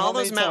Yale and all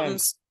those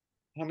mountains.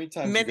 How many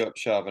times you go up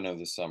Chavano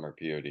this summer,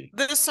 POD?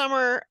 This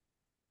summer,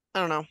 I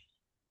don't know,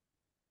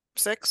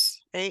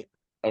 6, 8.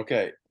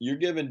 Okay, you're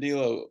giving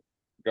Delo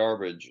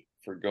garbage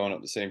for going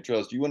up the same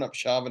trails. You went up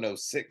Chavano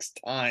 6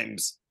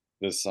 times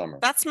this summer.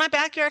 That's my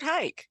backyard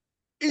hike.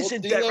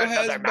 Isn't there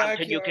another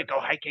mountain you could go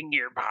hiking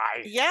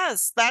nearby?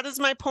 Yes, that is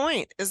my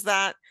point, is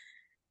that,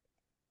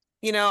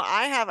 you know,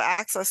 I have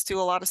access to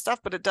a lot of stuff,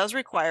 but it does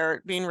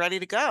require being ready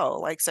to go.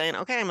 Like saying,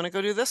 okay, I'm going to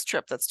go do this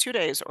trip. That's 2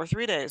 days or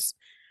 3 days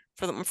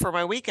for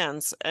my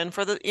weekends and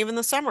for even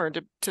the summer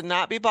to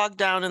not be bogged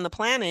down in the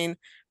planning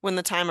when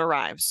the time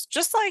arrives.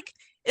 Just like,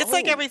 it's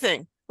like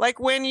everything. Like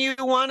when you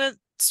want to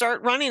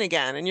start running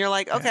again and you're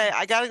like, okay,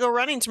 I got to go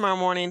running tomorrow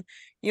morning.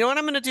 You know what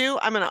I'm going to do?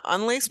 I'm going to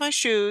unlace my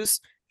shoes.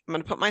 I'm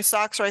going to put my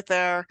socks right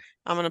there.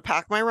 I'm going to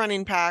pack my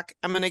running pack.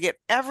 I'm going to get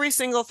every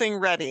single thing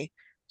ready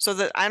so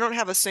that I don't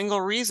have a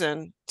single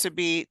reason to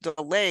be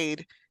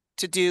delayed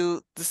to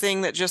do the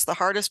thing that just the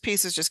hardest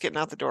piece is just getting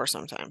out the door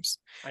sometimes.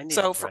 I need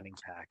a running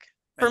pack.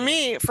 For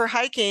me, for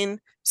hiking,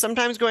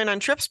 sometimes going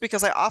on trips,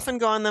 because I often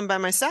go on them by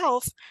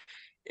myself,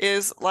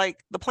 is like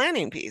the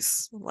planning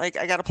piece. Like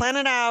I got to plan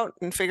it out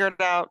and figure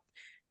it out.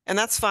 And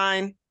that's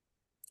fine.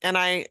 And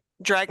I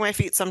drag my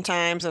feet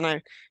sometimes and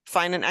I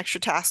find an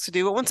extra task to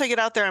do. But once I get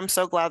out there, I'm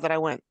so glad that I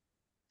went.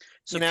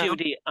 So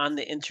POD, on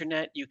the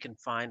internet, you can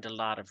find a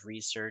lot of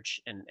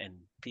research and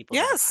people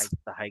that have hiked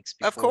the hikes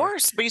before. Of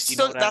course. But you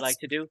know what I like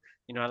to do?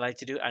 You know what I like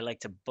to do? I like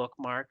to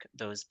bookmark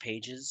those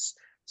pages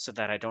so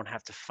that I don't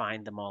have to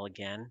find them all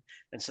again.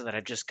 And so that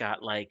I've just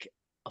got like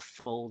a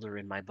folder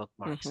in my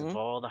bookmarks of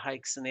all the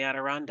hikes in the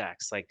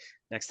Adirondacks. Like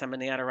next time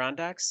in the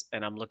Adirondacks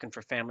and I'm looking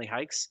for family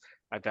hikes,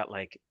 I've got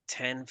like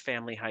 10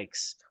 family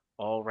hikes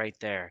all right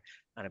there.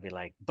 And I'd be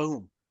like,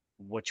 boom,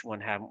 which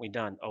one haven't we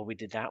done? Oh, we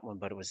did that one,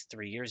 but it was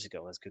 3 years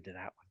ago. Let's go do that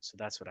one. So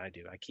that's what I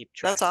do. I keep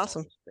track That's awesome.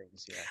 of all those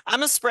things. Yeah.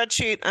 I'm a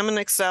spreadsheet. I'm an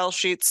Excel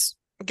sheets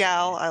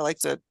gal. I like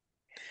to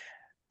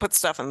put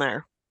stuff in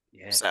there.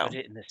 Yeah, so put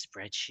it in the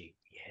spreadsheet.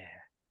 Yeah.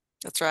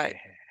 That's right.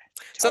 Yeah.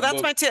 So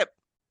that's my tip.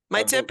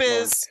 My tip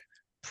is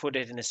put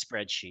it in a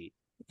spreadsheet.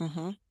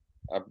 Mm-hmm.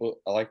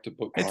 I like to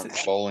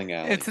bookmark bowling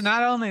alleys. It's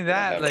not only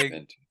that, like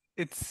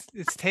it's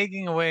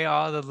taking away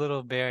all the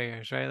little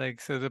barriers, right? Like,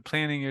 so the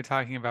planning you're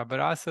talking about, but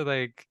also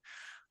like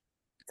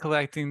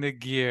collecting the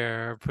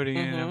gear, putting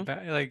it in a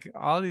bag, like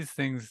all these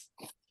things.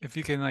 If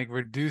you can like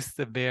reduce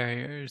the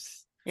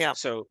barriers,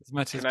 so as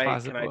much as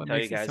possible, can I tell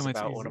you guys so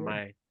about one of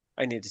my?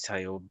 I need to tell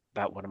you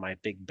about one of my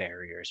big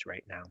barriers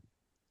right now.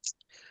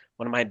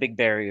 One of my big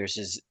barriers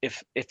is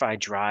if I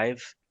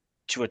drive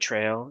to a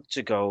trail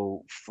to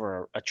go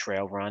for a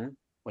trail run,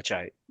 which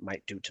I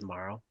might do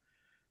tomorrow,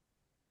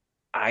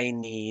 I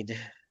need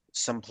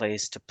some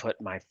place to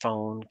put my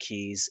phone,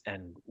 keys,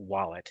 and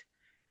wallet.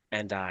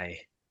 And I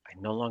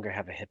no longer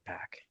have a hip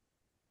pack.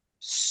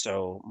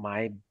 So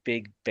my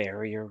big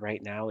barrier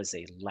right now is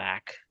a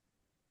lack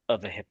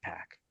of a hip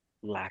pack,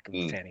 lack of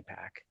a fanny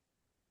pack.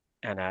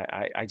 And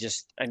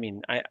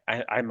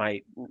I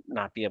might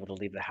not be able to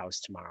leave the house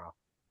tomorrow.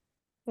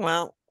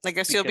 Well, I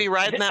guess you'll be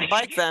riding that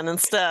bike then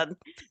instead.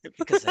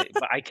 Because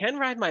I can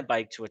ride my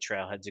bike to a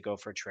trailhead to go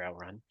for a trail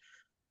run.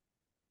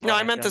 No,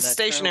 I meant the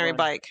stationary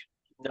bike.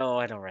 No,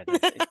 I don't ride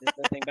that. Is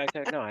that thing back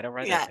there? No, I don't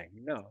ride that thing.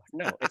 No.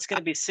 It's going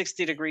to be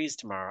 60 degrees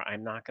tomorrow.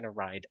 I'm not going to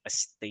ride a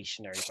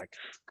stationary bike.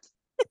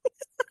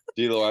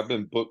 Dilo, I've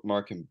been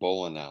bookmarking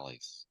bowling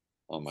alleys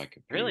on my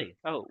computer. Really?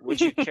 Oh,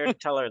 would you care to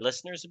tell our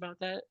listeners about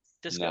that,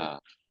 Disco?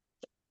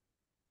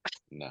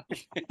 No.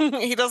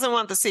 He doesn't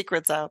want the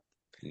secrets out.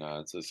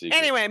 No, it's a secret.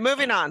 Anyway,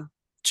 moving on.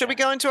 Should we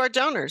go into our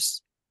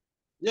donors?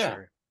 Yeah.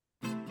 Sure.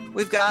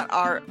 We've got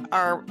our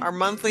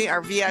monthly,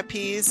 our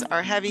VIPs,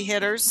 our heavy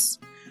hitters.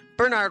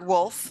 Bernard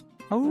Wolf,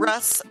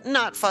 Russ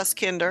Not Fuss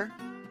Kinder,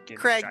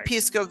 Craig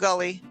Pisco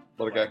Gully,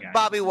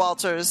 Bobby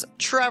Walters,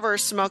 Trevor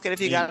Smoke It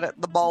If You Got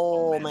It, the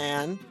Bowl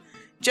Man,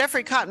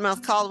 Jeffrey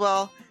Cottonmouth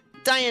Caldwell,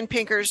 Diane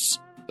Pinkers,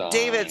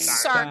 David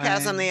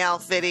Sarcasm the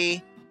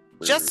Alfitty,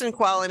 Justin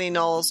Quality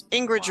Knowles,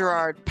 Ingrid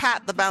Gerard,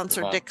 Pat the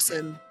Bouncer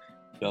Dixon,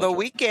 The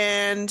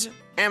Weekend,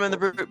 Ammon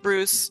the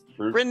Bruce,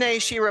 Renee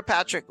Shira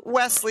Patrick,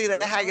 Wesley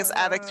the Haggis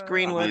Addict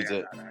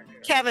Greenwood,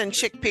 Kevin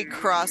Chickpea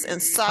Cross,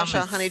 and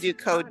Sasha Honeydew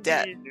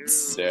Codette.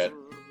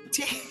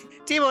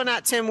 Timo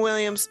Not Tim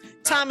Williams,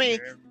 Tommy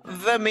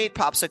the Meat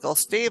Popsicle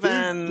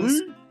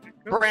Stevens,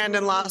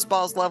 Brandon Lost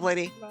Balls Love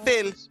Lady,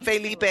 Phil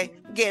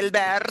Felipe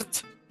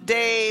Gilbert,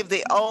 Dave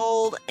the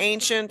Old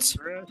Ancient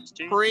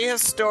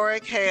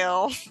Prehistoric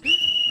Hale,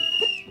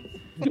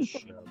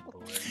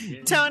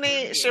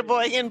 Tony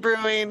Sheboygan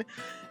Brewing,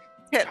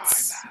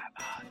 Hits,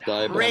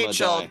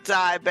 Rachel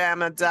Die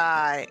Bama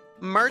Die,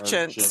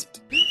 Merchant,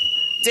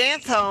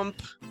 Danthomp,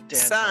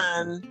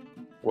 Son,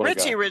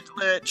 Richie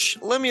Rich,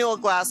 Lemuel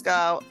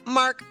Glasgow,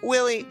 Mark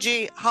Willie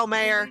G.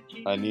 Homeyer.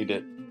 I need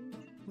it.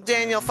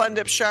 Daniel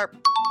Fundip Sharp,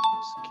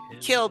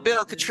 Kill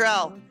Bill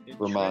Cottrell,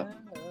 Vermont.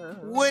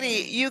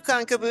 Woody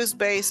Yukon Caboose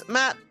Bass,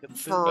 Matt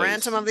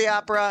Phantom of the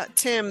Opera,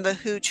 Tim the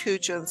Hooch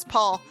Hoochins,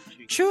 Paul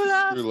True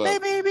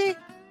Love, Baby,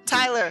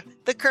 Tyler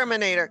the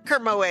Kerminator,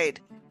 Kermowade,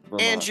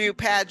 Andrew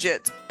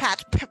Paget,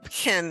 Pat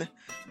Pipkin,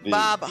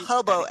 Bob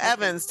Hobo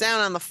Evans down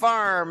on the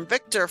farm,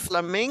 Victor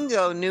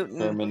Flamingo Newton,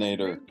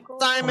 Terminator,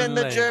 Simon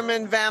the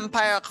German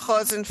Vampire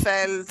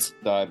Rosenfeld,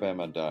 Die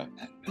Bama Die,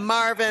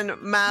 Marvin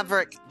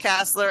Maverick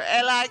Kassler,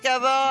 El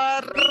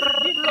Aicador.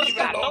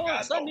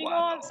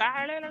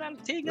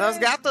 Those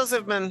gatos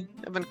have been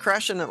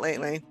crushing it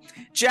lately.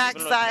 Jack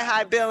Thigh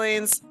High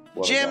Billings,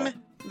 Jim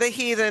the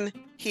Heathen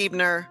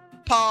Hebner,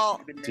 Paul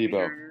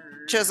Tebow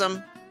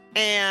Chisholm,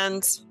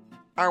 and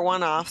our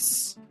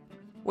one-offs.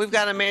 We've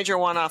got a major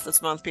one-off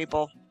this month,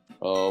 people.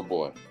 Oh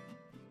boy.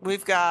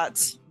 We've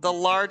got the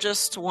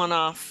largest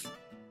one-off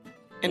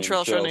in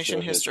Trail Show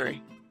Nation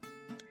history.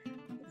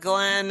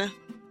 Glenn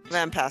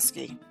Van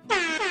Paske.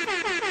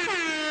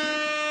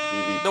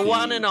 The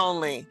one and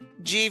only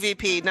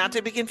GVP, not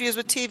to be confused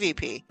with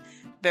TVP.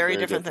 Very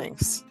different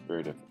things.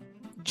 Very different.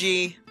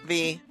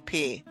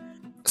 GVP.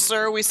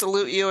 Sir, we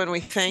salute you and we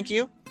thank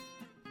you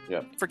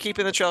for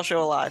keeping the Trail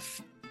Show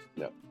alive.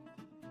 Yep.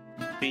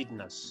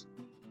 Feeding us.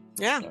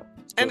 Yeah.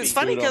 And it's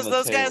funny because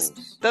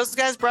those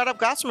guys brought up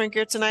Gossamer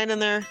Gear tonight in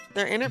their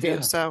interview.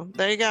 Yeah. So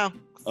there you go.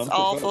 It's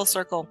all full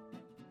circle.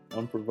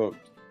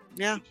 Unprovoked.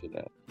 Yeah.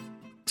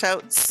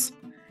 Totes.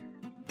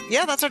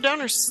 Yeah, that's our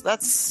donors.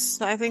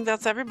 I think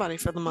that's everybody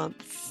for the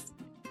month.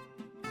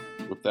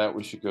 With that,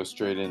 we should go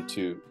straight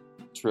into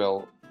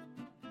Trail.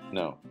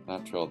 No,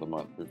 not Trail of the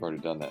Month. We've already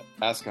done that.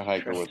 Ask a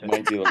Hiker with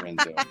Mike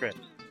DiLorenzo.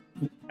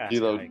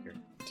 Dilo,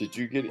 did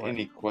you get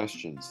any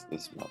questions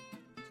this month?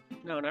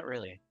 No, not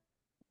really.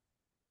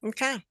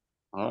 Okay.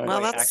 All right.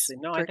 Well, actually,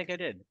 no, I think I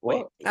did.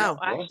 What?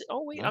 Wait.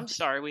 Wait. I'm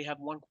sorry. We have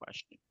one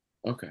question.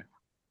 Okay.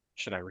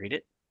 Should I read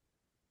it?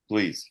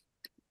 Please.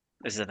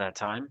 Is it that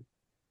time?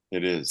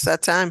 It is. It's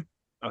that time.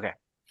 Okay.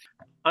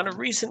 On a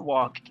recent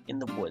walk in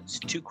the woods,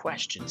 2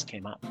 questions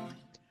came up.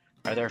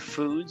 Are there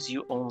foods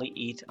you only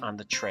eat on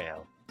the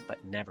trail,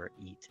 but never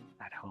eat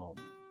at home?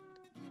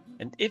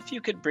 And if you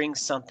could bring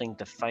something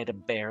to fight a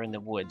bear in the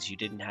woods you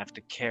didn't have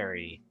to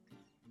carry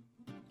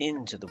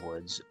into the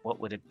woods, what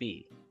would it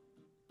be?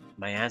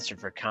 My answer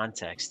for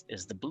context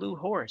is the Blue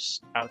Horse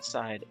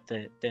outside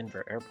the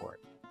Denver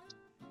airport.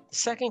 The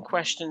second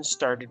question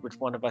started with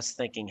one of us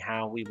thinking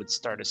how we would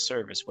start a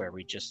service where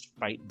we just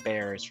fight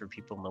bears for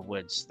people in the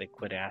woods so they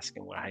quit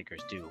asking what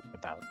hikers do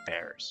about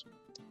bears.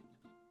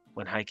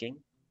 When hiking,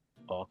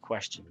 all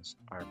questions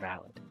are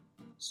valid.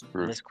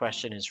 And this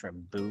question is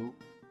from Boo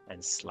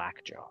and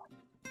Slackjaw.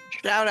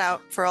 Shout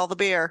out for all the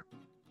beer.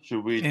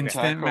 Should we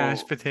instant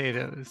mashed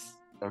potatoes?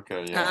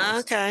 Okay, yeah.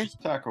 Okay. Let's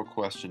tackle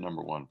question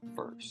number 1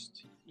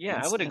 first.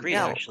 Yeah, I would agree.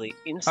 Actually,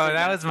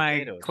 that was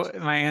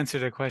my answer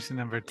to question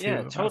number 2.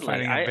 Yeah, totally.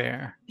 Fighting a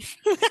bear.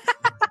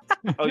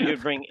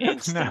 You'd bring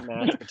instant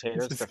mashed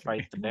potatoes to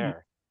fight the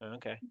bear.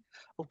 Okay.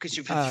 Oh, because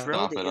you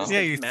throw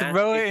you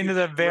throw it into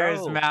the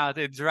bear's mouth.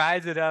 It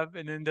dries it up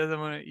and then doesn't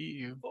want to eat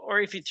you.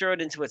 Or if you throw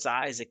it into its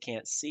eyes, it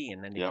can't see,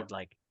 and then you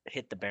could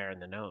hit the bear in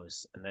the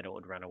nose, and then it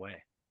would run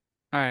away.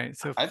 All right,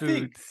 so I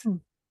think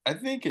I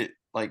think it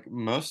like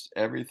most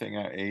everything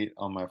I ate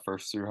on my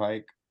first through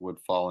hike would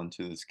fall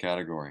into this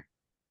category.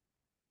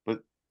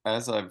 But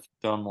as I've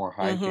done more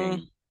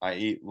hiking, I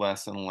eat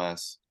less and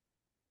less.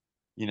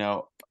 You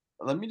know,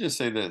 let me just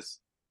say this.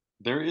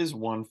 There is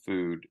one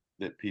food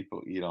that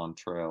people eat on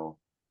trail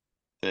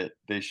that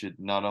they should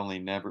not only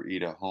never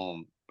eat at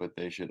home, but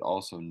they should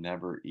also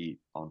never eat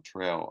on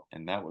trail,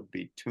 and that would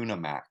be tuna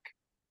mac.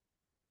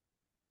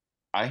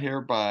 I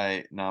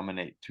hereby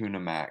nominate tuna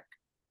mac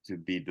to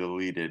be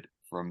deleted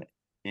from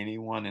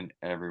anyone and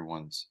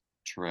everyone's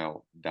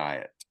trail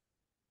diet.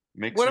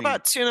 What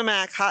about tuna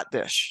mac hot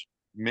dish?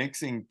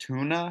 Mixing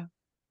tuna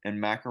and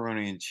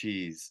macaroni and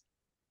cheese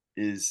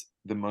is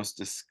the most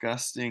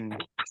disgusting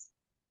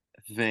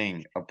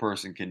thing a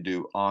person can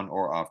do on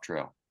or off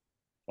trail.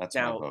 That's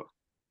my vote.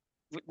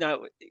 Now,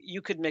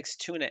 you could mix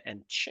tuna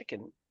and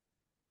chicken,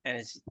 and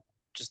it's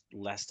just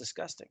less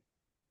disgusting.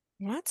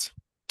 What?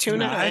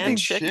 Tuna and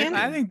chicken?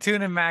 I think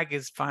tuna mac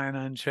is fine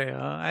on trail.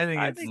 I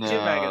think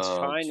tuna mac is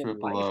fine in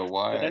Triple life. O,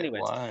 why? But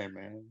anyways, Why,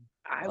 man?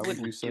 I Why would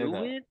you wouldn't say do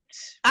that? it.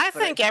 I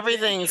but think tuna and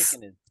everything's.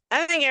 chicken is-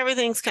 I think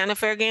everything's kind of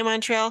fair game on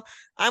trail.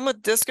 I'm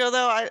with Disco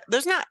though.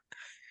 There's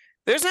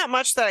not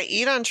much that I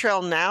eat on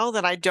trail now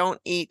that I don't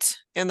eat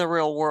in the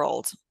real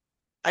world.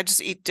 I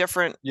just eat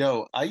different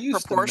I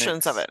used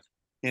proportions to of mix it.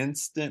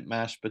 instant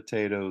mashed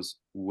potatoes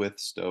with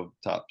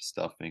stovetop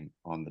stuffing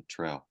on the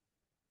trail,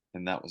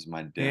 and that was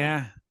my dinner.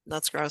 Yeah,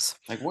 that's gross.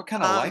 Like, what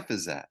kind of life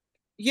is that?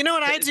 You know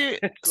what I do?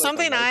 It's like a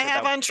Something life I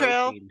have without on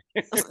trail.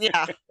 protein.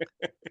 Yeah.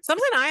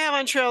 Something I have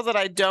on trail that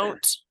I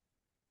don't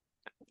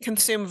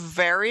consume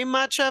very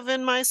much of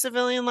in my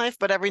civilian life,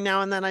 but every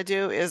now and then I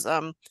do is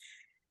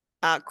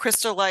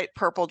Crystal Light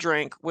purple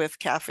drink with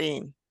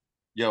caffeine.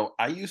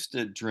 I used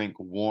to drink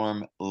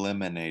warm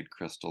lemonade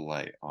Crystal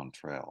Light on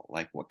trail.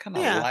 Like, what kind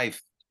of Yeah.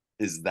 life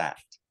is that?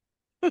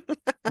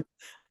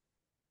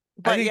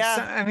 But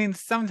I mean,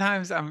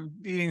 sometimes I'm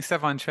eating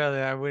stuff on trail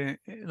that I wouldn't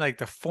like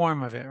the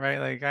form of it, right?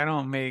 Like I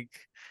don't make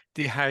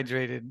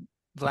dehydrated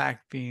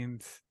black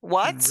beans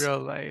What? in real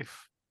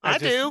life. I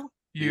just do.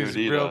 use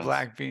DoD real does.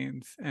 black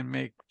beans and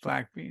make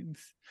black beans.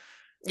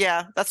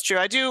 Yeah, that's true.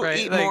 I do Right?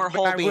 eat Like, more but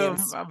whole I will,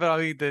 beans. but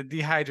I'll eat the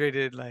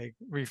dehydrated, like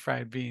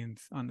refried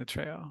beans on the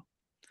trail.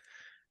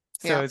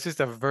 So Yeah. it's just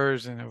a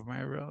version of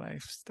my real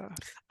life stuff.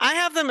 I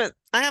have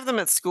them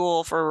at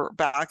school for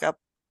backup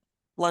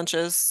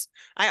lunches.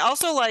 I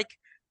also like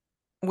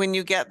when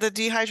you get the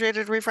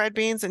dehydrated refried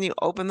beans and you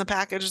open the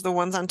package, the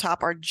ones on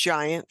top are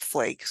giant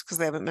flakes because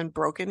they haven't been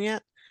broken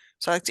yet.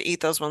 So I like to eat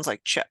those ones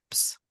like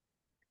chips.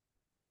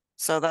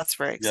 So that's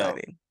very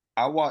exciting.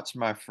 I watched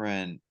my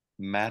friend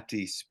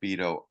Matty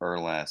Speedo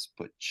Erlas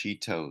put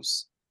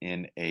Cheetos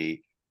in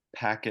a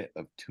packet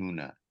of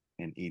tuna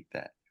and eat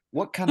that.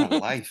 What kind of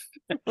life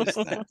is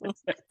that?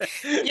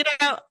 You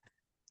know,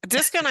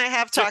 Disco and I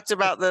have talked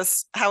about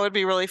this, how it'd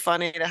be really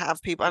funny to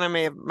have people, and I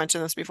may have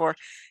mentioned this before,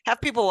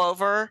 have people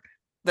over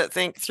that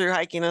think through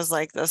hiking is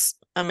like this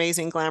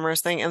amazing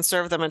glamorous thing and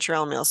serve them a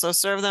trail meal. So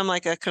serve them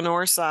like a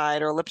Kenor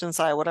side or Lipton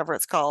side, whatever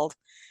it's called,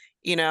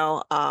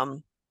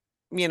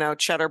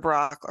 cheddar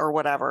brock or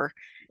whatever.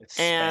 It's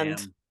And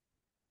spam.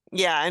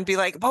 yeah, and be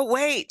like, but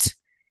wait,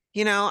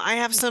 I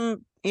have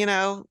some,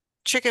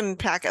 chicken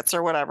packets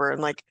or whatever,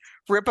 and like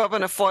rip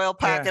open a foil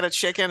packet of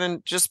chicken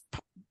and just,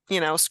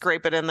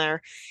 scrape it in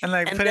there. And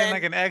like put in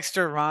like an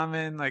extra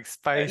ramen, like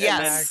spice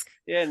pack.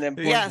 Yeah, and then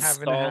put Yes.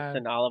 salt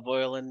and olive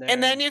oil in there.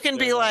 And then you can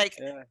be stir that. like,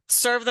 Yeah.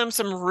 serve them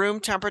some room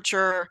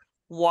temperature,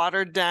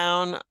 watered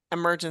down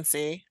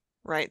emergency,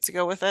 right, to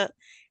go with it.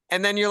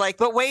 And then you're like,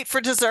 but wait,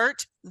 for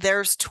dessert,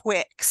 there's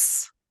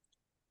Twix.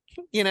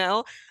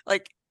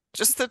 Like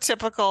just the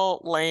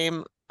typical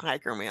lame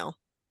hiker meal.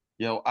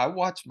 I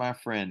watched my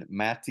friend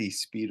Matty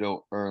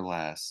Speedo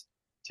Erlas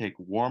take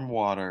warm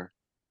water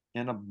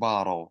in a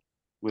bottle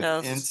with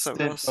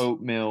instant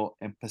oatmeal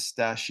and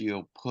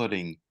pistachio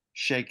pudding,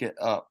 shake it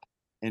up,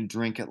 and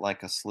drink it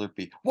like a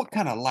Slurpee. What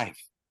kind of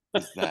life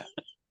is that?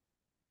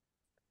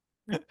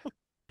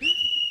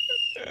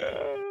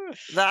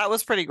 That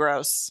was pretty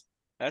gross.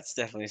 That's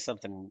definitely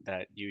something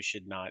that you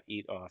should not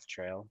eat off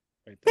trail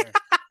right there.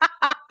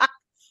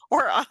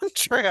 Or on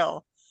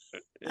trail.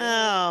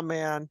 Oh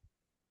man.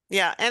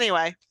 Yeah,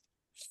 anyway.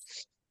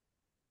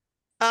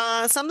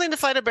 Something to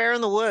fight a bear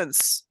in the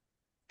woods.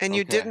 And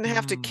you didn't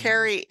have to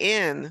carry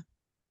in.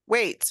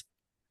 Wait.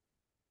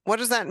 What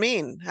does that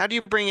mean? How do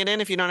you bring it in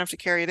if you don't have to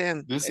carry it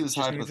in? This is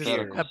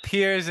hypothetical.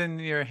 Appears in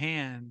your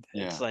hand.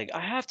 It's like, I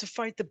have to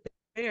fight the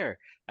bear.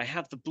 I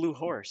have the blue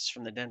horse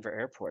from the Denver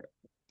airport.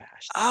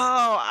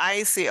 Oh,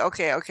 I see.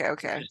 Okay.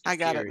 I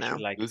got it now.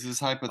 Like, this is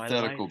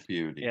hypothetical,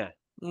 POD. Yeah.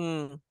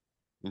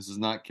 This is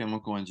not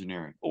chemical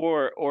engineering.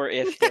 Or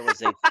if there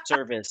was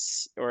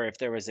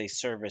a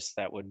service,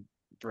 that would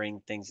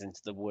bring things into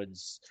the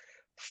woods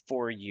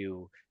for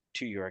you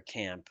to your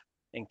camp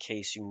in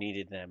case you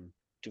needed them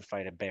to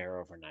fight a bear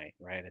overnight,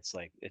 right? It's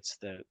like it's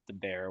the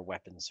bear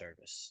weapon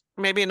service.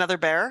 Maybe another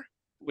bear?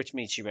 Which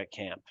meets you at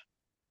camp.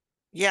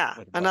 Yeah,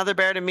 another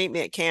bear to meet me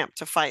at camp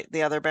to fight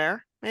the other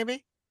bear,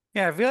 maybe?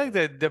 Yeah, I feel like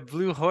the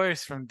blue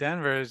horse from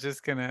Denver is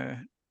just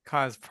gonna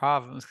cause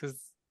problems because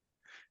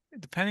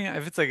depending on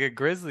if it's like a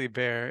grizzly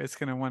bear, it's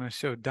going to want to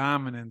show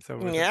dominance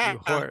over the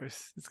blue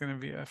horse. It's going to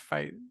be a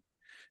fight.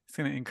 It's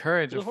going to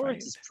encourage Blue a fight.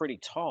 horse is pretty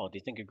tall. Do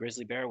you think a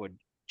grizzly bear would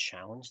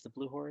challenge the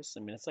blue horse?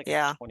 I mean, it's like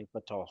a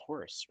 20-foot tall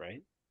horse,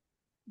 right?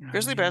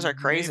 Grizzly bears are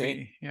crazy.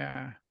 Maybe,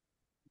 yeah.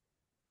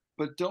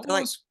 But don't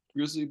most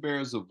grizzly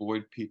bears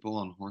avoid people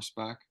on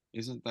horseback?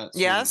 Isn't that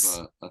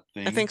sort of a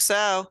thing? I think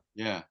so.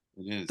 Yeah,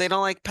 it is. They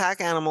don't like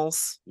pack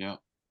animals. Yeah.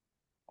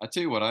 I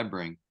tell you what I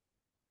bring.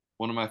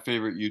 One of my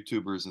favorite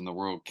YouTubers in the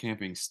world,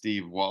 Camping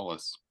Steve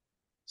Wallace.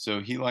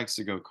 So he likes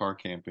to go car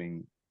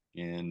camping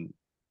in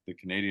the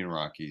Canadian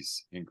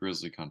Rockies in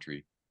grizzly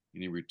country.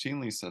 And he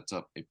routinely sets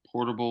up a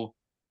portable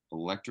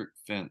electric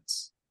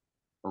fence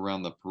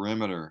around the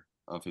perimeter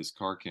of his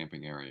car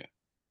camping area.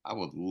 I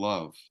would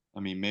love, I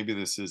mean, maybe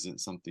this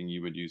isn't something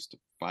you would use to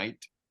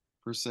fight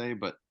per se,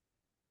 but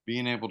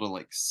being able to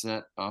like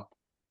set up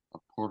a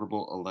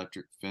portable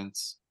electric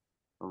fence,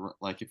 or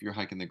like if you're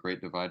hiking the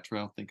Great Divide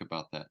Trail, think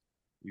about that.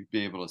 You'd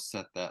be able to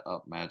set that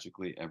up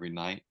magically every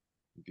night.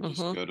 You could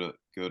just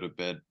go to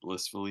bed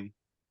blissfully,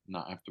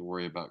 not have to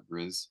worry about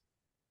grizz.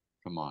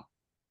 Come on.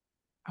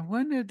 I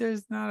wonder if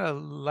there's not a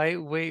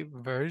lightweight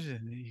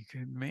version that you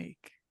could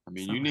make. I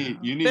mean,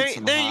 you need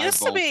some high used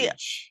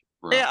voltage.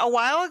 To be, a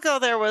while ago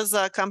there was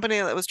a company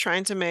that was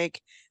trying to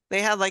make.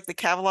 They had like the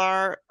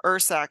Kevlar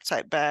Ursack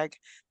type bag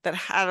that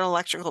had an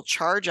electrical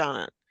charge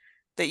on it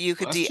that you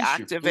could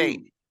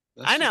deactivate.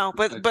 I know,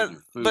 but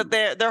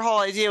their whole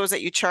idea was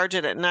that you charge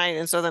it at night,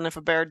 and so then if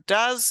a bear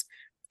does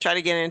try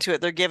to get into it,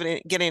 they're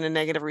getting a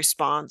negative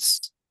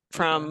response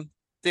from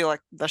the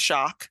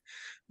shock.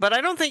 But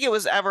I don't think it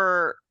was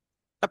ever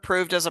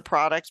approved as a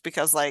product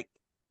because, like,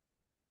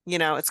 you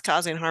know, it's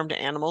causing harm to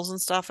animals and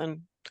stuff.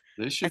 And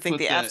I think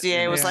the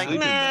FDA was like,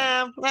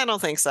 nah, I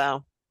don't think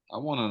so. I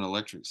want an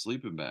electric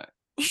sleeping bag.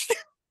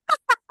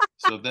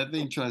 So if that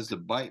thing tries to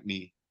bite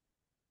me,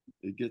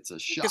 it gets a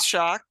shock. Gets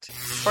shocked.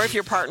 Or if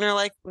your partner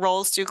like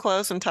rolls too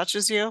close and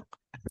touches you.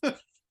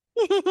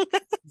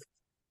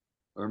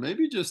 Or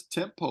maybe just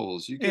tent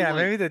poles. You can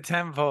maybe the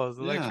tent poles,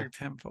 electric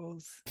tent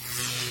poles.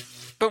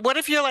 But what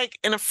if you're like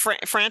in a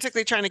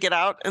frantically trying to get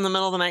out in the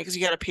middle of the night because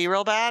you got to pee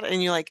real bad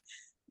and you like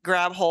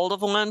grab hold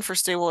of one for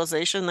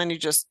stabilization, then you're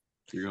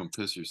gonna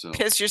piss yourself.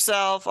 Piss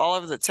yourself all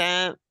over the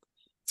tent.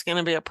 It's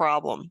gonna be a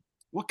problem.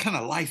 What kind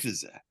of life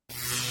is that?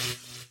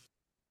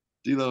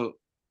 Dilo,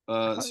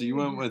 so you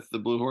went with the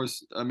blue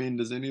horse. I mean,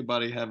 does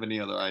anybody have any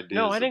other ideas?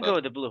 No, I didn't go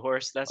with the blue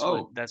horse. That's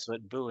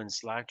what Boo and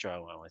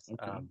Slackjaw went with.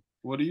 Okay.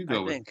 What do you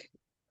go with? I think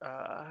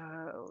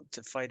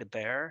to fight a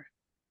bear,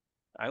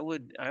 I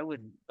would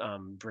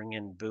bring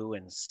in Boo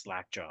and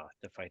Slackjaw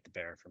to fight the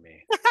bear for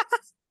me.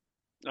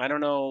 I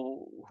don't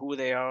know who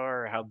they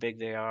are, or how big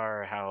they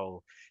are, or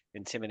how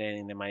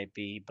intimidating they might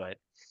be, but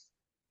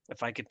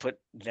if I could put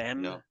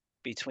them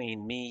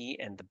between me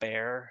and the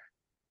bear,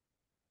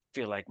 I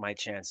feel like my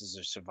chances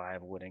of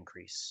survival would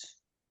increase.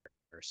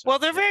 Well,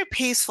 they're very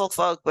peaceful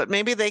folk, but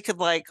maybe they could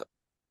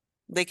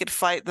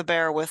fight the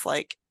bear with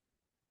like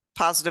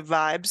positive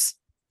vibes,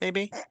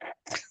 maybe.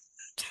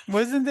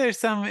 Wasn't there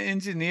some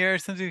engineer or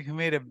something who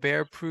made a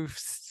bear-proof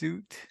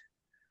suit?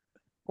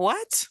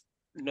 What?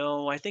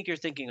 No, I think you're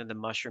thinking of the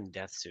mushroom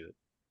death suit.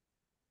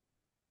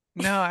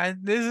 No,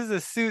 this is a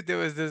suit that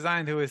was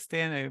designed to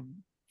withstand a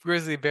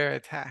grizzly bear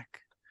attack.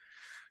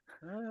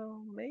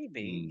 Well,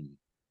 maybe.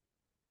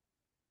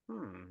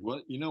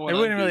 What you know? What it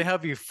wouldn't really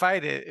help you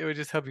fight it. It would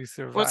just help you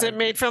survive. Was it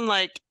made from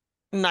like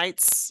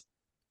knights?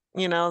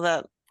 You know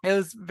that it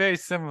was very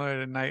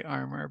similar to knight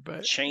armor,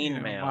 but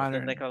chainmail.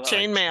 Modern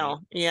chainmail.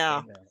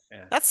 Yeah.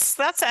 That's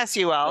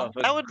SUL.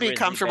 That would be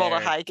comfortable to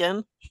hike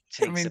in.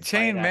 I mean,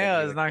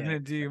 chainmail is not going to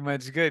do you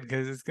much good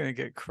because it's going to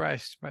get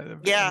crushed by the.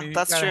 Yeah, I mean,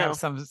 that's true. Have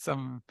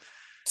some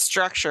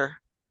structure.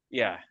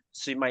 Yeah.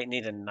 So you might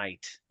need a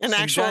knight. An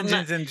actual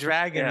Dungeons and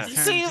Dragons.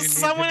 Yeah. See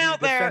someone out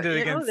there.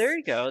 Oh, there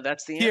you go.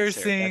 That's the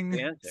piercing,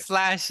 answer.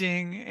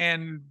 slashing,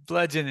 and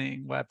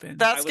bludgeoning weapons.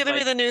 That's going to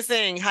be the new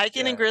thing.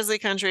 Hiking in grizzly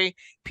country,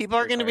 people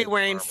are going to be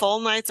wearing full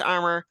knight's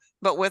armor,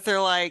 but with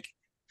their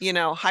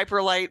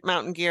hyper light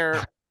mountain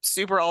gear,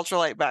 super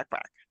ultralight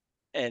backpack.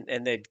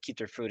 And they'd keep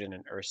their food in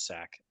an earth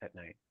sack at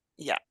night.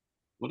 Yeah.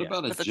 What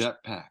about a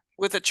jetpack?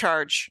 With a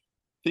charge.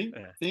 Think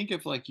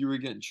if like you were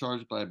getting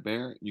charged by a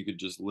bear, you could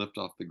just lift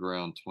off the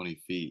ground 20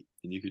 feet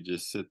and you could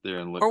just sit there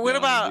and look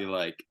down and be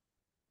like,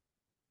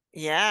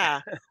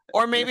 yeah.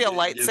 Or maybe a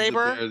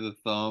lightsaber. Give the bear the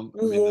thumb.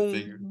 I mean the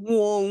finger.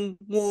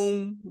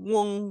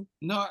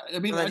 No, I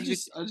mean I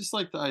just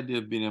like the idea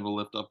of being able to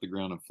lift off the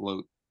ground and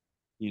float,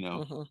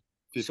 15,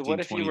 so what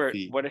if you were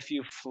feet. What if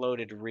you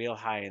floated real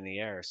high in the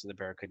air so the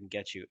bear couldn't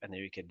get you, and then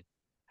you could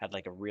have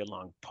like a real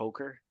long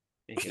poker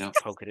and you could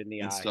poke it in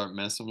the eye and start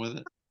messing with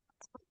it?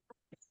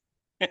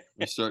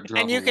 You start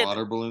dropping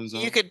water balloons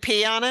on. You could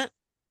pee on it.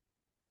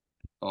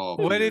 Oh,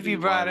 what if you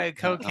brought a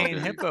cocaine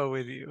hippo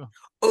with you?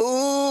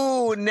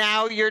 Ooh,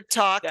 now you're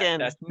talking.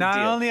 Not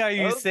only are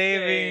you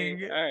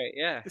saving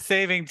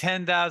saving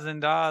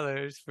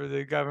 $10,000 for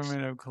the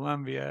government of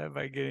Colombia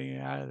by getting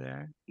it out of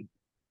there,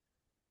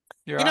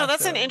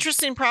 That's an also-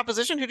 interesting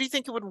proposition. Who do you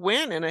think would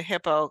win in a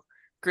hippo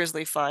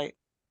grizzly fight?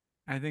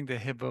 I think the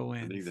hippo I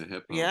wins. think the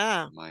hippo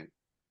Yeah. might.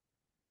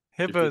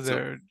 Hippos it's a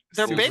are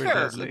They're super bigger.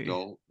 deadly.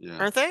 Adult, yeah.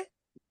 Aren't they?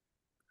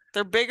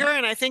 They're bigger,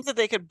 and I think that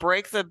they could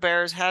break the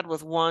bear's head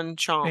with one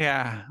chomp.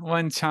 Yeah,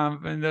 one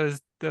chomp, and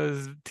those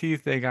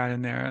teeth they got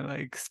in there are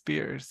like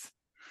spears.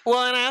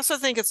 Well, and I also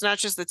think it's not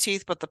just the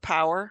teeth, but the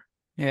power.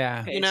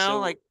 Yeah. Okay, so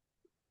like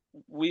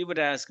we would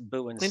ask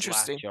Boo and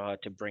Interesting. Slackjaw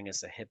to bring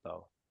us a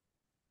hippo.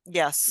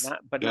 Yes.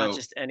 Not Yo.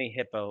 just any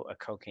hippo, a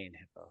cocaine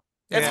hippo.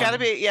 It's got to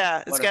be.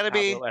 Yeah, it's One of got to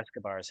be. Pablo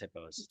Escobar's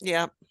hippos.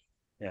 Yeah.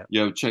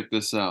 Yo, check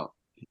this out.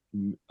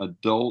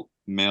 Adult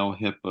male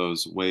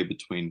hippos weigh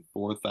between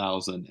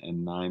 4,000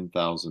 and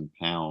 9,000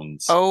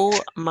 pounds. Oh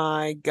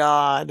my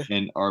God.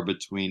 And are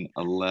between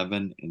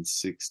 11 and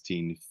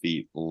 16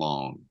 feet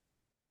long.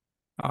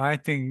 Oh, I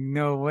think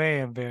no way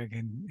a bear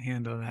can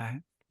handle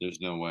that. There's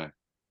no way.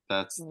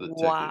 That's the ticket.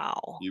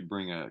 Wow. You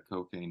bring a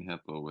cocaine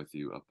hippo with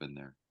you up in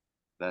there.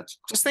 That's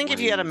Just think if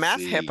you had a meth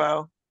crazy.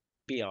 hippo.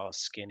 Be all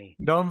skinny.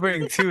 Don't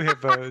bring two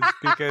hippos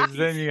because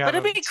then you have But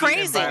it'd be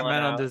crazy.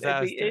 environmental Falling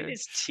out. disaster.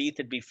 His teeth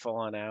would be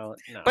falling out.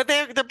 No. But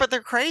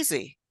they're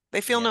crazy. They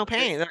feel no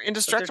pain. They're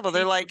indestructible.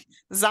 They're teeth like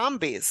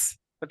zombies.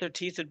 But their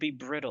teeth would be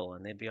brittle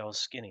and they'd be all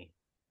skinny.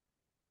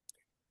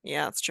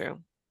 Yeah, that's true.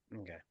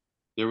 Okay.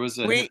 There was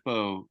a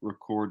hippo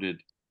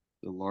recorded,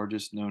 the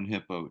largest known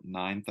hippo,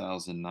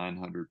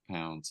 9,900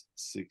 pounds,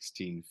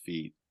 16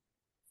 feet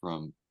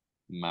from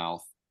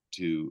mouth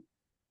to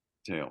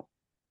tail.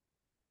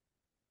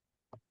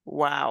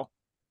 Wow.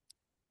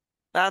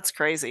 That's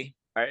crazy.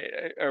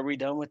 Are we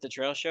done with the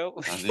trail show?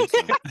 I think so.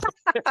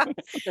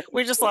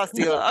 We just lost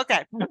Dila.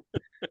 Okay.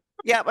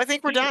 Yeah, I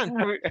think we're done.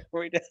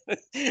 We're done.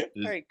 Is,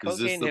 All right, is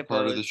this the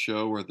part of the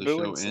show where the Boo show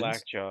and ends?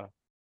 Slackjaw.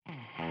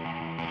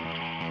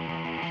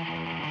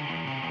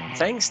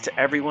 Thanks to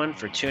everyone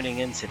for tuning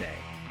in today.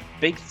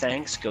 Big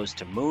thanks goes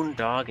to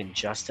Moondog and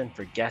Justin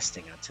for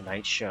guesting on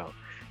tonight's show.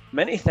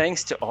 Many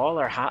thanks to all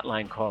our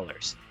hotline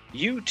callers.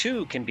 You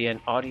too can be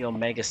an audio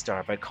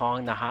megastar by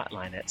calling the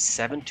hotline at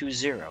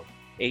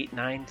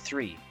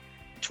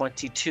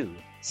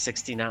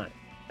 720-893-2269.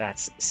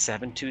 That's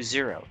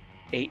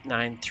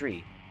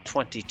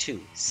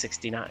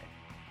 720-893-2269.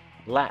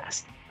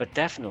 Last, but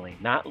definitely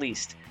not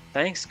least,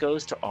 thanks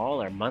goes to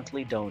all our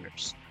monthly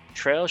donors.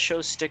 Trail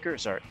Show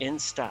stickers are in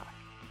stock.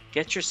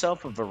 Get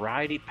yourself a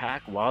variety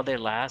pack while they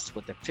last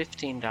with a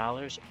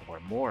 $15 or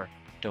more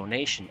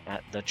donation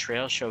at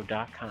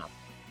thetrailshow.com.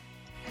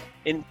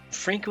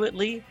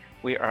 Infrequently,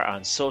 we are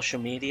on social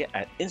media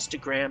at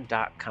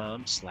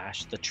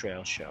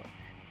Instagram.com/thetrailshow,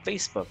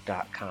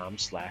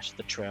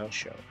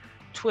 Facebook.com/thetrailshow,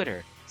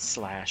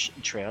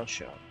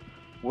 Twitter/trailshow.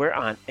 We're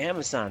on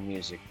Amazon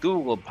Music,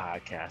 Google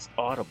Podcasts,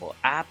 Audible,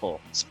 Apple,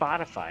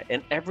 Spotify,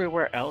 and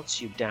everywhere else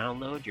you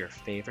download your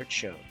favorite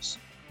shows.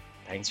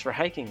 Thanks for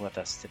hiking with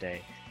us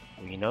today.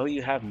 We know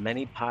you have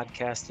many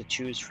podcasts to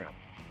choose from,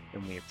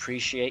 and we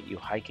appreciate you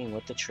hiking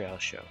with the Trail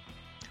Show.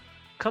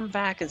 Come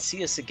back and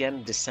see us again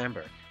in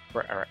December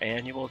for our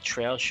annual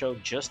Trail Show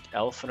Just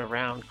Elfin'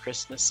 Around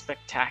Christmas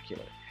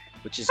Spectacular,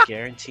 which is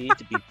guaranteed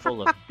to be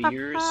full of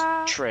beers,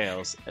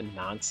 trails, and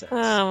nonsense.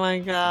 Oh my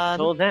God.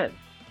 Until then,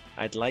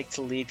 I'd like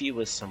to leave you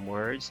with some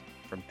words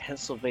from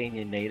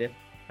Pennsylvania native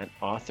and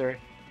author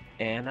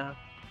Anna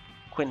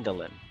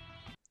Quindlen.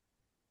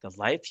 The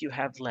life you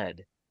have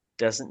led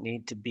doesn't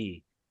need to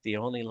be the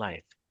only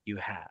life you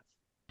have.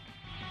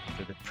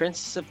 For the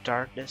Princess of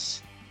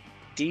Darkness,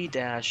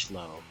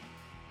 D-Low,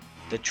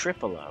 the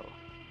Triple O,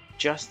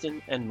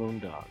 Justin and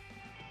Moondog,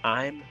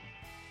 I'm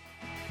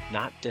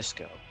not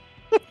Disco.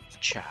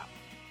 Ciao.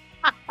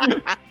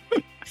 Well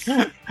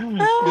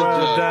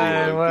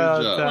done.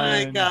 Well job. done. Oh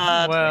my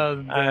God. Well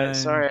done.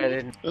 Sorry I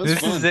didn't. That was This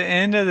fun. is the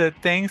end of the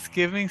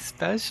Thanksgiving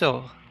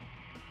special.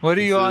 What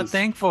are you all is-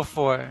 thankful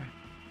for?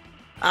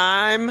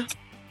 I'm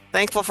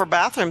thankful for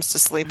bathrooms to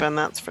sleep in,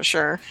 that's for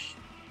sure.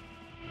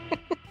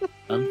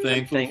 I'm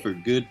thankful thank- for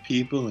good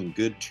people and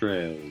good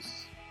trails.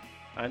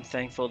 I'm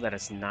thankful that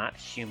it's not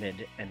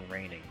humid and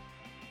raining.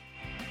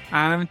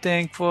 I'm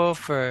thankful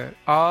for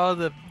all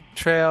the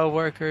trail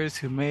workers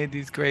who made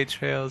these great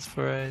trails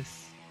for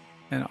us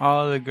and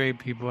all the great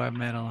people I've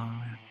met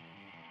along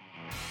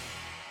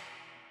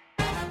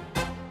with.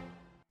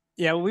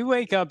 Yeah, we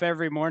wake up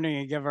every morning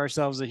and give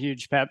ourselves a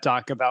huge pep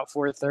talk about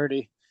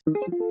 4:30.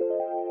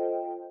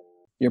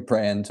 You're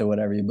praying to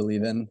whatever you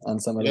believe in on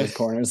some of those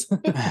corners.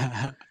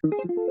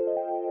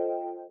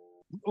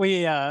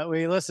 We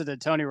listen to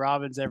Tony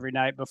Robbins every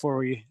night before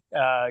we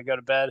go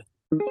to bed.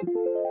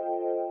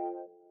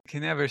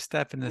 Can never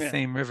step in the Yeah.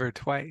 same river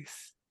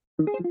twice.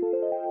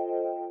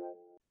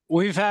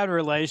 We've had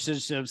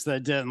relationships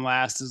that didn't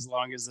last as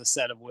long as a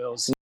set of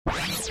wheels.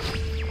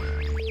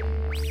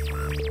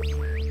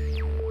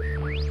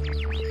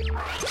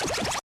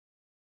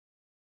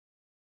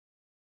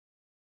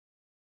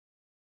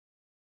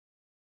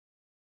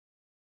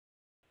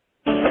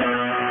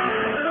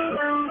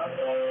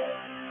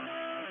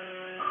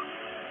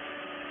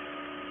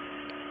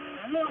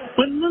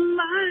 When the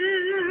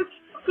lights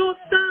go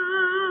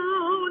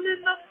down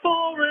in the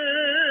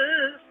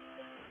forest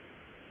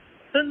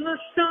the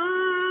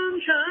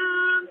sun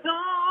shines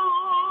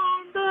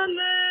on the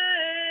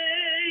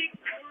lake.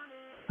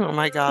 Oh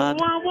my God.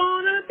 Oh, I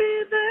wanna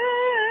be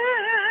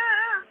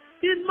there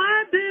in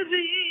my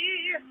busy.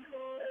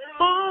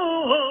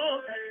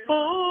 Oh,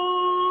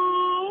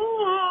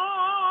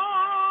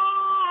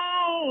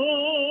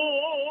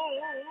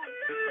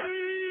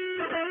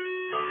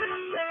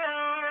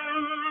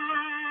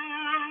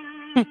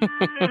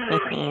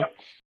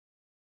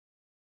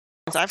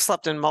 I've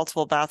slept in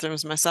multiple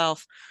bathrooms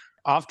myself.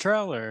 Off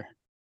trail or?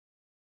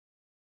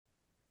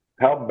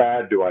 How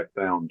bad do I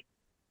sound?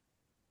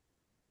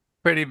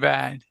 Pretty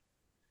bad.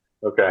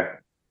 Okay.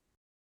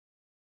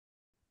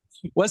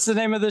 What's the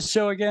name of this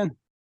show again?